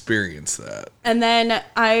never experienced that. And then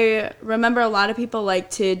I remember a lot of people like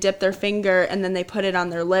to dip their finger and then they put it on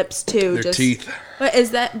their lips too. Their teeth. But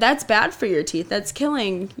that's bad for your teeth? That's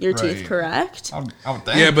killing your teeth, Right. correct? I would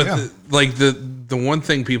think. Yeah, but the one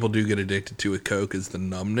thing people do get addicted to with Coke is the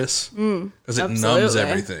numbness, because it numbs absolutely.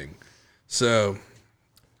 everything. So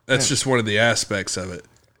that's just one of the aspects of it.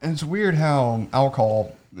 And it's weird how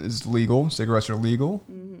alcohol is legal, cigarettes are legal,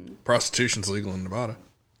 Prostitution's legal in Nevada.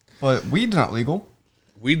 but weed's not legal.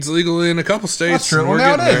 Weed's legal in a couple states. That's true. and Well, we're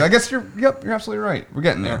now it getting is. there. I guess you're absolutely right. We're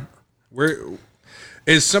getting there.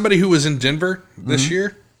 Is somebody who was in Denver this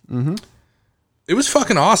year. It was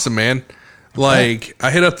fucking awesome, man. Like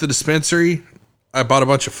I hit up the dispensary. I bought a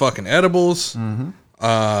bunch of fucking edibles.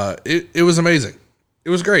 It was amazing. It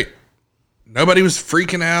was great. Nobody was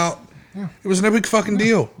freaking out. It was no big fucking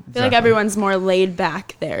deal. I feel like everyone's more laid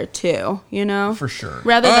back there too, you know? For sure.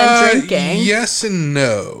 Rather than drinking. Yes and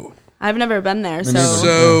no. I've never been there, so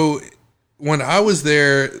So when I was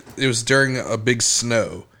there, it was during a big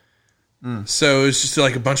snow. So it was just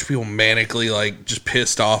like a bunch of people manically like just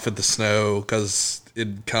pissed off at the snow because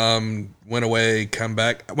it'd come, went away, come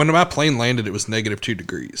back. When my plane landed, it was -2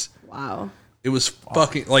 degrees. wow. It was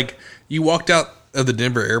fucking like you walked out of the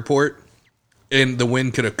Denver airport and the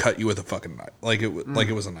wind could have cut you with a fucking knife. Like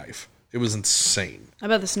it was a knife. It was insane. I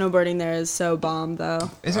bet the snowboarding there is so bomb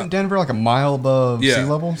though. Isn't Denver like a mile above sea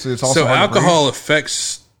level? So it's also so hard to breathe? alcohol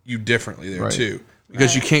affects you differently there Right. too,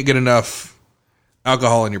 because you can't get enough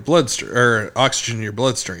alcohol in your bloodstream or oxygen in your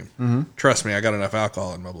bloodstream. Trust me, I got enough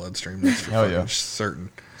alcohol in my bloodstream. That's for Hell fucking yeah.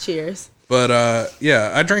 certain. Cheers. But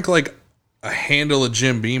yeah, I drank like a handle of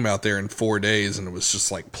Jim Beam out there in 4 days, and it was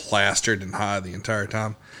just like plastered and high the entire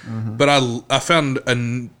time. But I found a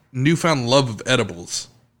newfound love of edibles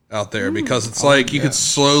out there because it's like you could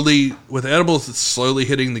slowly, with edibles, it's slowly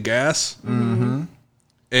hitting the gas.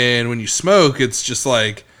 And when you smoke, it's just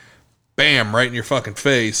like, bam, right in your fucking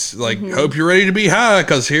face. Like, hope you're ready to be high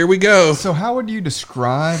because here we go. So how would you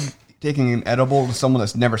describe taking an edible to someone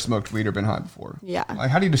that's never smoked weed or been high before? Yeah. Like,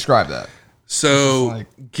 how do you describe that? So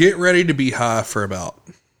like- get ready to be high for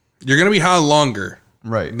you're going to be high longer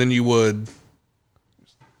Right. than you would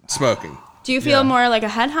smoking. Do you feel more like a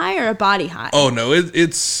head high or a body high? Oh no,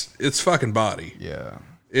 it's fucking body. Yeah.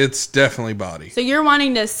 It's definitely body. So you're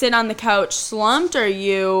wanting to sit on the couch slumped, or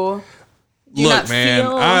you do Look, not man,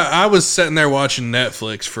 feel? I was sitting there watching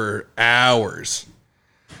Netflix for hours,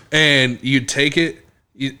 and you'd take it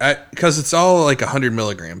because it's all like 100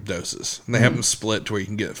 milligram doses, and they have them split to where you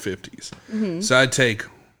can get 50s. So I'd take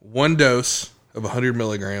one dose of 100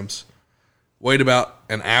 milligrams, wait about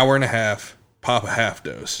an hour and a half, pop a half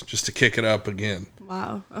dose just to kick it up again.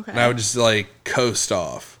 Wow. Okay. And I would just like coast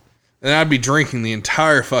off. And I'd be drinking the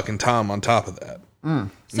entire fucking time on top of that.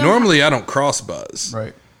 Normally I don't cross buzz.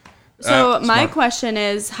 Right. So it's my not- question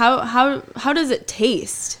is, how does it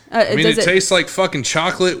taste? I mean, does it tastes like fucking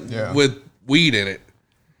chocolate Yeah. with weed in it.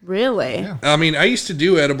 really? Yeah. I mean, I used to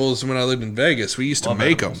do edibles when I lived in Vegas. We used to Love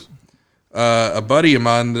make edibles. them. A buddy of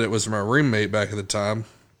mine that was my roommate back at the time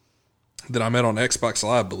that I met on Xbox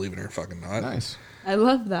Live, believe it or fucking not. Nice. I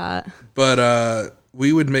love that. But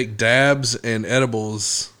we would make dabs and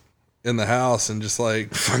edibles in the house and just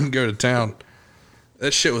like fucking go to town.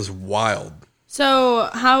 That shit was wild. So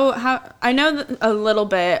how I know a little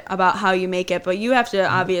bit about how you make it, but you have to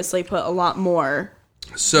obviously put a lot more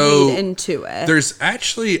So weed into it. there's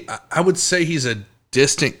actually, I would say he's a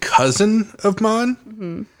distant cousin of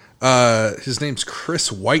mine. His name's Chris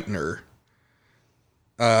Whitener.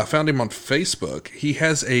 I found him on Facebook. He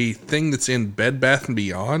has a thing that's in Bed Bath &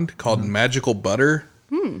 Beyond called Magical Butter.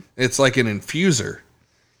 It's like an infuser.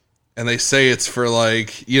 And they say it's for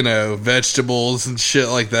like, you know, vegetables and shit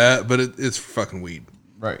like that, but it's for fucking weed.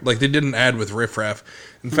 Right. Like they did an ad with Riff Raff.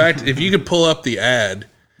 In fact, if you could pull up the ad,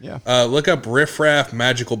 Yeah. look up Riff Raff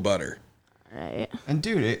Magical Butter. Right. And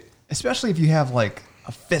dude, especially if you have like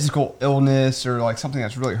a physical illness or like something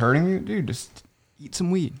that's really hurting you, dude, just eat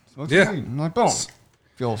some weed. Smoke Yeah. some weed. I'm like, boom.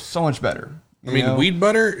 Feel so much better. I mean, weed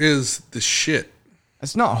butter is the shit.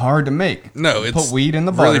 It's not hard to make. No, You it's put weed in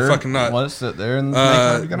the really butter. fucking not. Let it sit there and make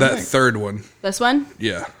what you gotta That make. third one. This one?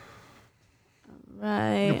 Yeah.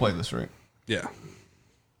 Right. You can play this right. Yeah.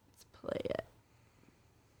 Play it.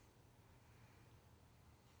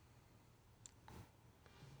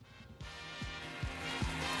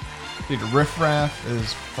 Dude, the riff raff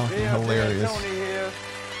is fucking hilarious. Tony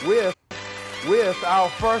here with our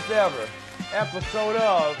first ever episode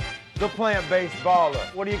of The Plant-Based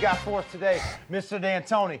Baller. What do you got for us today, Mr.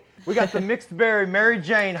 D'Antoni? We got the mixed berry Mary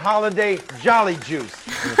Jane Holiday Jolly Juice.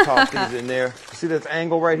 I'm gonna toss these in there. See this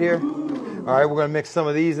angle right here? All right, we're gonna mix some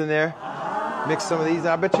of these in there. Mix some of these.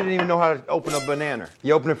 I bet you didn't even know how to open a banana.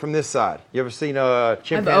 You open it from this side. You ever seen a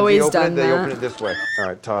chimpanzee always open done it? They that. open it this way. All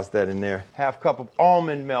right, toss that in there. Half cup of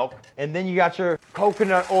almond milk. And then you got your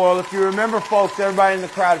coconut oil. If you remember, folks, everybody in the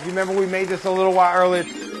crowd, if you remember we made this a little while earlier.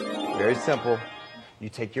 Very simple. You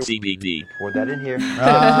take your CBD. pour that in here. You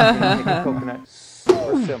take your coconut.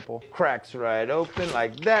 Super simple. Cracks right open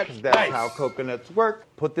like that. That's how coconuts work.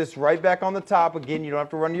 Put this right back on the top. Again, you don't have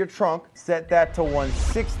to run to your trunk. Set that to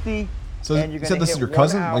 160. So and you you're said gonna this is hit your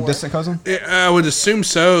cousin? 1 hour. Like distant cousin? I would assume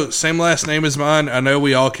so. Same last name as mine. I know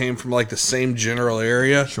we all came from like the same general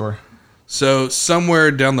area. Sure. So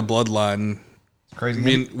somewhere down the bloodline, Crazy. I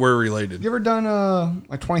mean, we're related. You ever done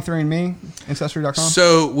like 23andMe, Ancestry.com?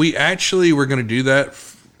 So we actually were going to do that.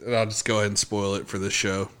 I'll just go ahead and spoil it for this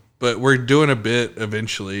show. But we're doing a bit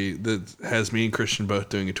eventually that has me and Christian both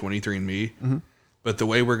doing a 23andMe. Mm-hmm. But the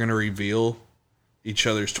way we're going to reveal each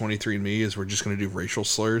other's 23andMe is we're just going to do racial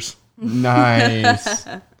slurs. Nice.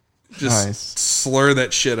 Just Nice. slur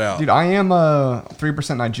that shit out. Dude, I am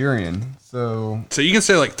 3% Nigerian, so So you can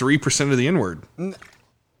say like 3% of the N-word.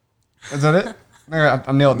 is that it?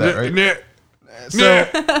 I nailed that, right? Yeah.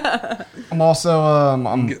 So I'm also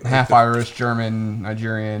I'm half Irish, German,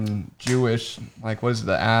 Nigerian, Jewish. Like, what is it?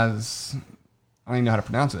 I don't even know how to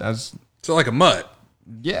pronounce it. So like a mutt.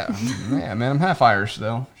 Yeah, man. I'm half Irish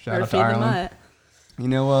though. Shout out to Murphy the Ireland. Mutt. You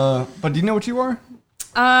know, but do you know what you are?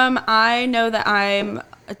 I know that I'm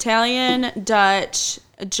Italian, Dutch,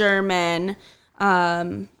 German.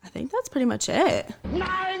 I think that's pretty much it.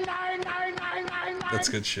 That's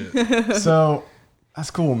good shit. So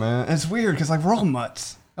that's cool, man. It's weird because like we're all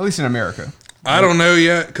mutts, at least in America. I don't know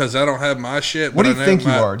yet because I don't have my shit. What but do you I know think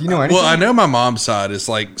you are? Do you know anything? Well, I know my mom's side is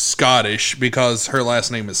like Scottish because her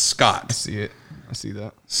last name is I Scott. see it. I see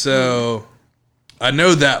that. So I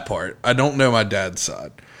know that part. I don't know my dad's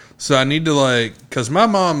side. So I need to like, because my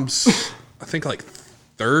mom's, I think like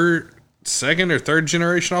second or third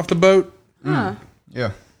generation off the boat. Huh.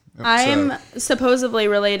 Yeah. I'm supposedly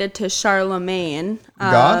related to Charlemagne,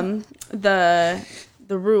 God? the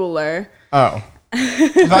ruler. Oh.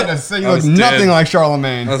 I was about to say you look was nothing dead. like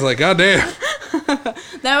Charlemagne. I was like, God damn.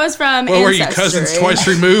 That was from What were you, Ancestry. cousins twice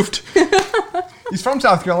removed? He's from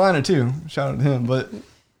South Carolina too. Shout out to him. But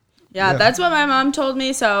Yeah, Yeah. that's what my mom told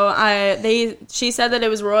me. So she said that it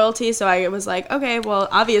was royalty. So I was like, okay, well,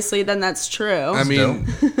 obviously then that's true. I mean,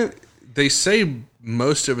 they say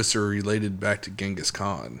most of us are related back to Genghis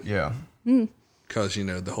Khan yeah, because, you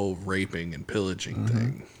know, the whole raping and pillaging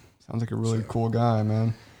thing. sounds like a really cool guy,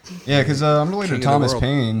 man. Yeah, because I'm related King to of the Thomas world.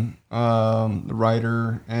 Paine, the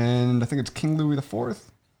writer, and I think it's King Louis IV.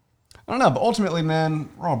 I don't know, but ultimately, man,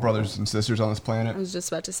 we're all brothers and sisters on this I planet. was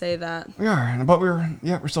just about to say that. We are, but we're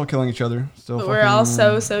still killing each other. Still, But we're all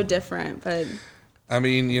so different. But I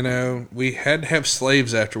mean, you know, we had to have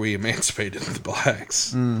slaves after we emancipated the blacks.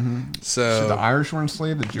 Mm-hmm. So the Irish were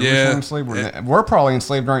enslaved, the Jewish Yeah. were enslaved. We're probably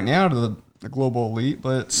enslaved right now to the global elite,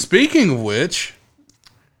 but speaking of which,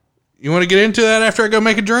 you want to get into that after I go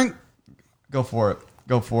make a drink? go for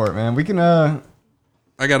it, man. We can,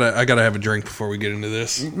 I gotta have a drink before we get into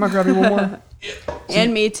this. you might grab you one more.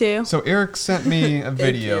 and me too. So Eric sent me a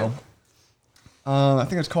video. I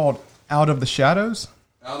think it's called Out of the Shadows.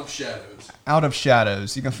 Out of shadows. Out of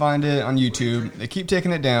Shadows. You can find it on YouTube. They keep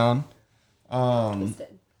taking it down.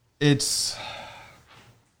 It's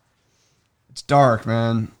dark,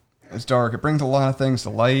 man. It's dark. It brings a lot of things to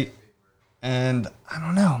light, and I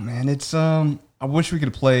don't know, man. It's I wish we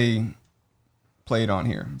could play it on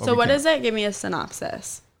here. But So we what can't. is it? Give me a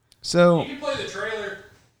synopsis. So You play the trailer.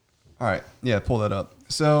 all right, yeah, pull that up.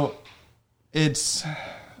 So it's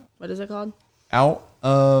What is it called? Out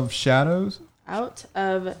of Shadows. Out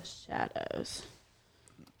of Shadows.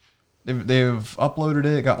 They've uploaded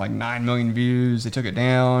it. It got like 9 million views. They took it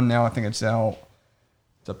down. Now I think it's out.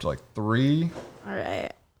 It's up to like 3. All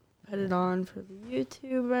right. Put it on for the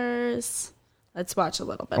YouTubers. Let's watch a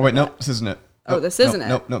little bit. Oh wait, of nope, it. this isn't it. Oh, Nope, this isn't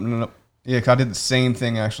nope, it? Nope. Yeah, 'cause I did the same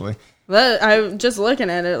thing actually. But I'm just looking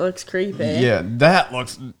at it. It looks creepy. Yeah, that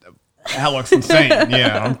looks insane.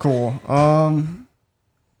 Yeah, I'm cool.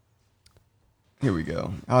 Here we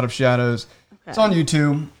go. Out of Shadows. Okay. It's on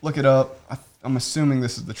YouTube. Look it up. I'm assuming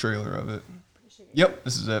this is the trailer of it. Yep,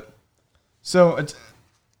 this is it. So it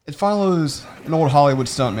follows an old Hollywood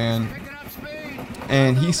stuntman,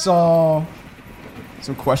 and he saw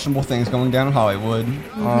some questionable things going down in Hollywood.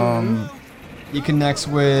 He connects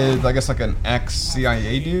with, I guess, like an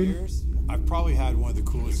ex-CIA dude. I've probably had one of the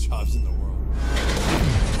coolest jobs in the world.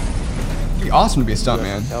 It'd be awesome to be a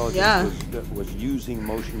stuntman. Yeah. Was using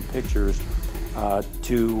motion pictures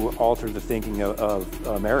to alter the thinking of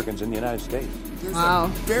Americans in the United States. There's a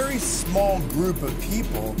very small group of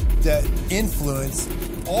people that influence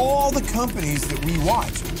all the companies that we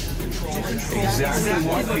watch. Exactly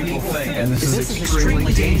what people think, and this is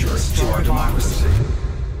extremely dangerous to our democracy.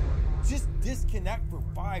 Just disconnect for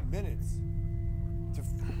 5 minutes to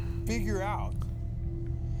figure out.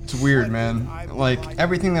 It's weird, man. Like,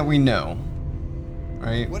 everything that we know,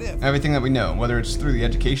 right? Everything that we know, whether it's through the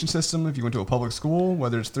education system, if you went to a public school,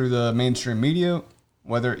 whether it's through the mainstream media,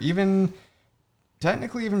 whether even,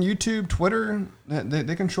 technically even YouTube, Twitter,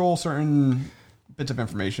 they control certain bits of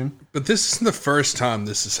information. But this isn't the first time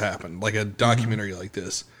this has happened, like a documentary like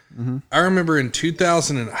this. I remember in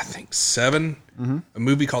 2007, a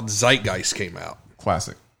movie called Zeitgeist came out.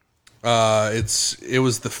 Classic. It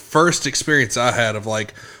was the first experience I had of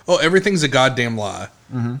like, oh, everything's a goddamn lie.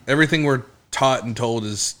 Everything we're taught and told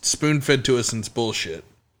is spoon-fed to us and it's bullshit.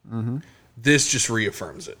 This just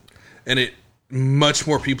reaffirms it. And much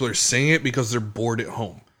more people are saying it because they're bored at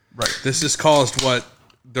home. Right. This has caused what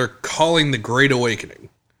they're calling the Great Awakening.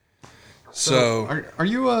 So are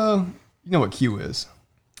you you know what Q is?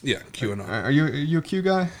 Yeah, QAnon. Are you a Q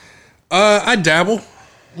guy? I dabble.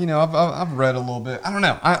 You know, I've read a little bit. I don't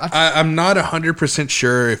know. I'm not 100%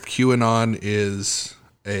 sure if QAnon is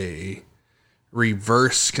a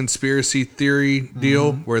reverse conspiracy theory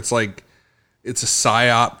deal, where it's like it's a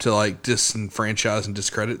psyop to like disenfranchise and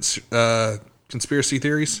discredit conspiracy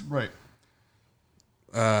theories. Right.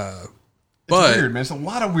 But it's weird, man. It's a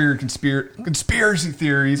lot of weird conspiracy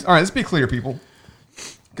theories. All right, let's be clear, people.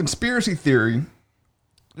 Conspiracy theory,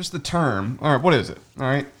 just the term. All right, what is it? All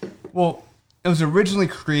right. Well, it was originally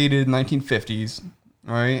created in the 1950s.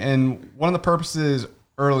 All right, and one of the purposes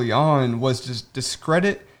early on was just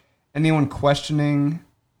discredit anyone questioning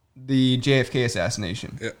the JFK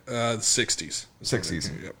assassination. The 60s.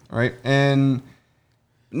 60s. Yep. All right, and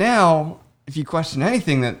now if you question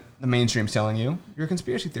anything that the mainstream's telling you, you're a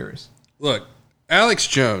conspiracy theorist. Look, Alex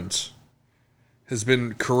Jones has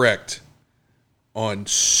been correct on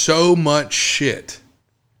so much shit.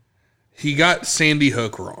 He got Sandy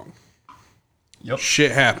Hook wrong. Yep.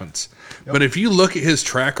 Shit happens. Yep. But if you look at his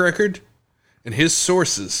track record and his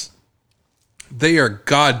sources, they are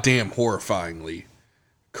goddamn horrifyingly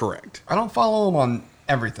correct. I don't follow him on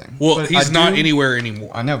everything. Well, he's not anywhere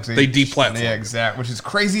anymore. I know. They deplatformed. Yeah, exactly. Which is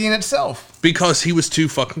crazy in itself. Because he was too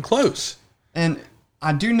fucking close. And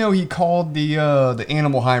I do know he called the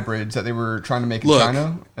animal hybrids that they were trying to make in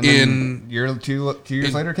China. And then two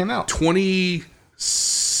years later it came out.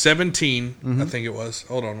 2017, I think it was.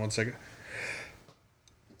 Hold on one second.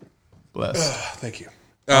 Bless. Thank you.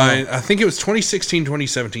 I think it was 2016,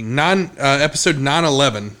 2017. Episode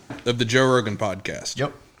 911 of the Joe Rogan podcast.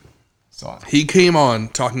 Yep. Saw it. He came on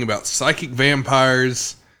talking about psychic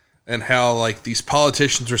vampires and how like these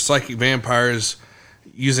politicians were psychic vampires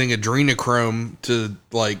using adrenochrome to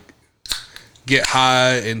like get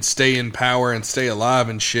high and stay in power and stay alive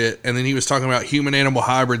and shit. And then he was talking about human animal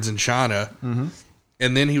hybrids in China.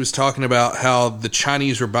 And then he was talking about how the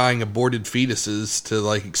Chinese were buying aborted fetuses to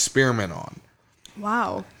like experiment on.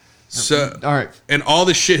 Wow. So, all right. And all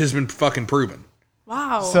this shit has been fucking proven.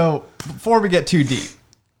 Wow. So before we get too deep,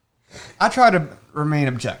 I try to remain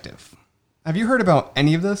objective. Have you heard about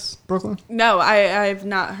any of this, Brooklyn? No, I've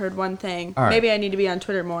not heard one thing. Right. Maybe I need to be on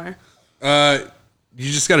Twitter more. You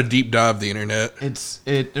just got to deep dive the internet.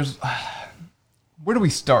 There's where do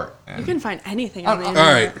we start? Man? You can find anything on the internet.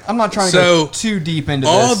 All right. I'm not trying to go too deep into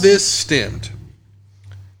this. All this stemmed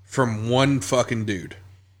from one fucking dude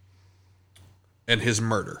and his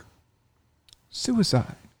murder.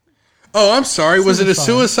 Suicide. Oh, I'm sorry. Was it a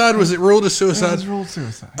suicide? Was it ruled a suicide? Yeah, it was ruled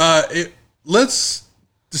suicide. Let's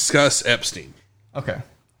discuss Epstein. Okay.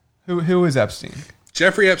 Who is Epstein?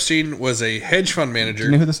 Jeffrey Epstein was a hedge fund manager. Do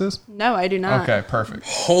you know who this is? No, I do not. Okay, perfect.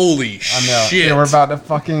 Holy shit. Yeah, we're about to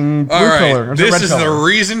fucking blue all right, color. this is the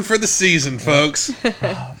reason for the season, folks.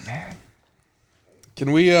 Oh, man.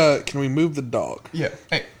 Can we move the dog? Yeah.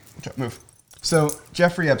 Hey, move. So,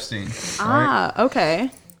 Jeffrey Epstein.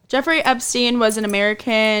 Okay. Jeffrey Epstein was an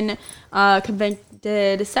American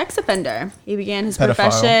convicted sex offender. He began his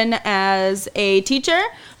profession as a teacher,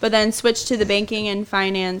 but then switched to the banking and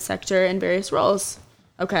finance sector in various roles.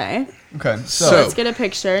 Okay. So let's get a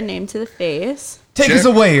picture, name to the face. Take us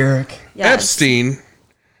away, Eric. Yes. Epstein,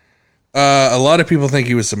 a lot of people think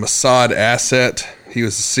he was a Mossad asset. He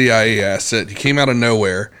was a CIA asset. He came out of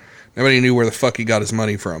nowhere. Nobody knew where the fuck he got his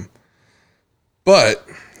money from. But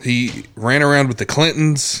he ran around with the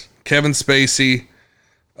Clintons, Kevin Spacey,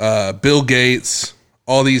 Bill Gates,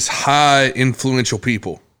 all these high influential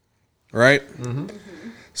people, right? Mm-hmm.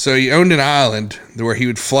 So he owned an island where he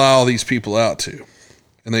would fly all these people out to,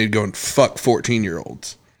 and they'd go and fuck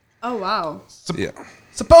 14-year-olds. Oh, wow. Yeah.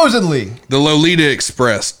 Supposedly. The Lolita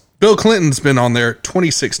Express. Bill Clinton's been on there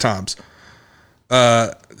 26 times.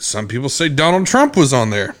 Some people say Donald Trump was on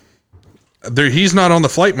there. He's not on the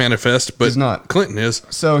flight manifest, but He's not. Clinton is.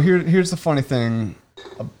 So here's the funny thing.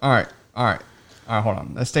 All right, hold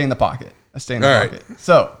on. Let's stay in the pocket. Pocket.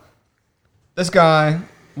 So, this guy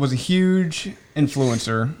was a huge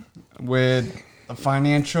influencer with the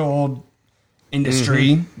financial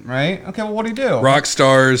industry, right? Okay, well, what did he do? Rock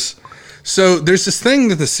stars. So, there's this thing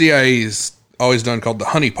that the CIA's always done called the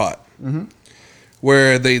honeypot,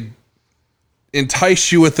 where they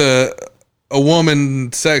entice you with a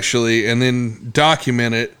woman sexually and then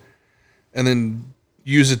document it and then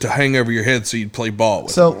use it to hang over your head so you'd play ball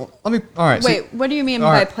with. So, all right. Wait, what do you mean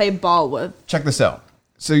by play ball with? Check this out.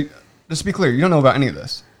 So, just to be clear, you don't know about any of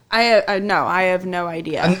this. I have no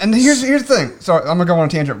idea. And here's the thing. Sorry, I'm going to go on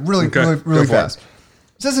a tangent really fast.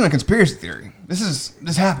 This isn't a conspiracy theory.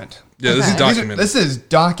 This happened. Yeah, this is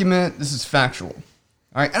documented. This is factual.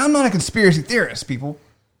 All right, and I'm not a conspiracy theorist, people.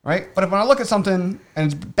 Right? But when I look at something and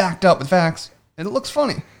it's backed up with facts, and it looks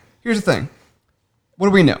funny. Here's the thing. What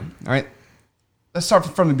do we know? All right? Let's start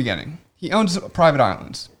from the beginning. He owns private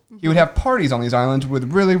islands. He would have parties on these islands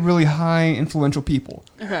with really, really high influential people.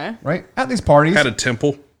 Okay. Right? At these parties. Had a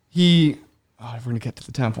temple. We're going to get to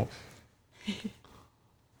the temple.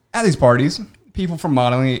 At these parties, people from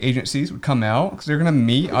modeling agencies would come out because they're going to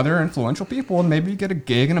meet other influential people and maybe get a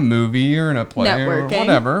gig in a movie or in a play or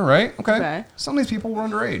whatever, right? Okay. Some of these people were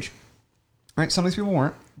underage, right? Some of these people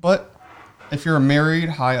weren't. But if you're a married,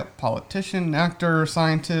 high-up politician, actor,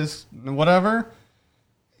 scientist, whatever,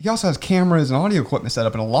 he also has cameras and audio equipment set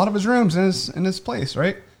up in a lot of his rooms in his place,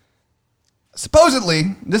 right?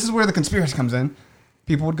 Supposedly, this is where the conspiracy comes in.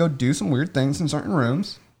 People would go do some weird things in certain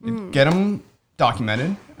rooms, get them documented,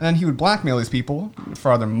 and then he would blackmail these people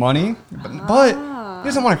for their money. But he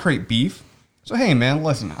doesn't want to create beef. So, hey, man,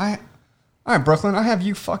 listen. All right, Brooklyn, I have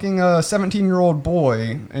you fucking a 17-year-old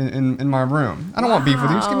boy in my room. I don't want beef with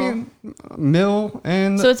you. Just give me a meal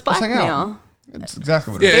and so it's let's hang out. blackmail. It's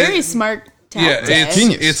exactly what it is. Very smart tactic. Yeah, it's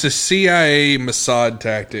genius. It's a CIA Mossad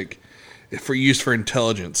tactic for use for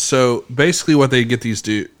intelligence. So basically, what they get these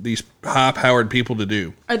high-powered people to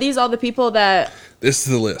do. Are these all the people that? This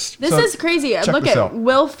is the list. This is crazy. Look at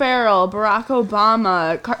Will Ferrell, Barack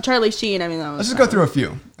Obama, Charlie Sheen. I mean, let's just go through a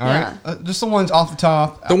few. All right, just the ones off the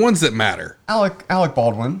top. The ones that matter. Alec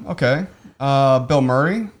Baldwin. Okay. Bill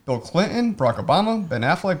Murray, Bill Clinton, Barack Obama, Ben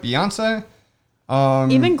Affleck, Beyonce.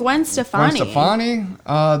 Even Gwen Stefani.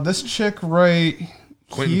 This chick right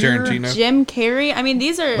Quentin here. Tarantino. Jim Carrey. I mean,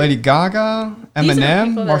 these are... Lady Gaga,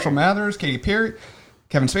 Eminem, Marshall that... Mathers, Katy Perry,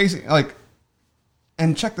 Kevin Spacey.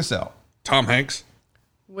 And check this out. Tom Hanks.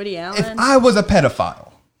 Woody Allen. If I was a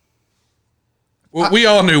pedophile... Well, we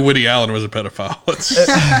all knew Woody Allen was a pedophile. Let's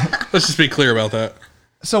just be clear about that.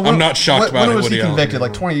 So I'm not shocked about it. When was he convicted?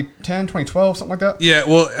 Like 2010, 2012, something like that? Yeah,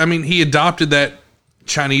 well, I mean, he adopted that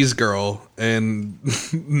Chinese girl and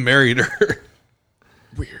married her.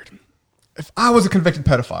 Weird. If I was a convicted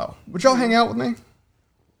pedophile, would y'all hang out with me?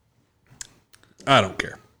 I don't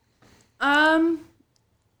care.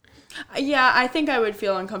 Yeah, I think I would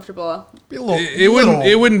feel uncomfortable. Be a little,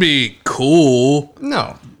 it wouldn't be cool.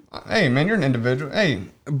 No. Hey, man, you're an individual. Hey.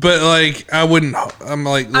 But, I wouldn't... I'm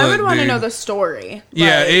like, look, I would want to dude. know the story.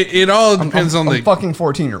 Yeah, it all depends on the... fucking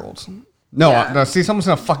 14-year-olds. No, see, someone's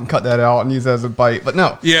going to fucking cut that out and use that as a bite. But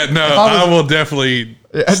no. Yeah, no, I will definitely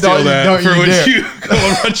steal that for when you go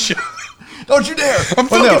on my show. Don't you dare. I'm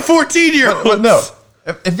fucking 14-year-olds. But no.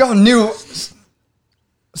 If y'all knew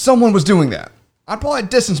someone was doing that, I'd probably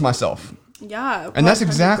distance myself. Yeah. And that's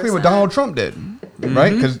exactly 100%. What Donald Trump did.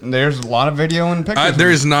 Right? Because there's a lot of video and pictures.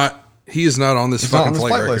 He is not on this fucking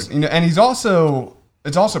flight list. And it's also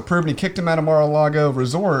proven he kicked him out of Mar-a-Lago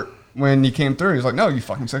Resort when he came through. He's like, no, you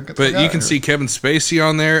fucking said. But you can see Kevin Spacey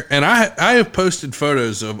on there. And I have posted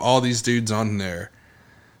photos of all these dudes on there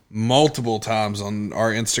multiple times on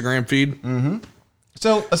our Instagram feed. Mm-hmm.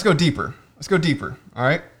 So let's go deeper. All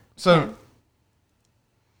right. So I'm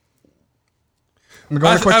going to go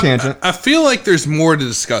on a quick tangent. I feel like there's more to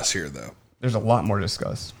discuss here, though. There's a lot more to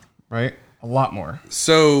discuss, right? A lot more.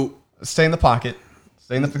 So stay in the pocket.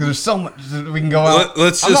 Because there's so much we can go out.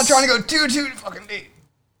 I'm not trying to go too fucking deep.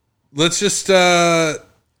 Let's just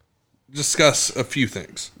discuss a few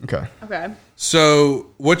things. Okay. So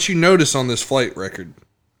what you notice on this flight record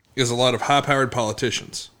is a lot of high-powered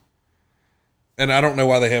politicians. And I don't know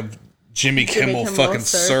why they have Jimmy Kimmel fucking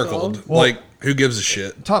circled. Well, like, who gives a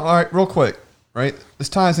shit? All right, real quick, right? This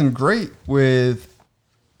ties in great with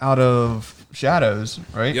Out of Shadows,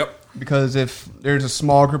 right? Yep. Because if there's a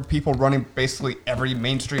small group of people running basically every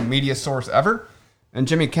mainstream media source ever, and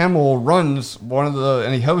Jimmy Kimmel runs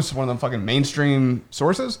and he hosts one of the fucking mainstream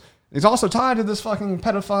sources, he's also tied to this fucking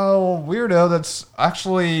pedophile weirdo that's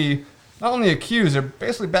actually not only accused, they're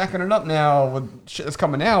basically backing it up now with shit that's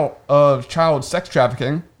coming out of child sex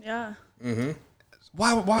trafficking. Yeah. Mm-hmm.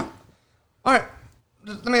 Why? All right,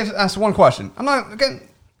 let me ask one question. I'm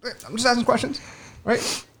just asking questions,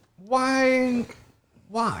 right? Why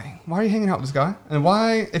are you hanging out with this guy? And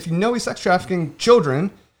why, if you know he's sex trafficking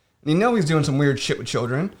children, and you know he's doing some weird shit with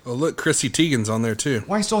children. Oh, look, Chrissy Teigen's on there, too.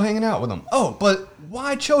 Why are you still hanging out with him? Oh, but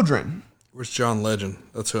why children? Where's John Legend?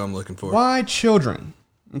 That's who I'm looking for. Why children?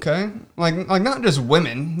 Okay? Like not just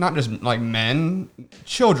women, not just, like, men,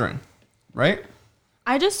 children, right?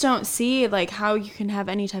 I just don't see, like, how you can have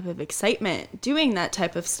any type of excitement doing that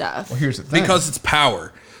type of stuff. Well, here's the thing. Because it's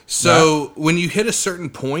power. So when you hit a certain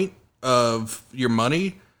point of your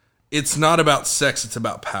money, it's not about sex, it's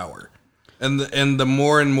about power. And the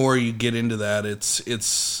more and more you get into that,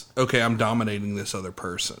 it's okay, I'm dominating this other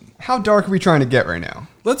person. How dark are we trying to get right now?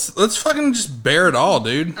 Let's fucking just bear it all,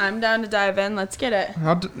 dude. I'm down to dive in. Let's get it.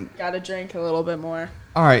 Gotta drink a little bit more.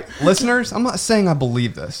 All right, listeners, I'm not saying I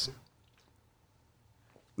believe this.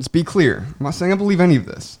 Let's be clear. I'm not saying I believe any of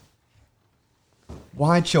this.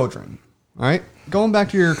 Why children? All right? Going back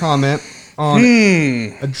to your comment on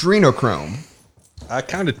adrenochrome. I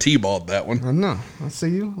kind of T-balled that one. I know. I see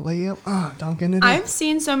you lay up. Don't get it. I've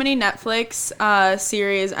seen so many Netflix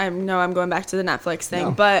series. I know I'm going back to the Netflix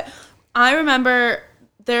thing, but I remember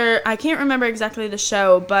I can't remember exactly the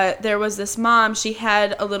show, but there was this mom. She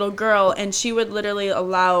had a little girl, and she would literally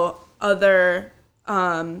allow other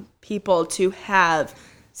people to have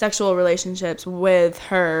sexual relationships with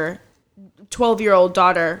her 12-year-old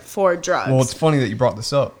daughter for drugs. Well, it's funny that you brought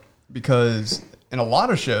this up because in a lot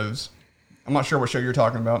of shows, I'm not sure what show you're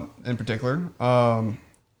talking about in particular,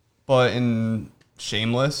 but in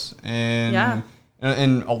Shameless and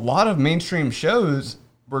a lot of mainstream shows,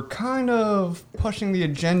 we're kind of pushing the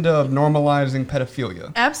agenda of normalizing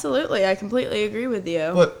pedophilia. Absolutely. I completely agree with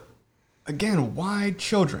you. But again, why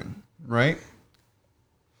children, right?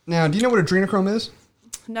 Now, do you know what adrenochrome is?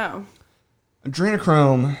 No.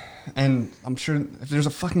 Adrenochrome, and I'm sure if there's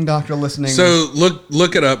a fucking doctor listening. So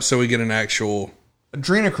look it up so we get an actual.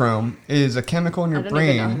 Adrenochrome is a chemical in your brain. I don't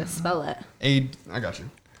even know how to spell it. I got you.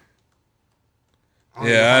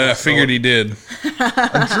 I figured he did.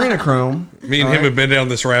 Adrenochrome. Me and him have been down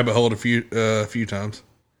this rabbit hole a few times.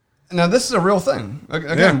 Now this is a real thing.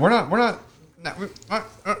 Again, we're not.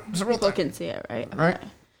 It's a real People thing. can see it, right? Okay. Right.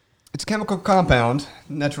 It's a chemical compound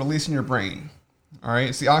that's released in your brain. All right.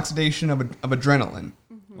 It's the oxidation of adrenaline,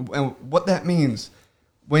 and what that means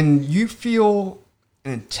when you feel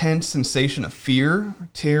an intense sensation of fear,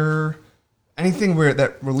 terror, anything where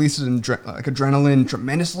that releases like adrenaline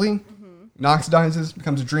tremendously, it oxidizes,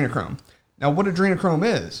 becomes adrenochrome. Now, what adrenochrome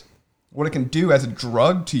is, what it can do as a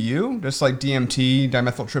drug to you, just like DMT,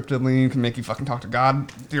 dimethyltryptamine, can make you fucking talk to God,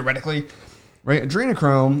 theoretically, right?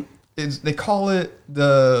 Adrenochrome is, they call it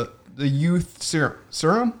the youth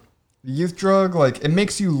serum, the youth drug. Like, it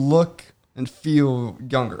makes you look and feel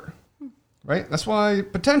younger, right? That's why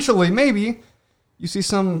potentially, maybe, you see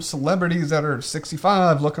some celebrities that are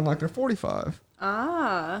 65 looking like they're 45.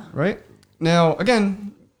 Ah. Right? Now,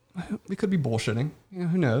 again, we could be bullshitting.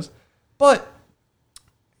 Who knows? But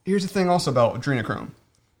here's the thing also about adrenochrome.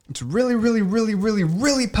 It's really, really, really, really,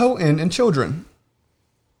 really potent in children.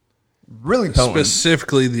 Really potent.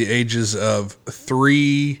 Specifically the ages of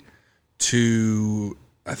 3 to,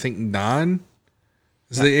 I think, 9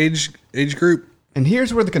 is the age group. And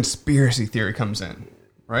here's where the conspiracy theory comes in,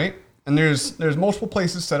 right? And there's multiple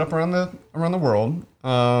places set up around the world.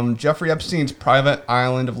 Jeffrey Epstein's private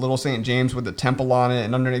island of Little St. James with a temple on it,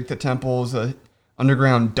 and underneath the temple is a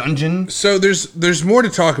underground dungeon. So there's more to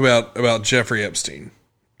talk about Jeffrey Epstein,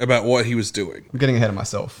 about what he was doing. I'm getting ahead of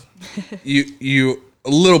myself. You a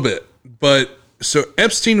little bit, but so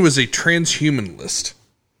Epstein was a transhumanist.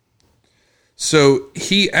 So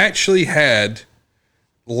he actually had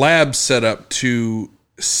labs set up to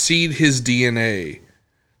seed his DNA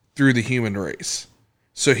through the human race.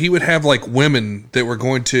 So he would have like women that were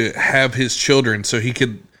going to have his children so he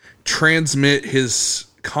could transmit his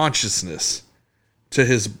consciousness to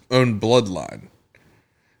his own bloodline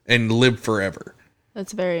and live forever.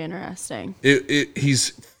 That's very interesting.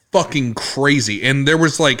 He's fucking crazy. And there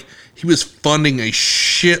was like, he was funding a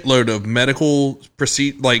shitload of medical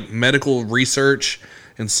research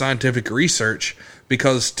and scientific research,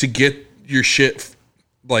 because to get your shit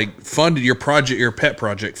like funded, your pet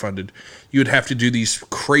project funded, you would have to do these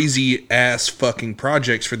crazy ass fucking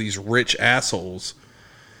projects for these rich assholes.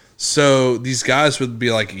 So these guys would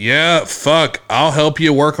be like, yeah, fuck, I'll help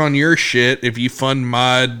you work on your shit if you fund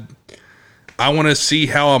my, I want to see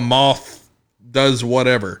how a moth does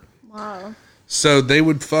whatever. Wow. So they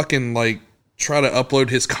would fucking like try to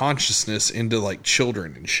upload his consciousness into like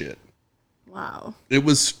children and shit. Wow. It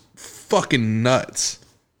was fucking nuts.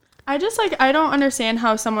 I don't understand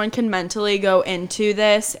how someone can mentally go into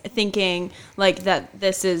this thinking like that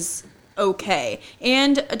this is okay.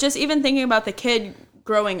 And just even thinking about the kid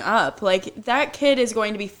growing up, like that kid is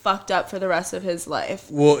going to be fucked up for the rest of his life.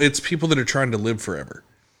 Well, it's people that are trying to live forever.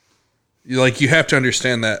 Like, you have to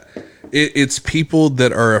understand that it's people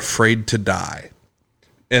that are afraid to die,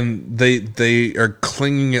 and they are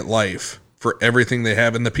clinging at life for everything they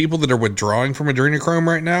have. And the people that are withdrawing from adrenochrome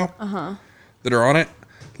right now, that are on it,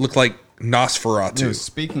 look like Nosferatu. Dude,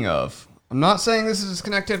 speaking of, I'm not saying this is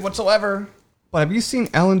connected whatsoever, but have you seen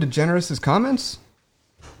Ellen DeGeneres' comments?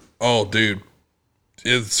 Oh, dude,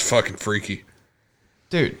 it's fucking freaky,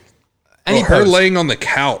 dude. Her laying on the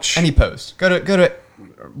couch. Any post. Go to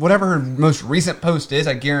whatever her most recent post is.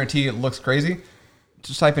 I guarantee it looks crazy.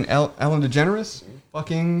 Just type in Ellen DeGeneres.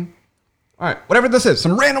 Fucking. All right, whatever this is,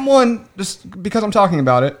 some random one, just because I'm talking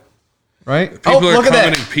about it, right? People are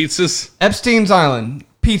commenting pizzas. Epstein's Island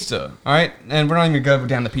pizza. All right, and we're not even gonna go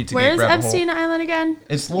down the pizza. Where's Epstein Island again?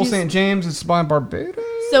 It's Little St. James. It's by Barbados.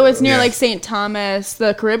 So it's near like St. Thomas,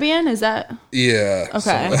 the Caribbean. Is that? Yeah.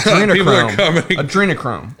 Okay. So, people are commenting.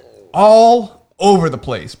 Adrenochrome. All over the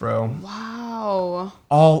place, bro. Wow.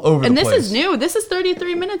 All over the place. And this is new. This is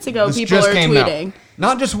 33 minutes ago. This people just are came tweeting. Out.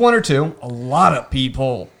 Not just one or two. A lot of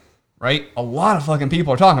people. Right? A lot of fucking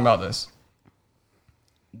people are talking about this.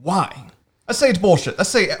 Why? Let's say it's bullshit. Let's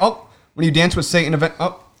say, when you dance with Satan event,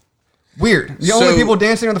 weird. The only people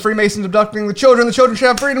dancing are the Freemasons abducting the children. The children should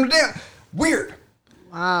have freedom to dance. Weird.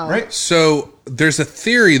 Wow. Right? So there's a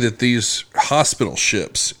theory that these hospital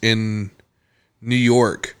ships in New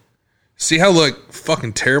York, see how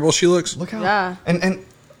fucking terrible she looks? Look how. Yeah. And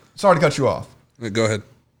sorry to cut you off. Go ahead.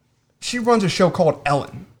 She runs a show called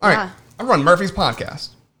Ellen. All right. I run Murphy's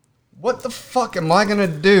podcast. What the fuck am I gonna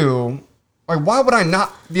do? Like, why would I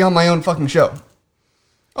not be on my own fucking show?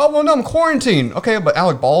 Oh, well, no, I'm quarantined. Okay, but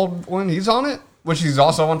Alec Baldwin, he's on it? Which he's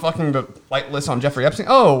also on fucking the light list on Jeffrey Epstein.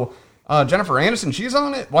 Oh, Jennifer Aniston, she's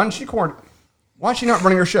on it? Why isn't she quarantined? Why is she not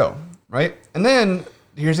running her show? Right? And then,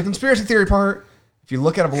 here's the conspiracy theory part. If you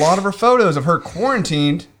look at a lot of her photos of her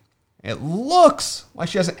quarantined, it looks like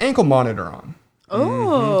she has an ankle monitor on.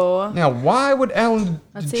 Oh. Mm-hmm. Now, why would Ellen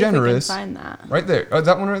DeGeneres... See if we can find that. Right there. Oh, is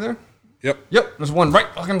that one right there? Yep. There's one right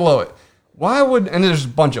fucking below it. Why would... And there's a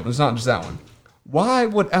bunch of them. It's not just that one. Why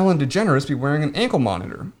would Ellen DeGeneres be wearing an ankle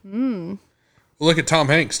monitor? Well, look at Tom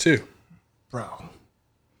Hanks, too. Bro.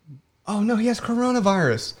 Oh, no, he has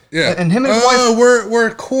coronavirus. Yeah. And him and his wife... Oh,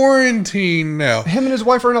 we're quarantined now. Him and his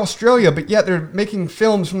wife are in Australia, but yet they're making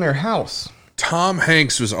films from their house. Tom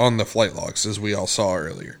Hanks was on the flight logs, as we all saw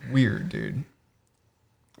earlier. Weird, dude.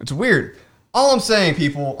 It's weird. All I'm saying,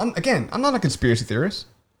 people... I'm not a conspiracy theorist.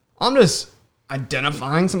 I'm just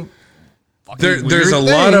identifying some fucking There's a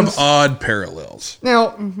weird lot things. of odd parallels.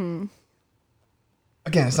 Now,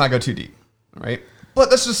 again, let's not go too deep, all right?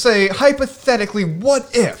 But let's just say, hypothetically,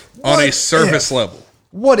 what if? On a surface level.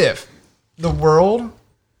 What if the world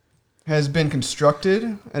has been constructed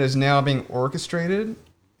and is now being orchestrated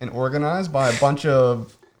and organized by a bunch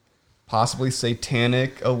of possibly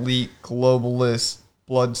satanic, elite, globalist,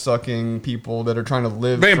 blood-sucking people that are trying to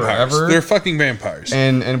live Vampires. forever? They're fucking vampires.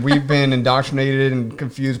 And we've been indoctrinated and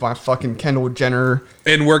confused by fucking Kendall Jenner.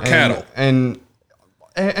 And we're cattle. And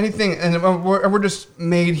anything. And we're just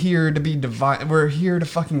made here to be divided. We're here to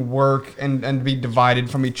fucking work and be divided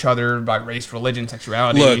from each other by race, religion,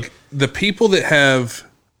 sexuality. Look, the people that have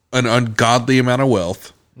an ungodly amount of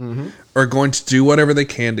wealth are going to do whatever they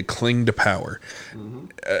can to cling to power.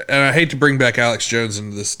 And I hate to bring back Alex Jones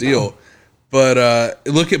into this deal, but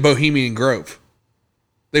look at Bohemian Grove.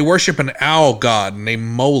 They worship an owl god named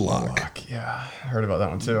Moloch. Yeah, I heard about that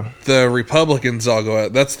one too. The Republicans all go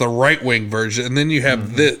out. That's the right-wing version. And then you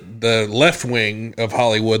have the left wing of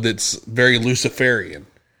Hollywood that's very Luciferian.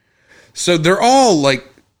 So they're all like,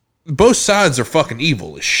 both sides are fucking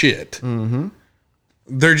evil as shit. Mm-hmm.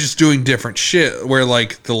 They're just doing different shit. Where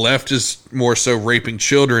like the left is more so raping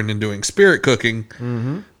children and doing spirit cooking.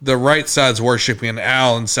 Mm-hmm. The right side's worshiping an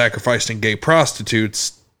owl and sacrificing gay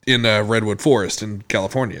prostitutes in Redwood Forest in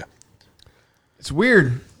California. It's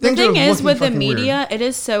weird. The thing is, with the media, it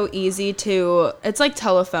is so easy to. It's like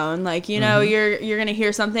telephone. Like, you know, you're gonna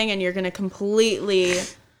hear something and you're gonna completely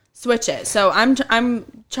switch it. So I'm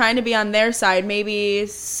trying to be on their side. Maybe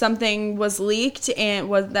something was leaked and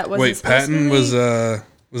wasn't. Wait, Patton was in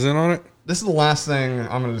on it. This is the last thing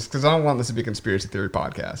I'm gonna, because I don't want this to be a conspiracy theory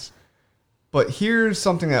podcast. But here's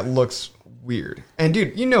something that looks weird. And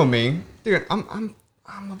dude, you know me, dude. I'm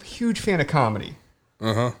a huge fan of comedy.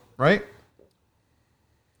 Right.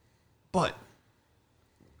 But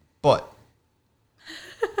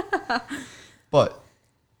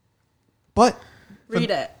read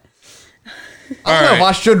it. I don't know if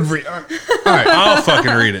I should read. All right. I'll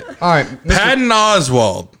fucking read it. All right. Patton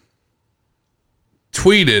Oswalt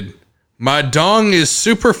tweeted, "My dong is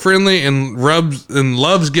super friendly and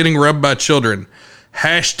loves getting rubbed by children.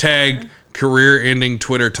 Hashtag career-ending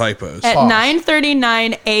Twitter typos." At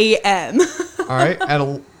 9:39 a.m. All right.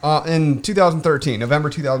 In 2013, November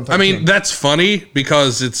 2013. I mean, that's funny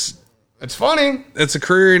because it's funny. It's a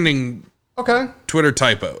career-ending Twitter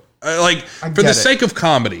typo. For the sake of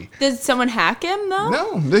comedy. Did someone hack him though?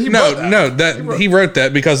 No, he wrote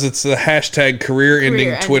that because it's the hashtag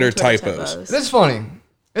career-ending Twitter typos. It is funny.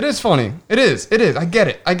 It is funny. It is. I get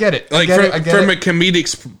it. Like from a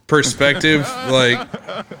comedic perspective, like.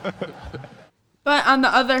 But on the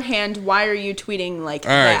other hand, why are you tweeting like that?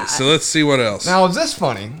 All right, so let's see what else. Now, is this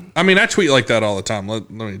funny? I mean, I tweet like that all the time. Let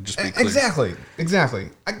me just be clear. Exactly.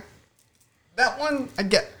 That one, I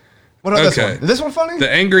get. What about this one? Is this one funny? The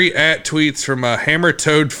angry @tweets from a hammer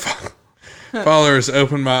toad followers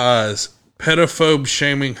opened my eyes. Pedophobe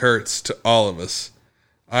shaming hurts to all of us.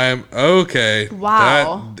 I am okay.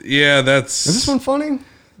 Wow. That's. Is this one funny?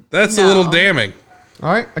 That's a little damning.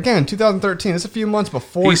 All right. Again, 2013. It's a few months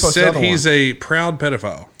before he said he's a proud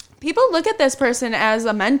pedophile. People look at this person as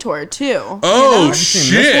a mentor too. Oh, you know?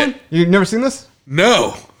 shit! You've never seen this?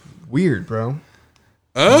 No. Weird, bro.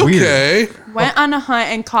 Okay. Weird. Went on a hunt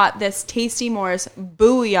and caught this Tasty Morse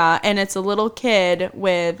Booyah, and it's a little kid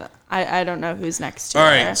with I don't know who's next to All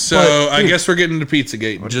her. right, so I guess we're getting to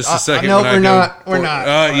Pizzagate in just a second. No, we're not. We're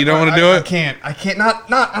not. You don't want to do it? I can't.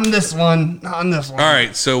 Not on this one. Not on this one. All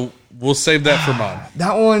right, so we'll save that for mine.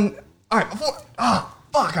 That one. All right.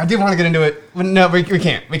 Fuck. I did want to get into it. But no, we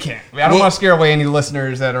can't. I don't want to scare away any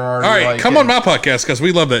listeners that are already. All right, come on my podcast because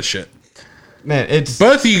we love that shit. Man, it's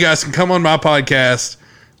both of you guys can come on my podcast.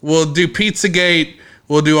 We'll do Pizzagate.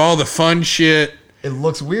 We'll do all the fun shit. It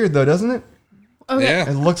looks weird though, doesn't it? Okay. Yeah.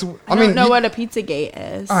 It looks. I don't know what a Pizzagate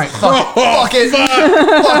is. All right, fuck it.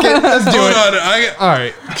 Let's do it. All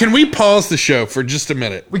right. Can we pause the show for just a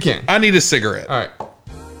minute? We can. I need a cigarette. All right.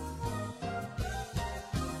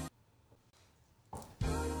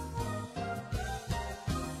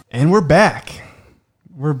 And we're back.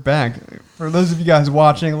 We're back. For those of you guys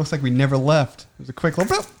watching, it looks like we never left. It was a quick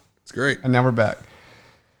little bit. It's great. And now we're back.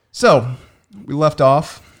 So, we left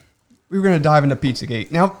off. We were going to dive into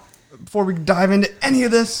Pizzagate. Now, before we dive into any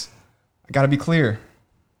of this, I got to be clear.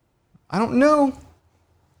 I don't know.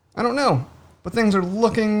 But things are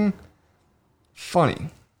looking funny.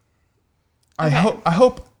 Okay. I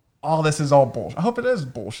hope all this is all bullshit. I hope it is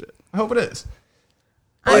bullshit. I hope it is.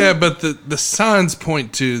 Yeah, but the signs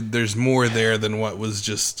point to there's more there than what was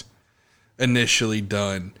just initially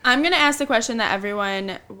done. I'm going to ask the question that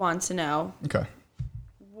everyone wants to know. Okay.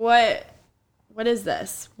 What is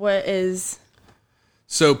this? What is...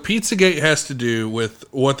 So Pizzagate has to do with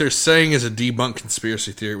what they're saying is a debunked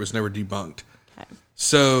conspiracy theory. It was never debunked. Okay.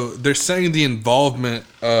 So they're saying the involvement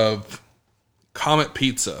of Comet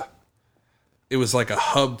Pizza. It was like a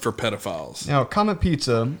hub for pedophiles. Now, Comet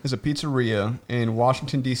Pizza is a pizzeria in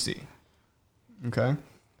Washington, D.C. Okay?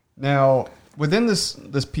 Now, within this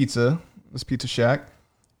pizza shack,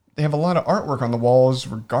 they have a lot of artwork on the walls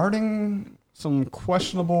regarding some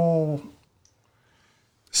questionable...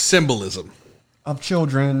 symbolism. Of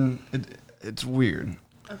children. It's weird.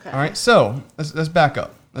 Okay. All right, so let's back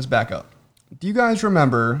up. Do you guys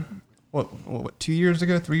remember, what 2 years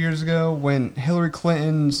ago, 3 years ago, when Hillary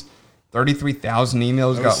Clinton's 33,000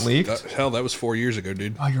 emails got leaked? That was 4 years ago,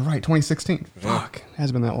 dude. Oh, you're right, 2016. Yeah. Fuck, it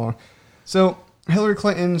hasn't been that long. So Hillary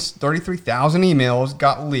Clinton's 33,000 emails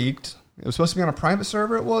got leaked. It was supposed to be on a private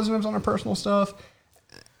server. It was on her personal stuff.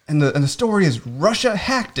 And the story is Russia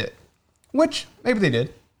hacked it, which maybe they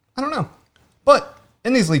did. I don't know. But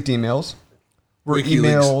in these leaked emails were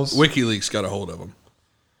emails. WikiLeaks got a hold of them.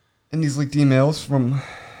 in these leaked emails from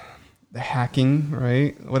the hacking,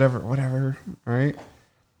 right? Whatever, right?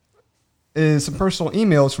 Is some personal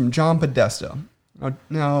emails from John Podesta.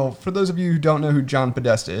 Now, for those of you who don't know who John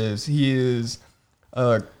Podesta is, he is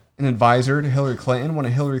an advisor to Hillary Clinton, one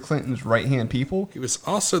of Hillary Clinton's right-hand people. He was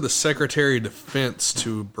also the Secretary of Defense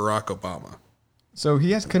to Barack Obama. So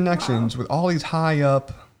he has connections with all these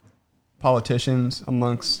high-up politicians,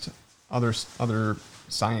 amongst other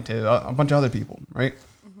scientists, a bunch of other people, right?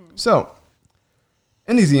 Mm-hmm. So,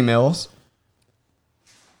 in these emails,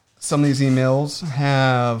 some of these emails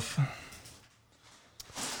have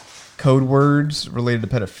code words related to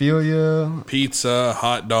pedophilia, pizza,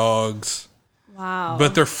 hot dogs. Wow.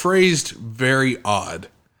 But they're phrased very odd.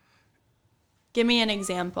 Give me an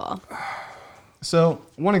example. So,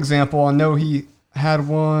 one example, I know he had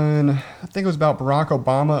one, I think it was about Barack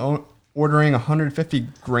Obama ordering 150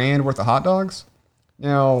 grand worth of hot dogs.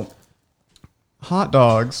 Now, hot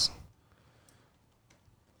dogs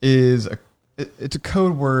is it's a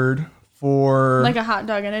code word for like a hot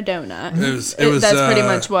dog and a donut. It was that's pretty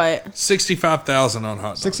much what 65,000 on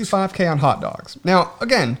hot dogs. 65K on hot dogs. Now,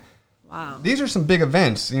 again, wow, these are some big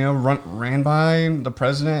events, ran by the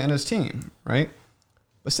president and his team, right?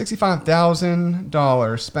 But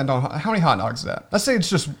 $65,000 spent on how many hot dogs is that? Let's say it's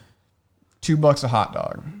just $2 a hot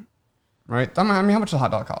dog, right? I mean, how much does a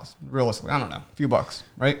hot dog cost? Realistically, I don't know, a few bucks,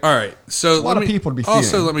 right? All right, so a lot of people to be also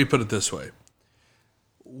feeding. Let me put it this way: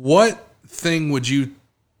 what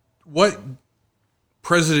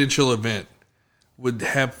presidential event would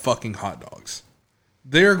have fucking hot dogs?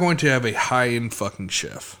 They're going to have a high-end fucking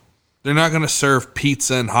chef. They're not going to serve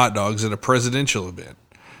pizza and hot dogs at a presidential event.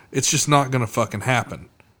 It's just not going to fucking happen.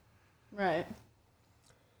 Right.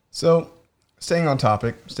 So, staying on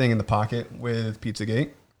topic, staying in the pocket with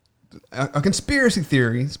Pizzagate, a conspiracy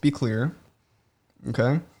theory, let's be clear,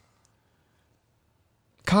 okay?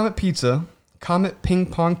 Comet Ping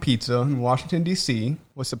Pong Pizza in Washington, D.C.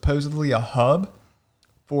 was supposedly a hub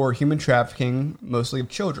for human trafficking, mostly of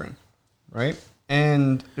children, right?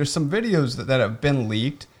 And there's some videos that have been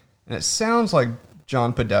leaked, and it sounds like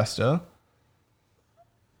John Podesta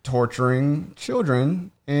torturing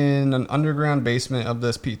children in an underground basement of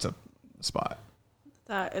this pizza spot.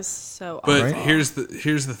 That is so awful. But here's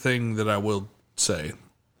the thing that I will say.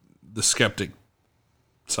 The skeptic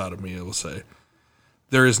side of me will say.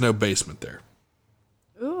 There is no basement there.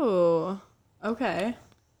 Ooh. Okay.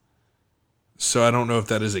 So I don't know if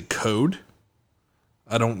that is a code.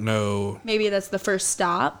 I don't know. Maybe that's the first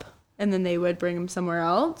stop, and then they would bring him somewhere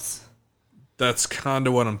else. That's kind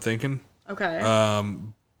of what I'm thinking. Okay.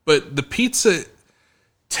 But the pizza,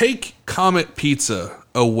 take Comet Pizza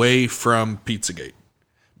away from Pizzagate,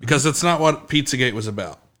 because that's not what Pizzagate was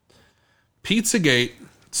about. Pizzagate,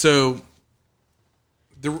 so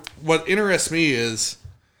what interests me is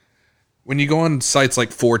when you go on sites like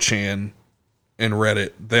 4chan and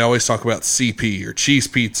Reddit, they always talk about CP or cheese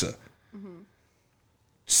pizza. Mm-hmm.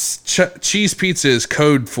 Cheese pizza is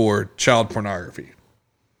code for child pornography.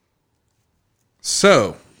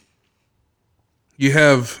 So you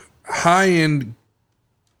have high-end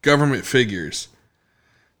government figures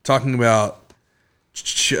talking about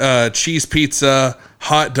cheese pizza,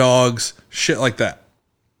 hot dogs, shit like that.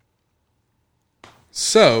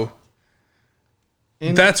 So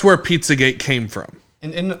that's where Pizzagate came from.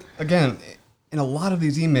 And again, in a lot of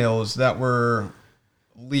these emails that were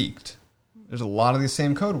leaked, there's a lot of these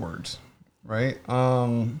same code words, right?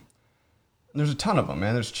 There's a ton of them,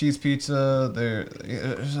 man. There's cheese pizza.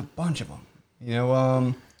 There's a bunch of them.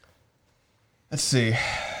 Let's see.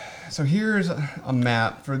 So here's a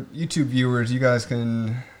map for YouTube viewers. You guys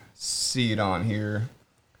can see it on here.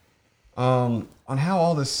 On how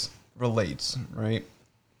all this relates, right?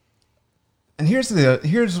 And here's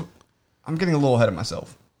I'm getting a little ahead of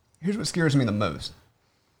myself. Here's what scares me the most,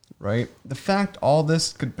 right? The fact all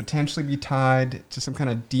this could potentially be tied to some kind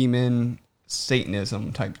of demon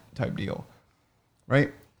Satanism type deal,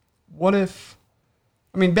 right? What if,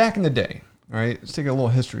 back in the day, right? Let's take a little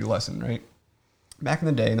history lesson, right? Back in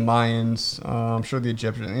the day, the Mayans, I'm sure the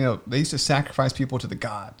Egyptians, they used to sacrifice people to the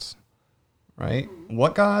gods, right?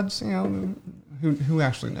 What gods? Who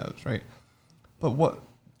actually knows, right? But what?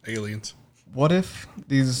 Aliens. What if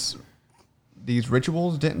these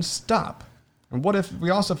rituals didn't stop? And what if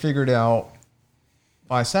we also figured out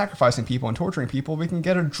by sacrificing people and torturing people, we can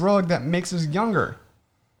get a drug that makes us younger?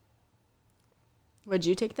 Would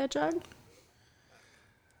you take that drug?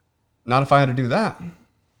 Not if I had to do that.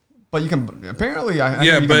 But you can, apparently, you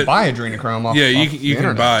can buy adrenochrome off you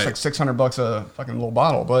can buy it. It's like $600 a fucking little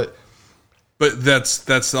bottle, but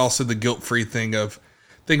that's also the guilt-free thing of,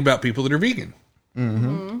 think about people that are vegan.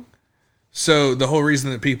 Mm-hmm. So the whole reason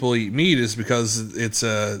that people eat meat is because it's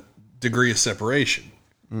a degree of separation.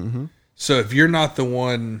 Mm-hmm. So if you're not the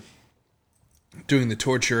one doing the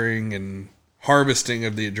torturing and harvesting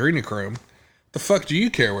of the adrenochrome, the fuck do you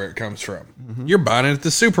care where it comes from? Mm-hmm. You're buying it at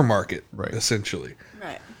the supermarket, right? Essentially.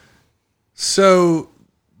 Right. So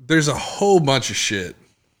there's a whole bunch of shit.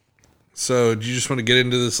 So do you just want to get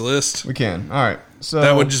into this list? We can. All right. So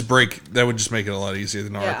that would just make it a lot easier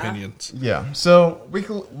than our opinions. Yeah. So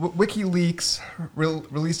WikiLeaks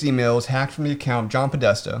released emails hacked from the account of John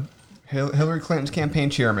Podesta, Hillary Clinton's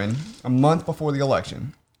campaign chairman, a month before the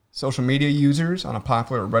election. Social media users on a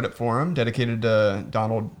popular Reddit forum dedicated to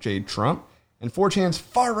Donald J. Trump and 4chan's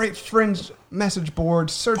far-right fringe message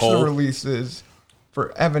board searched the releases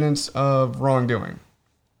for evidence of wrongdoing.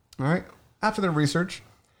 All right. After their research,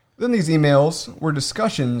 within these emails were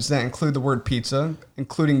discussions that include the word pizza,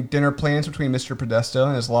 including dinner plans between Mr. Podesta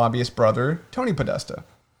and his lobbyist brother, Tony Podesta.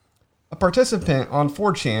 A participant on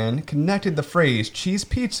 4chan connected the phrase cheese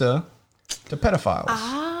pizza to pedophiles,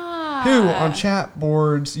 who on chat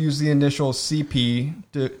boards use the initial CP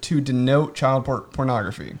to denote child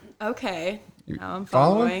pornography. Okay. Now I'm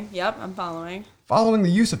following. Yep, I'm following. Following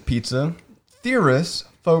the use of pizza, theorists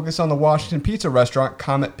focus on the Washington pizza restaurant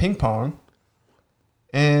Comet Ping Pong,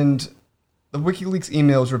 and the WikiLeaks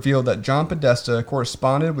emails revealed that John Podesta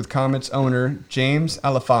corresponded with Comet's owner, James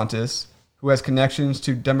Alefantis, who has connections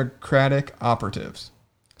to Democratic operatives.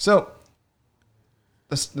 So,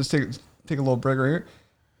 let's take a little break right here.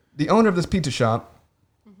 The owner of this pizza shop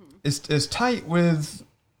is tight with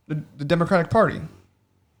the Democratic Party.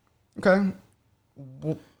 Okay?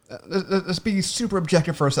 Well, let's be super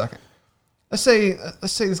objective for a second. Let's say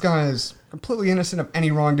this guy is completely innocent of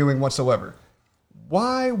any wrongdoing whatsoever.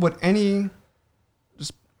 Why would any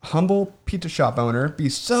just humble pizza shop owner be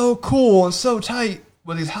so cool and so tight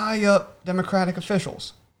with these high up Democratic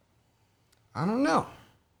officials? I don't know.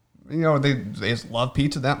 You know, they just love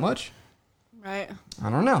pizza that much? Right. I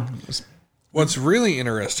don't know. What's really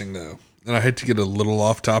interesting, though, and I hate to get a little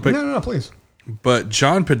off topic. No, please. But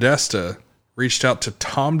John Podesta reached out to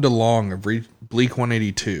Tom DeLonge of Bleak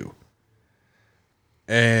 182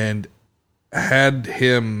 and had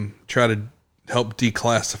him try to help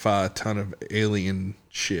declassify a ton of alien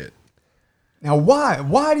shit. Now, why?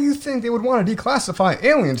 Why do you think they would want to declassify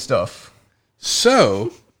alien stuff?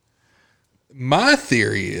 So, my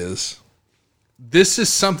theory is this is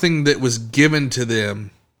something that was given to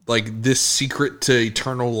them, like this secret to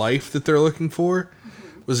eternal life that they're looking for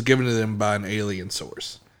was given to them by an alien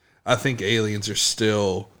source. I think aliens are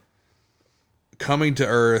still coming to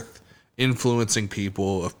Earth, influencing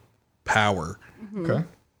people of power. Okay.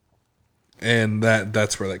 And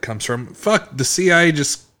that's where that comes from. Fuck, the CIA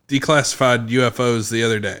just declassified UFOs the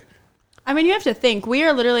other day. I mean, you have to think, we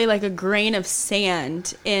are literally like a grain of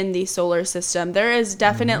sand in the solar system. There is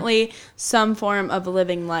definitely some form of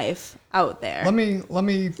living life out there. Let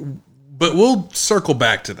me But we'll circle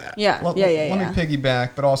back to that. Let me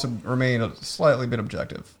piggyback, but also remain a slightly bit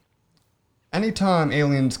objective. Anytime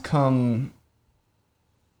aliens come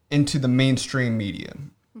into the mainstream media,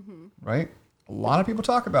 right? A lot of people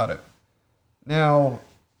talk about it. Now,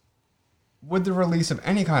 with the release of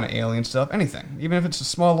any kind of alien stuff, anything, even if it's a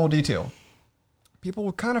small little detail, people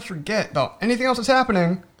will kind of forget about anything else that's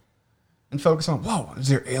happening and focus on, whoa, is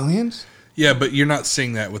there aliens? Yeah, but you're not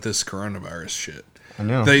seeing that with this coronavirus shit. I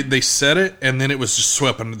know. They said it, and then it was just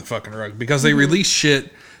swept under the fucking rug because they release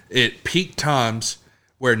shit at peak times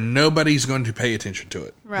where nobody's going to pay attention to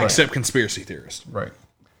it, except conspiracy theorists. Right.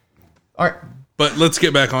 All right. But let's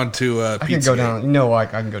get back on to I can go down. You know, I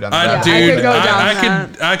can go down.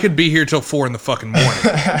 I could be here till 4 in the fucking morning.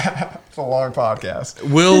 It's a long podcast.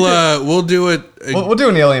 We'll do it. We'll do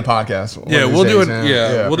an alien podcast. Yeah, we'll do it.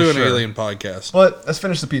 Yeah, we'll do an alien podcast. But let's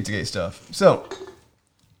finish the Pizzagate stuff. So,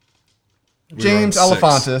 James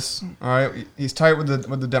Alefantis, all right, he's tight with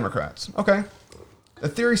the Democrats. Okay, the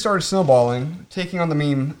theory started snowballing, taking on the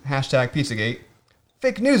meme hashtag Pizzagate.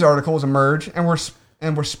 Fake news articles emerged and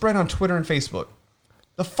were spread on Twitter and Facebook.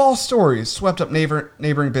 The false stories swept up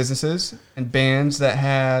neighboring businesses and bands that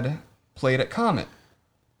had played at Comet.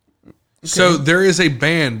 Okay. So there is a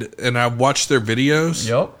band, and I watched their videos.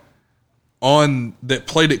 Yep. That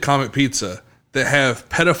played at Comet Pizza that have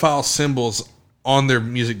pedophile symbols on their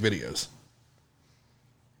music videos.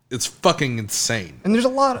 It's fucking insane. And there's a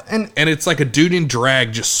lot and it's like a dude in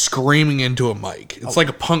drag just screaming into a mic. It's like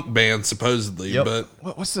a punk band supposedly, but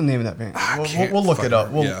what's the name of that band? We'll look it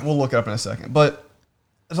up. We'll look it up in a second. But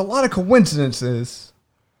there's a lot of coincidences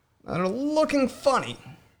that are looking funny.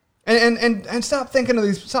 And stop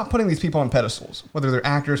putting these people on pedestals, whether they're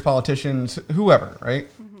actors, politicians, whoever, right?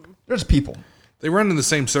 They're just people. They run in the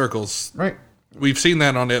same circles. Right. We've seen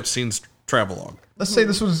that on Epstein's travelogue. Let's say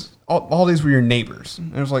this was all these were your neighbors.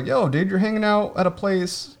 And it was like, yo, dude, you're hanging out at a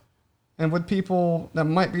place and with people that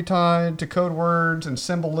might be tied to code words and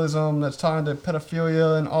symbolism that's tied to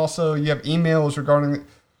pedophilia. And also you have emails regarding it.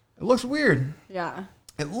 It looks weird. Yeah.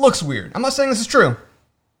 It looks weird. I'm not saying this is true.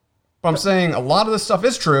 But I'm saying a lot of this stuff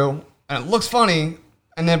is true. And it looks funny.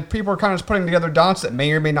 And then people are kind of just putting together dots that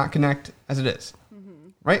may or may not connect as it is. Mm-hmm.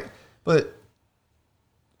 Right? But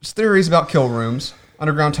there's theories about kill rooms,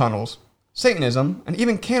 underground tunnels, Satanism, and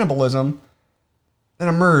even cannibalism that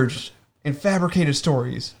emerged in fabricated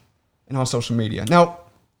stories and on social media. Now,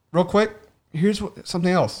 real quick, here's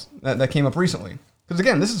something else that came up recently. Because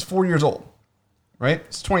again, this is 4 years old, right?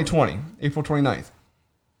 It's 2020, April 29th.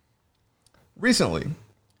 Recently,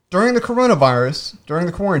 during the coronavirus, during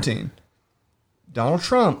the quarantine, Donald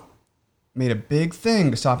Trump made a big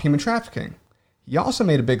thing to stop human trafficking. He also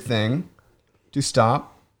made a big thing to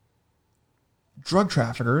stop drug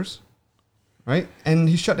traffickers, right? And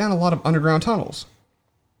he shut down a lot of underground tunnels.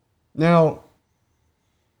 Now,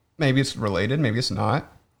 maybe it's related, maybe it's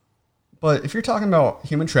not. But if you're talking about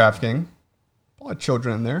human trafficking, a lot of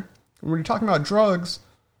children in there. When you're talking about drugs,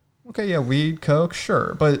 okay, yeah, weed, coke,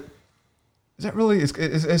 sure. But is that really,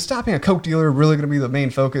 is stopping a coke dealer really going to be the main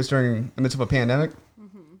focus during the midst of a pandemic?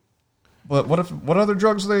 Mm-hmm. But what other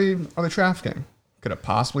drugs are they trafficking? Could it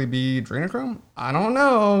possibly be adrenochrome? I don't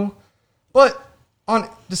know. But on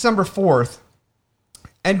December 4th,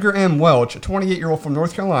 Edgar M. Welch, a 28-year-old from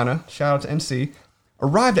North Carolina, shout out to NC,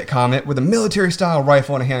 arrived at Comet with a military-style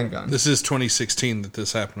rifle and a handgun. This is 2016 that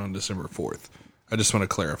this happened on December 4th. I just want to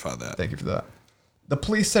clarify that. Thank you for that. The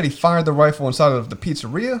police said he fired the rifle inside of the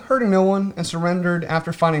pizzeria, hurting no one, and surrendered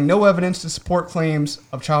after finding no evidence to support claims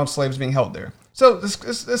of child slaves being held there. So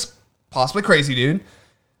this possibly crazy dude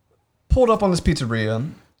pulled up on this pizzeria,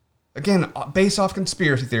 again, based off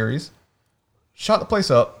conspiracy theories, shot the place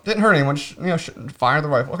up, didn't hurt anyone, fired the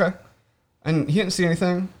rifle, okay. And he didn't see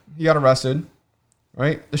anything. He got arrested,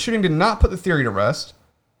 right? The shooting did not put the theory to rest.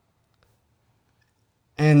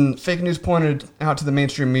 And fake news pointed out to the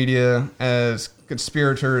mainstream media as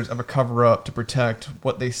conspirators of a cover-up to protect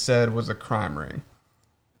what they said was a crime ring.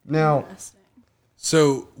 Now,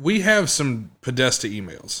 so we have some Podesta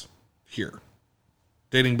emails here,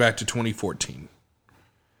 dating back to 2014.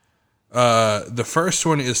 The first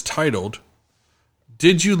one is titled,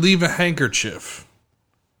 "Did you leave a handkerchief?"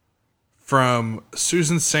 From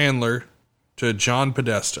Susan Sandler to John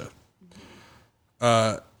Podesta.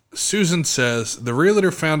 Susan says, the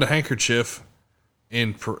realtor found a handkerchief,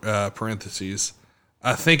 in parentheses.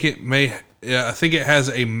 I think it has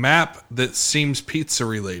a map that seems pizza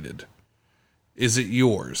related. Is it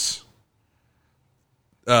yours?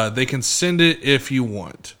 They can send it if you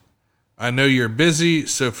want. I know you're busy,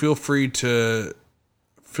 so feel free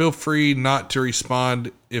not to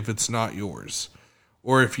respond if it's not yours,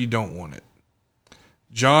 or if you don't want it.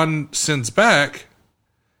 John sends back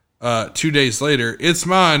 2 days later, it's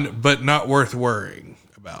mine, but not worth worrying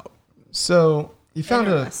about. So you found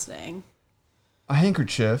a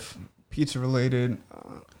handkerchief, pizza related.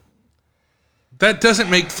 That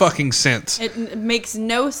doesn't make fucking sense. It makes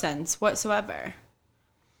no sense whatsoever.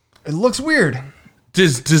 It looks weird.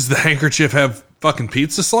 Does the handkerchief have fucking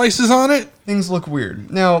pizza slices on it? Things look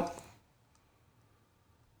weird. Now,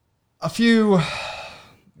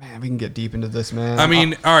 man, we can get deep into this, man. I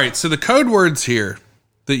mean, all right, so the code words here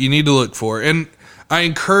that you need to look for, and I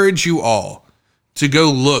encourage you all to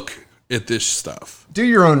go look at this stuff. Do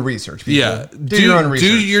your own research, people. Yeah, do your own research.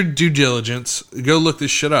 Do your due diligence. Go look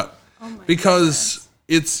this shit up. Because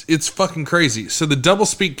it's fucking crazy. So the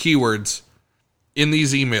doublespeak keywords in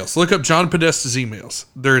these emails. Look up John Podesta's emails.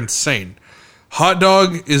 They're insane. Hot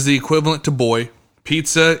dog is the equivalent to boy.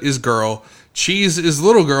 Pizza is girl. Cheese is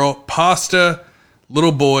little girl. Pasta,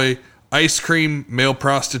 little boy. Ice cream, male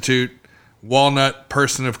prostitute. Walnut,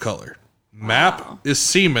 person of color. Map is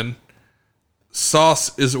semen.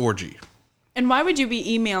 Sauce is orgy. And why would you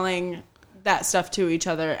be emailing that stuff to each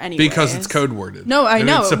other anyway? Because it's code worded. No, I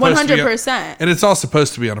know, 100%. And it's all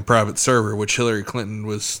supposed to be on a private server, which Hillary Clinton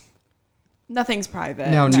was... Nothing's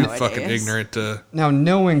private. Too fucking ignorant to... Now,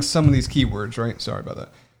 knowing some of these keywords, right? Sorry about that.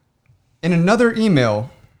 In another email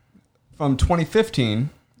from 2015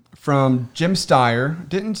 from Jim Steyer,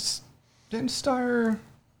 didn't Steyer...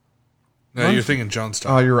 No, you're thinking John Steyer.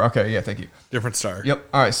 Oh, you're okay. Yeah, thank you. Different Steyer. Yep.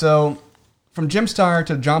 All right. So from Jim Steyer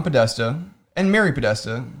to John Podesta and Mary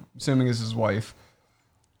Podesta, assuming this is his wife,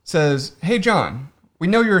 says, "Hey John, we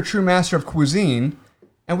know you're a true master of cuisine,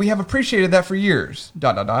 and we have appreciated that for years. ...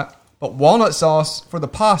 But walnut sauce for the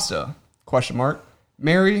pasta? ?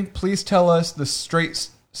 Mary, please tell us the straight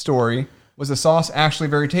story Was the sauce actually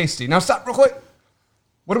very tasty? Now stop real quick.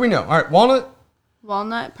 What do we know? All right, walnut.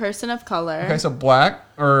 Walnut, person of color. Okay, so black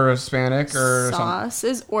or Hispanic or sauce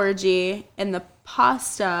something. is orgy, and the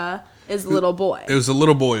pasta is little boy. It was a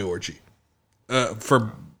little boy orgy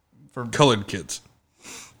for colored kids,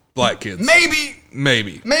 black kids.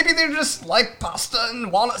 Maybe they're just like pasta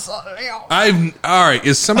and walnut sauce. All right.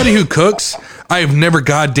 As somebody who cooks, I have never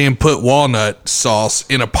goddamn put walnut sauce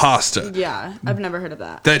in a pasta. Yeah, I've never heard of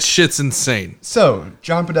that. That shit's insane. So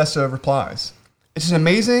John Podesta replies, "It's an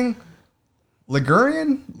amazing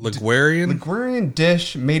Ligurian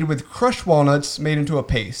dish made with crushed walnuts made into a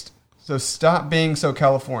paste. So stop being so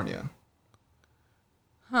California."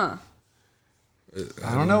 Huh.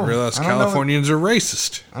 I don't know. Realize Californians are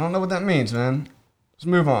racist. I don't know what that means, man. Let's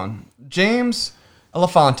move on. James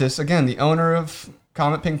Elefantis, again, the owner of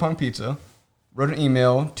Comet Ping Pong Pizza, wrote an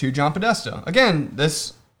email to John Podesta. Again,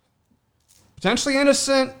 this potentially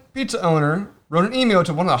innocent pizza owner wrote an email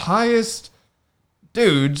to one of the highest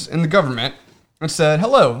dudes in the government and said,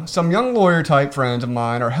 "Hello, some young lawyer type friends of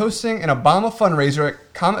mine are hosting an Obama fundraiser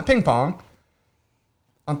at Comet Ping Pong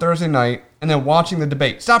on Thursday night and then watching the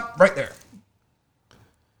debate." Stop right there.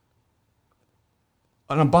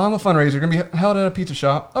 An Obama fundraiser going to be held at a pizza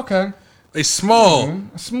shop. Okay. A small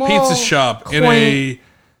pizza shop in a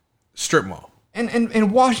strip mall.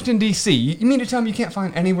 In Washington, D.C. You mean to tell me you can't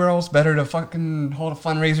find anywhere else better to fucking hold a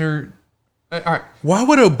fundraiser? All right. Why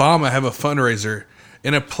would Obama have a fundraiser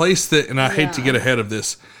in a place that, and I hate to get ahead of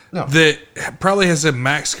this, that probably has a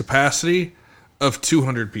max capacity of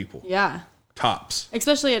 200 people? Yeah. Tops.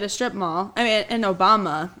 Especially at a strip mall. I mean, in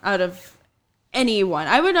Obama, out of anyone,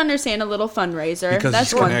 I would understand a little fundraiser. Because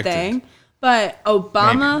that's it's one connected. thing. But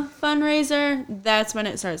Obama fundraiser, that's when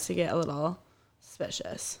it starts to get a little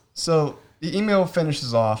suspicious. So the email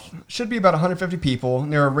finishes off. Should be about 150 people.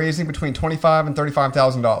 And they were raising between $25,000 and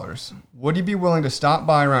 $35,000. Would you be willing to stop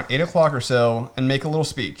by around 8 o'clock or so and make a little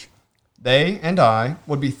speech? They and I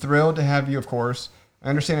would be thrilled to have you, of course. I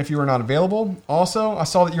understand if you are not available. Also, I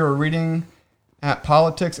saw that you were reading at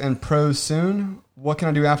Politics and Prose soon. What can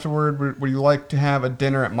I do afterward? Would you like to have a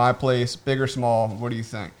dinner at my place, big or small? What do you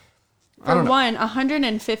think? For one,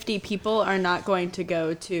 150 people are not going to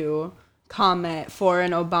go to Comet for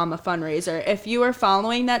an Obama fundraiser. If you are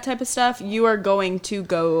following that type of stuff, you are going to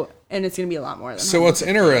go, and it's going to be a lot more than So what's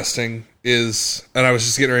interesting is, and I was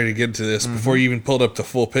just getting ready to get into this before you even pulled up the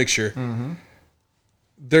full picture,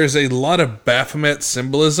 there's a lot of Baphomet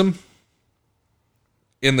symbolism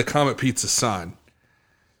in the Comet Pizza sign.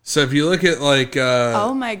 So if you look at like...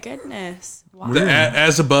 oh my goodness. Wow.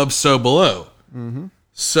 As above, so below.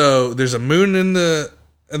 So there's a moon in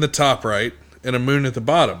the top right and a moon at the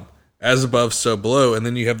bottom. As above, so below. And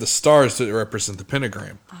then you have the stars that represent the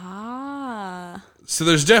pentagram. Ah. So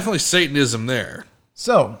there's definitely Satanism there.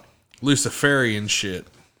 So. Luciferian shit.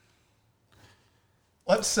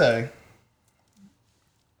 Let's say...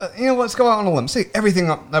 let's go out on a limb. Say everything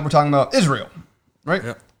that we're talking about is real. Right?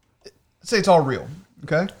 Yep. Say it's all real.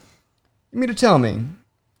 Okay? You mean to tell me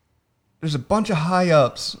there's a bunch of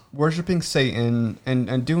high-ups worshiping Satan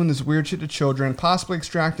and doing this weird shit to children, possibly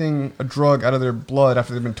extracting a drug out of their blood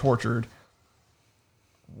after they've been tortured.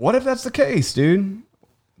 What if that's the case, dude?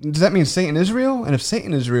 Does that mean Satan is real? And if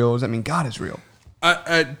Satan is real, does that mean God is real?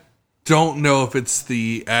 I don't know if it's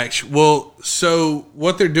the actual... Well, so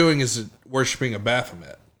what they're doing is worshiping a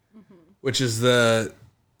Baphomet, which is the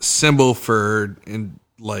symbol for,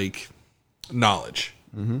 knowledge.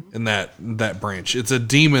 In that branch. It's a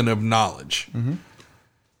demon of knowledge.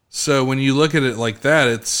 So when you look at it like that,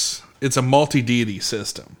 it's a multi-deity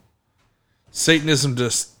system. Satanism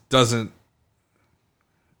just doesn't...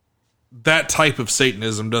 That type of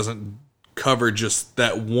Satanism doesn't cover just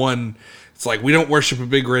that one... It's like, we don't worship a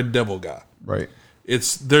big red devil god. Right.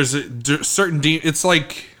 There's a certain... It's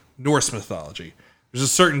like Norse mythology. There's a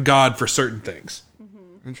certain god for certain things.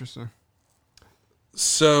 Interesting.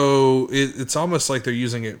 So it's almost like they're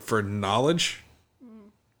using it for knowledge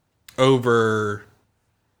over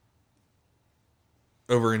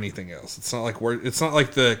anything else. It's not like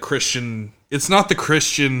the Christian. It's not the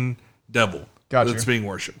Christian devil that's being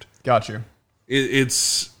worshipped. Got you.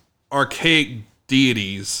 It's archaic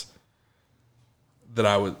deities that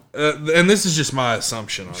I would, and this is just my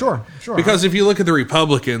assumption on Sure. Because if you look at the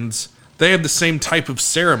Republicans, they have the same type of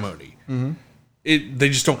ceremony. They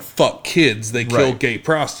just don't fuck kids. They kill gay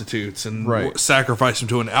prostitutes and sacrifice them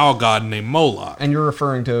to an owl god named Moloch. And you're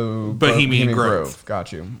referring to Bohemian Grove.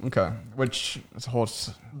 Got you. Okay. Which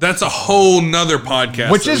is that's a whole nother podcast.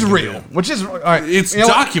 Which is real. Which is... All right, it's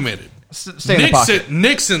documented. Stay in the pocket.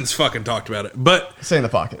 Nixon's fucking talked about it. But stay in the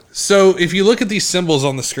pocket. So if you look at these symbols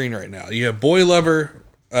on the screen right now, you have boy lover,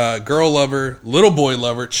 girl lover, little boy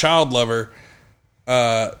lover, child lover,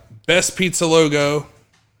 best pizza logo,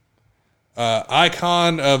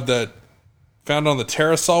 icon of the found on the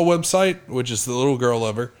Terrasol website, which is the little girl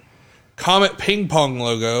lover. Comet Ping Pong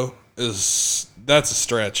logo that's a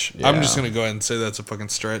stretch. Yeah. I'm just gonna go ahead and say that's a fucking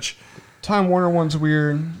stretch. Time Warner one's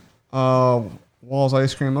weird. Walls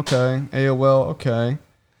Ice Cream, okay. AOL, okay.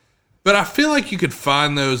 But I feel like you could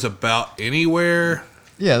find those about anywhere.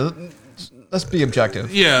 Yeah, let's be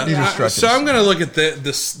objective. Yeah, these are stretches. So I'm gonna look at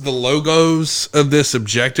the logos of this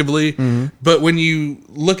objectively. Mm-hmm. But when you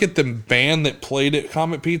look at the band that played at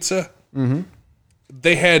Comet Pizza, mm-hmm.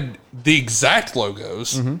 they had the exact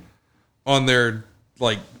logos mm-hmm. on their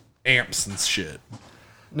like amps and shit.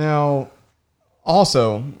 Now,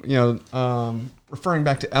 also, referring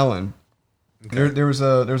back to Ellen, okay. there was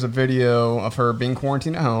a video of her being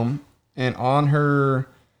quarantined at home, and on her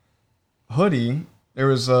hoodie there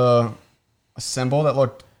was a symbol that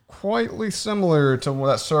looked quite similar to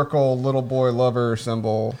that circle little boy lover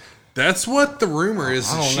symbol. That's what the rumor is.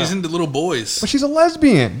 She's into little boys. But she's a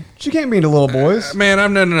lesbian. She can't be into little boys. Man,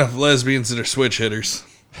 I've known enough lesbians that are switch hitters.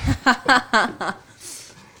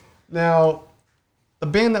 Now, the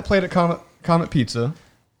band that played at Comet Pizza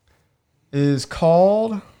is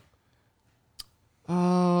called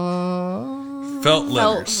Felt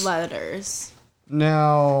Letters. Felt Letters.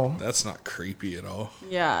 Now, that's not creepy at all.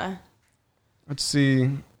 Yeah. Let's see.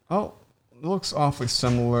 Oh, it looks awfully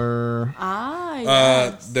similar.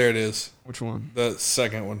 Yes. There it is. Which one? The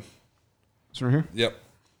second one. It's right here? Yep.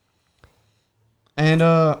 And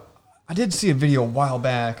I did see a video a while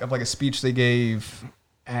back of like a speech they gave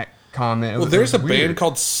at Comet. Well, there's a band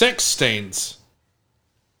called Sex Stains.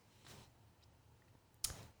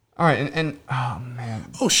 All right, and oh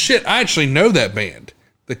man. Oh shit, I actually know that band.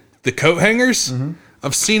 The Coat Hangers? Mm-hmm.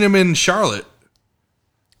 I've seen them in Charlotte.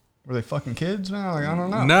 Were they fucking kids, man? Like, I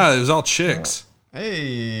don't know. No, it was all chicks.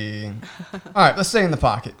 Hey. All right, let's stay in the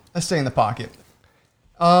pocket.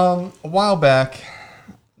 A while back,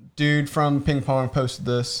 dude from Ping Pong posted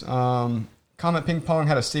this. Comet Ping Pong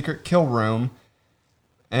had a secret kill room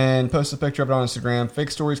and posted a picture of it on Instagram.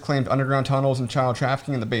 Fake stories claimed underground tunnels and child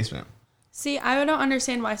trafficking in the basement. See, I don't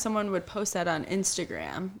understand why someone would post that on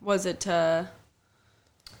Instagram. Was it to...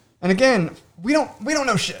 And again, we don't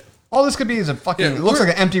know shit. All this could be is a fucking... it looks like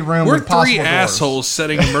an empty room with possible We're three doors. assholes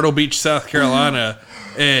sitting in Myrtle Beach, South Carolina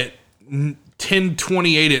at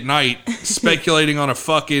 10:28 at night speculating on a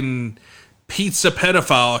fucking pizza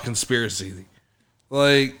pedophile conspiracy.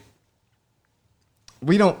 Like...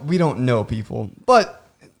 We don't know people. But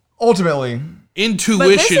ultimately...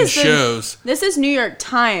 Intuition shows. This is New York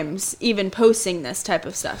Times even posting this type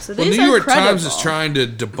of stuff. So these New York credible. Times is trying to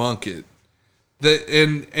debunk it.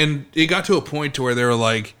 And it got to a point to where they were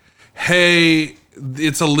like, hey,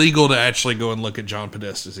 it's illegal to actually go and look at John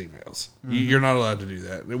Podesta's emails. Mm-hmm. You're not allowed to do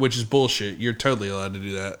that, which is bullshit. You're totally allowed to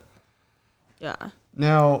do that. Yeah.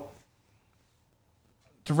 Now,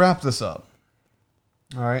 to wrap this up,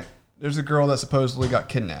 all right, there's a girl that supposedly got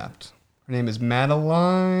kidnapped. Her name is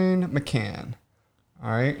Madeline McCann. All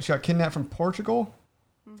right, she got kidnapped from Portugal,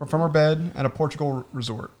 from her bed at a Portugal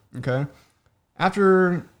resort. Okay,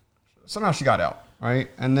 after somehow she got out, right,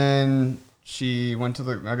 and then she went to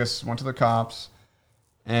the cops,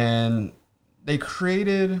 and they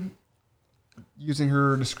created, using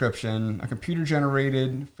her description, a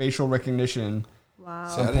computer-generated facial recognition. Wow.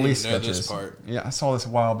 So I police didn't even know sketches. this part. Yeah, I saw this a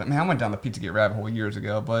while back. Man, I went down the Pizzagate rabbit hole years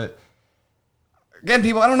ago, but again,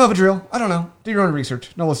 people, I don't know if it's real. I don't know. Do your own research.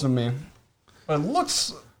 Don't listen to me. But it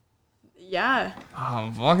looks... Yeah.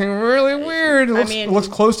 Fucking really weird. It looks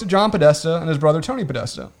close to John Podesta and his brother Tony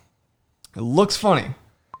Podesta. It looks funny.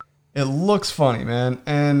 Man.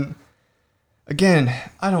 And again,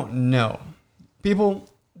 I don't know. People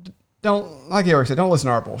don't, like Eric said, don't listen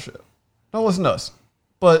to our bullshit. Don't listen to us.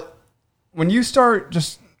 But when you start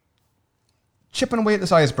just chipping away at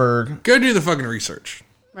this iceberg, go do the fucking research.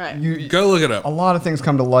 Right. Go look it up. A lot of things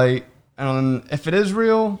come to light. And if it is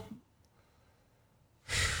real,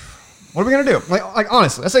 what are we going to do? Like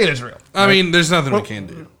honestly, let's say it is real. I mean, there's nothing we can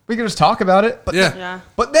do. We can just talk about it. But yeah.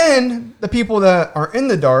 But then the people that are in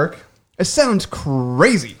the dark, it sounds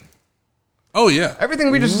crazy. Oh, yeah.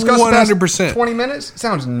 Everything we just discussed 100%. 20 minutes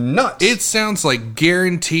sounds nuts. It sounds like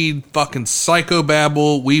guaranteed fucking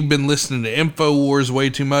psychobabble. We've been listening to InfoWars way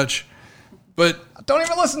too much. But don't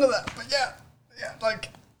even listen to that. But yeah, like,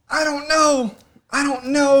 I don't know.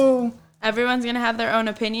 Everyone's going to have their own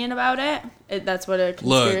opinion about it. That's what a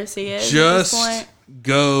conspiracy is just at this point.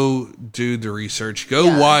 Go do the research.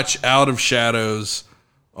 Go watch Out of Shadows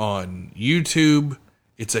on YouTube.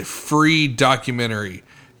 It's a free documentary.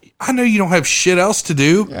 I know you don't have shit else to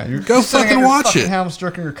do. Yeah, you're go sitting at fucking your watch fucking it. house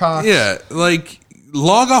stroking your cock. Yeah, like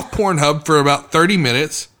log off Pornhub for about 30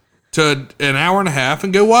 minutes to an hour and a half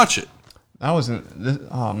and go watch it. That wasn't.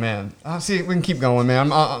 Oh man. See, we can keep going,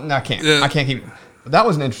 man. I can't. Yeah. I can't keep. That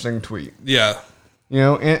was an interesting tweet. Yeah. You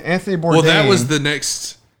know, Anthony Bourdain. Well, that was the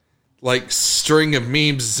next like string of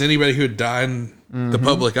memes. Anybody who would die in the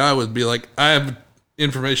public eye would be like, I have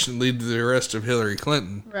information to lead to the arrest of Hillary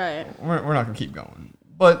Clinton. Right. We're not gonna keep going.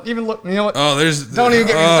 But even look, you know what? Oh, don't even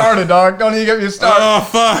get me started, dog. Don't even get me started. Oh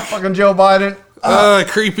fuck. Fucking Joe Biden.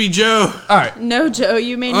 Creepy Joe. All right. No, Joe,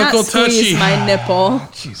 you may Uncle not squeeze Touchy. my nipple.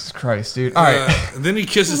 Jesus Christ, dude. All right. Then he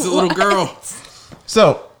kisses the little girl.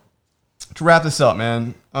 So, to wrap this up,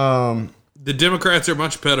 man. The Democrats are a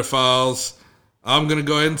bunch of pedophiles. I'm going to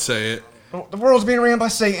go ahead and say it. The world's being ran by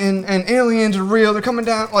Satan, and aliens are real. They're coming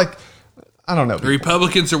down. Like, I don't know. The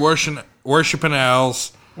Republicans are worshiping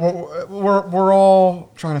owls. We're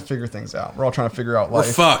all trying to figure things out. We're all trying to figure out life.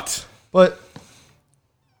 We're fucked. But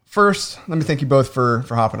first, let me thank you both for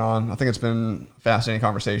hopping on. I think it's been a fascinating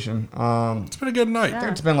conversation. It's been a good night. I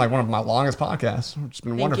think it's been like one of my longest podcasts, which has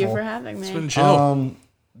been wonderful. Thank you for having me. It's been chill.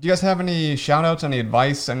 Do you guys have any shout outs, any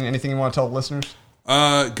advice, anything you want to tell the listeners?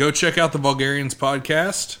 Go check out the Vulgarians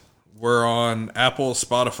podcast. We're on Apple,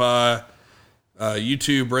 Spotify,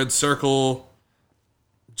 YouTube, Red Circle,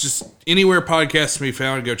 just anywhere podcasts can be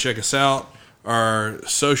found. Go check us out. Our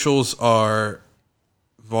socials are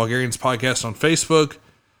Vulgarians Podcast on Facebook,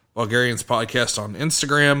 Vulgarians Podcast on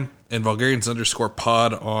Instagram, and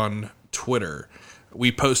Vulgarians_pod on Twitter.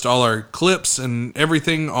 We post all our clips and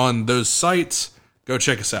everything on those sites. Go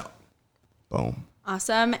check us out. Boom.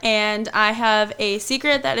 Awesome. And I have a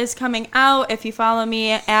secret that is coming out. If you follow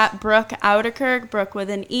me at Brooke Ouderkirk, Brooke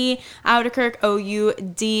with an E, Ouderkirk,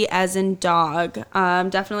 O-U-D as in dog.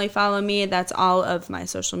 Definitely follow me. That's all of my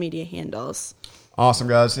social media handles. Awesome,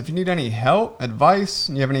 guys. If you need any help, advice,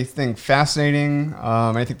 and you have anything fascinating,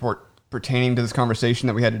 anything pertaining to this conversation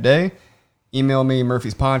that we had today, email me,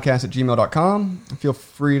 murphyspodcast@gmail.com. Feel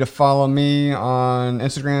free to follow me on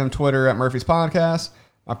Instagram, Twitter at Murphy's Podcast.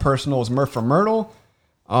 My personal is Murph from Myrtle.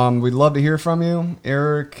 We'd love to hear from you.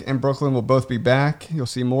 Eric and Brooklyn will both be back. You'll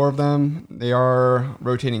see more of them. They are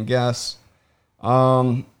rotating guests.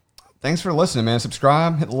 Thanks for listening, man.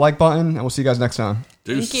 Subscribe, hit the like button, and we'll see you guys next time.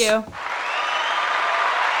 Deuce. Thank you.